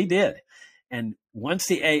 because they did. And once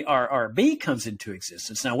the ARRB comes into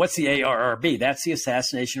existence, now what's the ARRB? That's the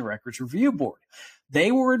Assassination Records Review Board.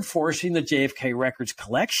 They were enforcing the JFK Records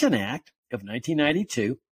Collection Act of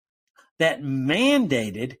 1992 that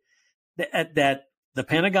mandated that the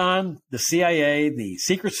Pentagon, the CIA, the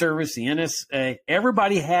Secret Service, the NSA,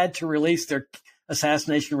 everybody had to release their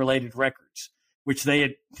assassination-related records, which they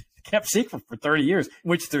had kept secret for 30 years,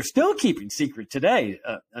 which they're still keeping secret today,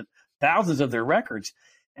 thousands of their records.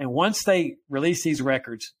 And once they released these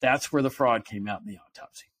records, that's where the fraud came out in the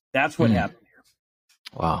autopsy. That's what happened here.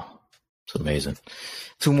 Wow. It's amazing.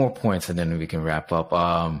 Two more points and then we can wrap up.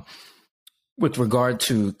 With regard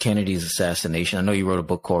to Kennedy's assassination, I know you wrote a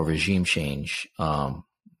book called Regime Change.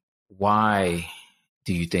 Why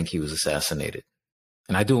do you think he was assassinated?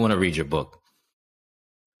 And I do want to read your book.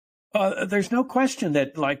 There's no question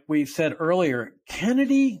that, like we said earlier,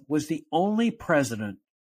 Kennedy was the only president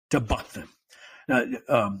to buck them.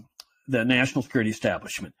 The national security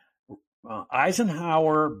establishment.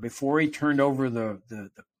 Eisenhower, before he turned over the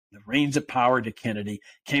reins of power to Kennedy,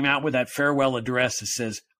 came out with that farewell address that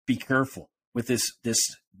says, be careful with this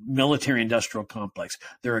military-industrial complex.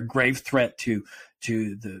 They're a grave threat to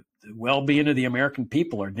the well-being of the American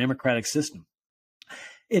people, our democratic system.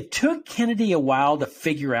 It took Kennedy a while to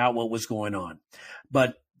figure out what was going on.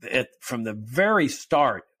 But from the very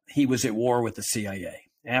start, he was at war with the CIA.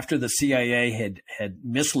 After the CIA had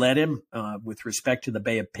misled him with respect to the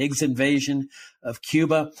Bay of Pigs invasion of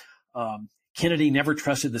Cuba, Kennedy never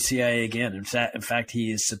trusted the CIA again. In fact,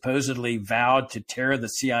 he is supposedly vowed to tear the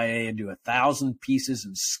CIA into 1,000 pieces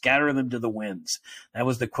and scatter them to the winds. That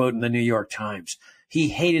was the quote in the New York Times. He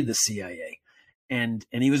hated the CIA, and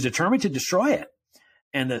he was determined to destroy it.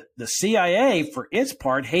 And the CIA, for its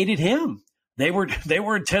part, hated him. They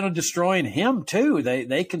were intent on destroying him too.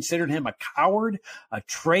 They considered him a coward, a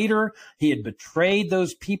traitor. He had betrayed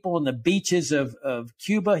those people on the beaches of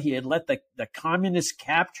Cuba. He had let the communists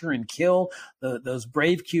capture and kill those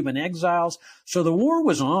brave Cuban exiles. So the war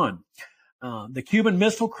was on. The Cuban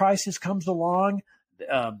Missile Crisis comes along.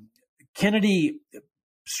 Kennedy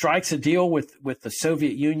strikes a deal with the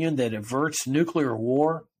Soviet Union that averts nuclear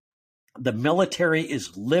war. The military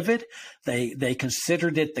is livid. They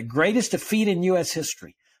considered it the greatest defeat in U.S.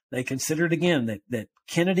 history. They considered again that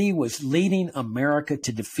Kennedy was leading America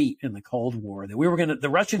to defeat in the Cold War, that the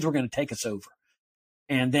Russians were going to take us over.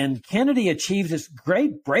 And then Kennedy achieved this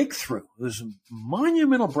great breakthrough. It was a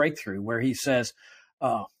monumental breakthrough where he says,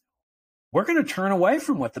 we're going to turn away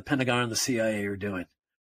from what the Pentagon and the CIA are doing.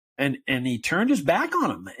 And he turned his back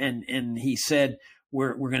on them. And he said,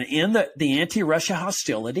 we're going to end the anti-Russia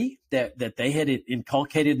hostility that they had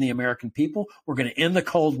inculcated in the American people. We're going to end the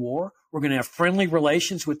Cold War. We're going to have friendly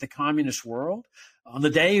relations with the communist world. On the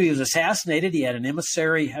day he was assassinated, he had an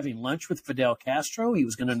emissary having lunch with Fidel Castro. He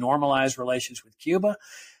was going to normalize relations with Cuba.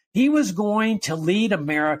 He was going to lead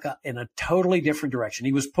America in a totally different direction.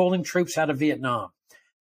 He was pulling troops out of Vietnam.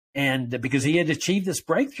 And because he had achieved this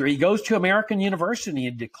breakthrough, he goes to American University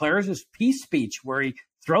and declares his peace speech where he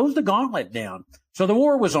throws the gauntlet down. So the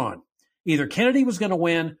war was on. Either Kennedy was going to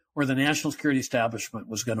win or the national security establishment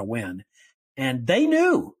was going to win. And they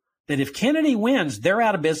knew that if Kennedy wins, they're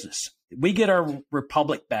out of business. We get our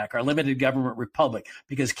republic back, our limited government republic,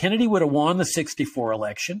 because Kennedy would have won the 1964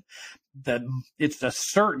 election. It's a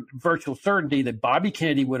virtual certainty that Bobby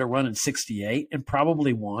Kennedy would have run in 1968 and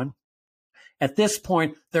probably won. At this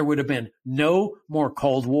point, there would have been no more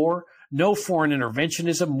Cold War, no foreign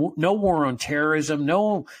interventionism, no war on terrorism,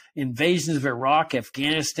 no invasions of Iraq,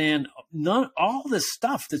 Afghanistan, all this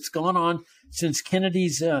stuff that's gone on since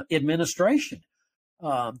Kennedy's administration.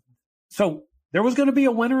 So there was going to be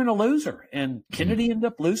a winner and a loser, and Kennedy ended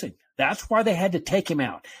up losing. That's why they had to take him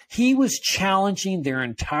out. He was challenging their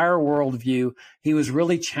entire worldview. He was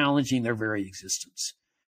really challenging their very existence.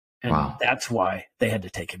 And that's why they had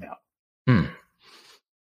to take him out.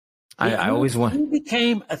 I always want. Who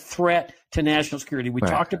became a threat to national security? We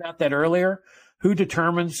talked about that earlier. Who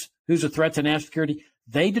determines who's a threat to national security?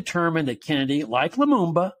 They determined that Kennedy, like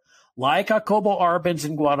Lumumba, like Jacobo Arbenz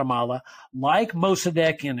in Guatemala, like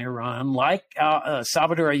Mossadegh in Iran, like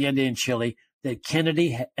Salvador Allende in Chile, that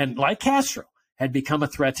Kennedy and like Castro had become a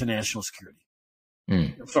threat to national security.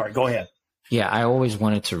 Sorry, go ahead. Yeah, I always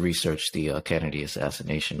wanted to research the Kennedy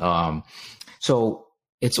assassination. So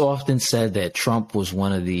it's often said that Trump was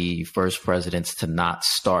one of the first presidents to not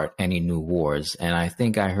start any new wars. And I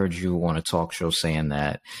think I heard you on a talk show saying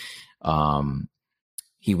that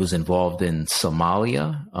he was involved in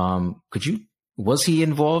Somalia. Was he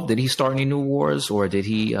involved? Did he start any new wars, or did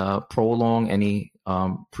he prolong any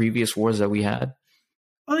previous wars that we had?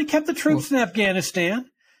 Well, he kept the troops in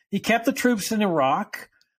Afghanistan. He kept the troops in Iraq.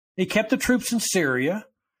 He kept the troops in Syria.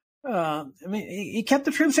 He kept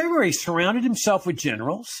the troops everywhere. He surrounded himself with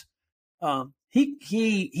generals.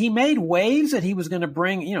 He made waves that he was going to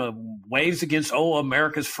bring, waves against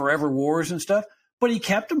America's forever wars and stuff. But he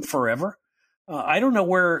kept them forever. I don't know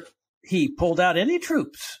where he pulled out any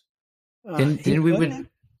troops. Didn't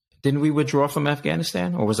we withdraw from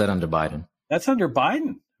Afghanistan, or was that under Biden? That's under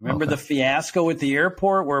Biden. Remember the fiasco at the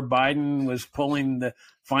airport where Biden was pulling the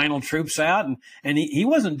final troops out, and he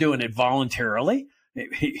wasn't doing it voluntarily.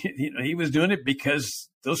 He was doing it because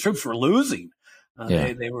those troops were losing.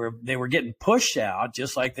 They were getting pushed out,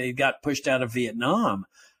 just like they got pushed out of Vietnam.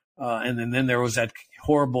 And then there was that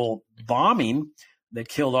horrible bombing that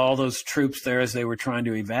killed all those troops there as they were trying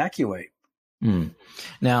to evacuate.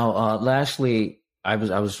 Now, lastly, I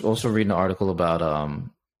was also reading an article about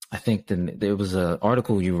I think there was an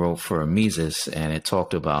article you wrote for Mises, and it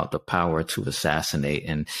talked about the power to assassinate,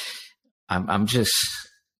 and I'm just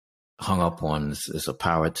hung up on this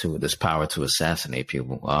power to assassinate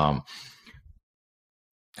people.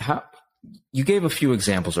 How you gave a few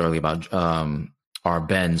examples earlier about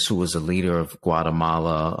Arbenz, who was a leader of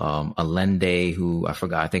Guatemala, Allende, who I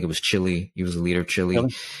forgot, I think it was Chile. He was a leader of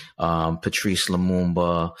Chile. Patrice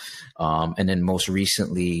Lumumba, and then most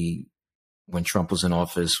recently, when Trump was in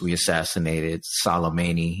office, we assassinated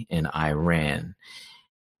Soleimani in Iran.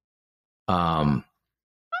 I'm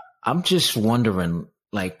just wondering,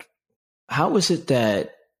 how is it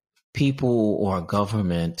that people or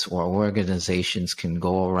government or organizations can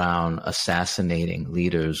go around assassinating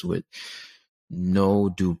leaders with no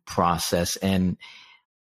due process? And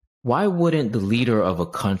why wouldn't the leader of a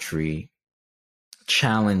country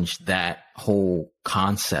challenge that whole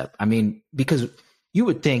concept? I mean, because you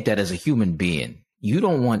would think that as a human being, you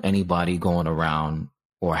don't want anybody going around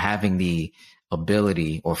or having the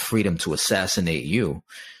ability or freedom to assassinate you.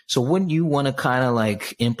 So wouldn't you want to kind of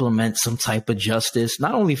like implement some type of justice,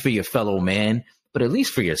 not only for your fellow man, but at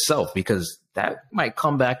least for yourself, because that might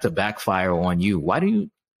come back to backfire on you. Why do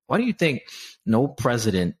you think no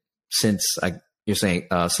president since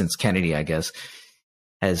since Kennedy, I guess,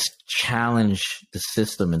 has challenged the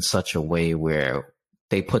system in such a way where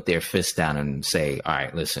they put their fist down and say, all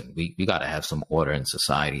right, listen, we got to have some order in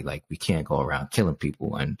society. Like, we can't go around killing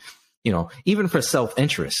people. And, you know, even for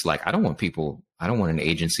self-interest, like, I don't want an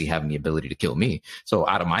agency having the ability to kill me. So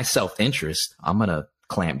out of my self-interest, I'm going to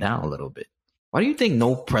clamp down a little bit. Why do you think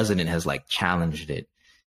no president has like challenged it,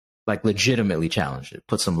 like legitimately challenged it,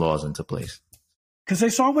 put some laws into place? Because they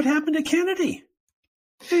saw what happened to Kennedy.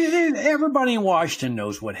 Everybody in Washington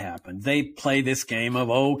knows what happened. They play this game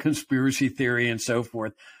of, conspiracy theory and so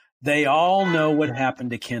forth. They all know what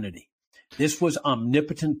happened to Kennedy. This was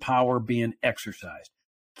omnipotent power being exercised.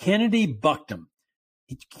 Kennedy bucked them.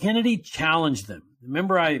 Kennedy challenged them.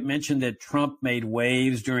 Remember, I mentioned that Trump made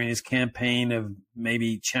waves during his campaign of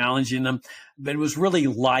maybe challenging them, but it was really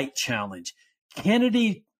light challenge.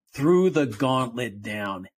 Kennedy threw the gauntlet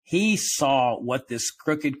down. He saw what this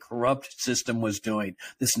crooked, corrupt system was doing,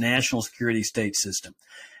 this national security state system.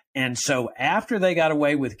 And so after they got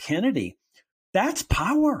away with Kennedy, that's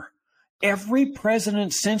power. Every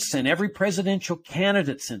president since then, every presidential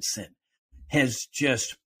candidate since then has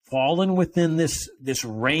just fallen within this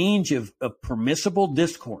range of permissible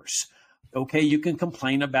discourse. Okay, you can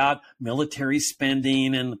complain about military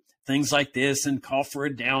spending and things like this and call for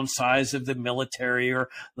a downsize of the military, or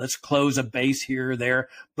let's close a base here or there,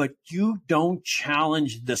 but you don't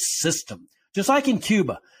challenge the system. Just like in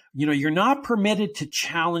Cuba, you know, you're not permitted to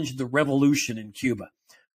challenge the revolution in Cuba.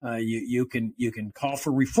 You can call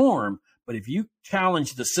for reform, but if you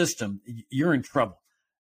challenge the system, you're in trouble.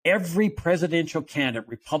 Every presidential candidate,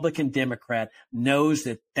 Republican, Democrat, knows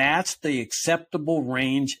that that's the acceptable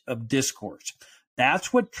range of discourse.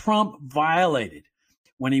 That's what Trump violated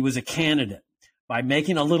when he was a candidate, by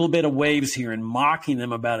making a little bit of waves here and mocking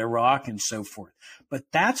them about Iraq and so forth. But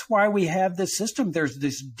that's why we have this system. There's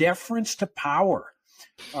this deference to power.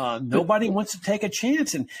 Nobody wants to take a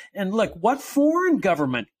chance. And look, what foreign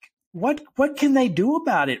government, what can they do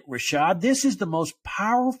about it, Rashad? This is the most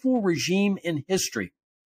powerful regime in history.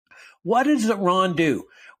 What does Iran do?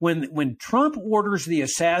 When Trump orders the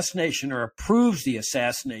assassination or approves the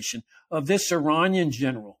assassination of this Iranian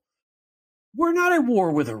general, we're not at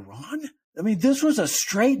war with Iran. I mean, this was a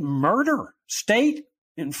straight murder,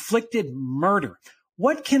 state-inflicted murder.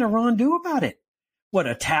 What can Iran do about it? What,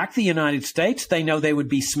 attack the United States? They know they would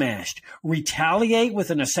be smashed. Retaliate with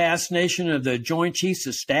an assassination of the Joint Chiefs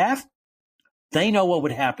of Staff? They know what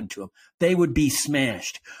would happen to them. They would be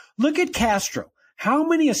smashed. Look at Castro. How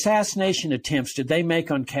many assassination attempts did they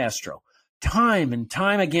make on Castro? Time and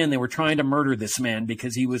time again, they were trying to murder this man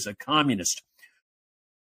because he was a communist.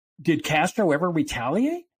 Did Castro ever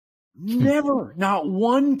retaliate? Never. Not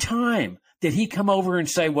one time did he come over and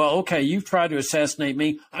say, well, okay, you've tried to assassinate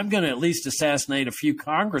me. I'm going to at least assassinate a few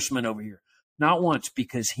congressmen over here. Not once,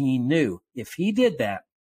 because he knew if he did that,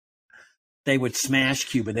 they would smash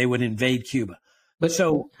Cuba. They would invade Cuba. But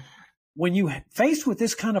so when you faced with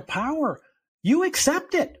this kind of power, you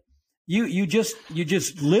accept it. You just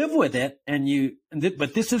live with it,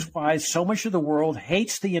 but this is why so much of the world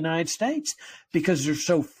hates the United States, because they're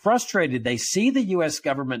so frustrated. They see the U.S.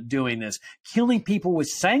 government doing this, killing people with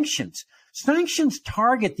sanctions. Sanctions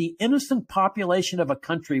target the innocent population of a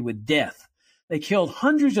country with death. They killed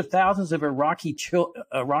hundreds of thousands of Iraqi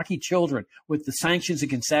children with the sanctions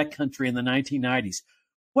against that country in the 1990s.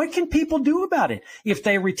 What can people do about it? If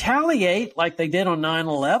they retaliate like they did on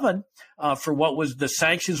 9/11 for what was the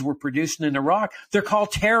sanctions were producing in Iraq, they're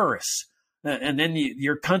called terrorists. And then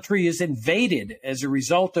your country is invaded as a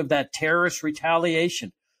result of that terrorist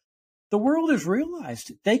retaliation. The world has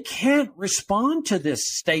realized they can't respond to this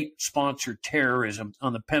state-sponsored terrorism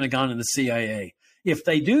on the Pentagon and the CIA. If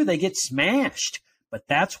they do, they get smashed. But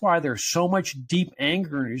that's why there's so much deep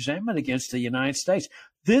anger and resentment against the United States.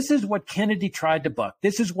 This is what Kennedy tried to buck.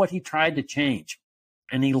 This is what he tried to change,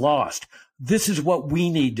 and he lost. This is what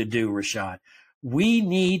we need to do, Rashad. We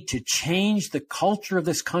need to change the culture of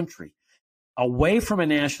this country away from a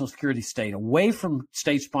national security state, away from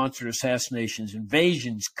state-sponsored assassinations,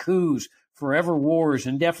 invasions, coups, forever wars,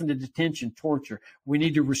 indefinite detention, torture. We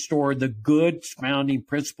need to restore the good founding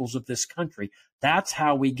principles of this country. That's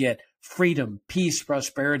how we get freedom, peace,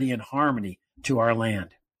 prosperity, and harmony to our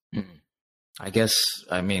land. I guess,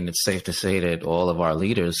 I mean, it's safe to say that all of our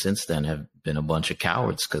leaders since then have been a bunch of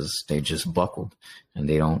cowards because they just buckled and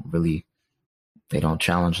they don't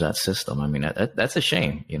challenge that system. I mean, that's a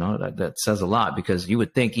shame. You know, that says a lot, because you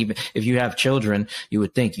would think, even if you have children, you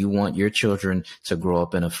would think you want your children to grow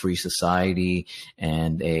up in a free society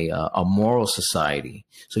and a moral society.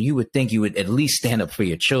 So you would think you would at least stand up for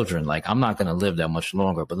your children. Like, I'm not going to live that much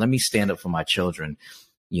longer, but let me stand up for my children,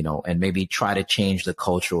 you know, and maybe try to change the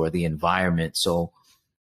culture or the environment so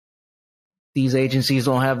these agencies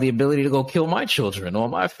don't have the ability to go kill my children or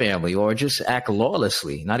my family or just act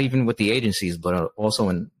lawlessly, not even with the agencies, but also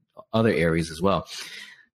in other areas as well.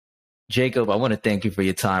 Jacob, I want to thank you for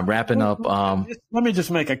your time. Wrapping up. Let me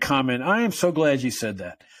just make a comment. I am so glad you said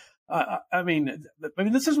that. I mean,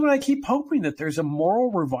 this is what I keep hoping, that there's a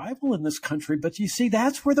moral revival in this country. But you see,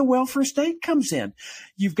 that's where the welfare state comes in.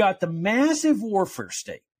 You've got the massive warfare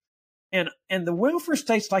state. And the welfare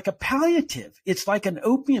state's like a palliative. It's like an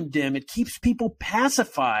opium den. It keeps people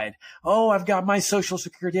pacified. Oh, I've got my Social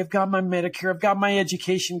Security. I've got my Medicare. I've got my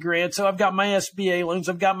education grants. So I've got my SBA loans.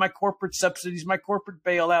 I've got my corporate subsidies, my corporate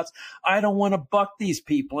bailouts. I don't want to buck these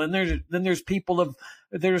people. And then there's people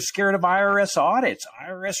that are scared of IRS audits,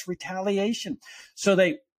 IRS retaliation. So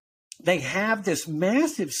they have this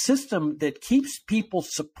massive system that keeps people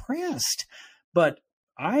suppressed. But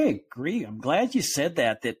I agree. I'm glad you said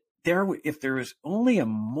that if there is only a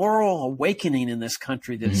moral awakening in this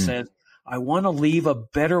country that says, I want to leave a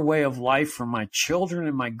better way of life for my children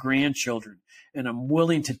and my grandchildren, and I'm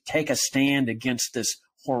willing to take a stand against this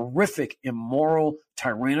horrific, immoral,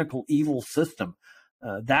 tyrannical, evil system,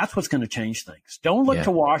 that's what's going to change things. Don't look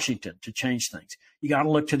to Washington to change things. You got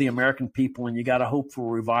to look to the American people, and you got to hope for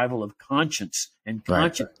a revival of conscience and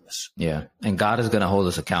consciousness. Right. Yeah. And God is going to hold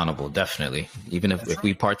us accountable, definitely. Even if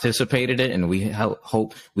we participated in it and we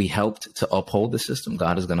helped to uphold the system,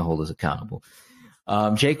 God is going to hold us accountable.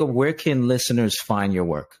 Jacob, where can listeners find your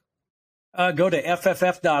work? Go to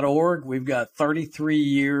FFF.org. We've got 33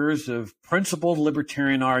 years of principled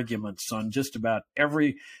libertarian arguments on just about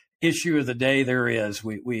every issue of the day there is.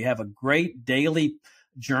 We have a great daily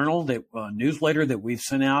journal, newsletter that we've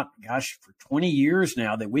sent out, for 20 years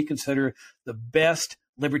now, that we consider the best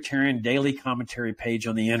libertarian daily commentary page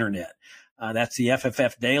on the internet. That's the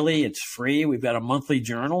FFF Daily. It's free. We've got a monthly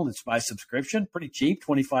journal. It's by subscription, pretty cheap,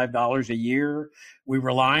 $25 a year. We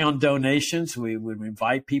rely on donations. We would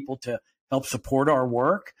invite people to help support our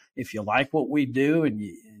work. If you like what we do and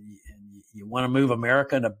you want to move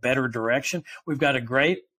America in a better direction, we've got a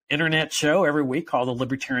great internet show every week called The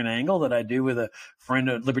Libertarian Angle that I do with a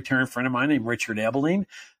libertarian friend of mine named Richard Ebeling.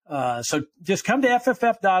 So just come to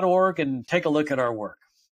FFF.org and take a look at our work.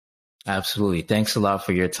 Absolutely. Thanks a lot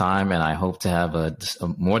for your time, and I hope to have a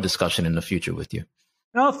more discussion in the future with you.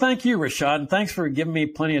 Oh, thank you, Rashad, and thanks for giving me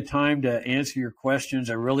plenty of time to answer your questions.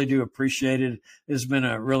 I really do appreciate it. It's been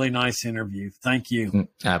a really nice interview. Thank you.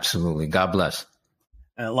 Absolutely. God bless.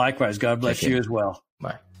 Likewise, God bless you as well.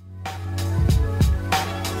 Bye.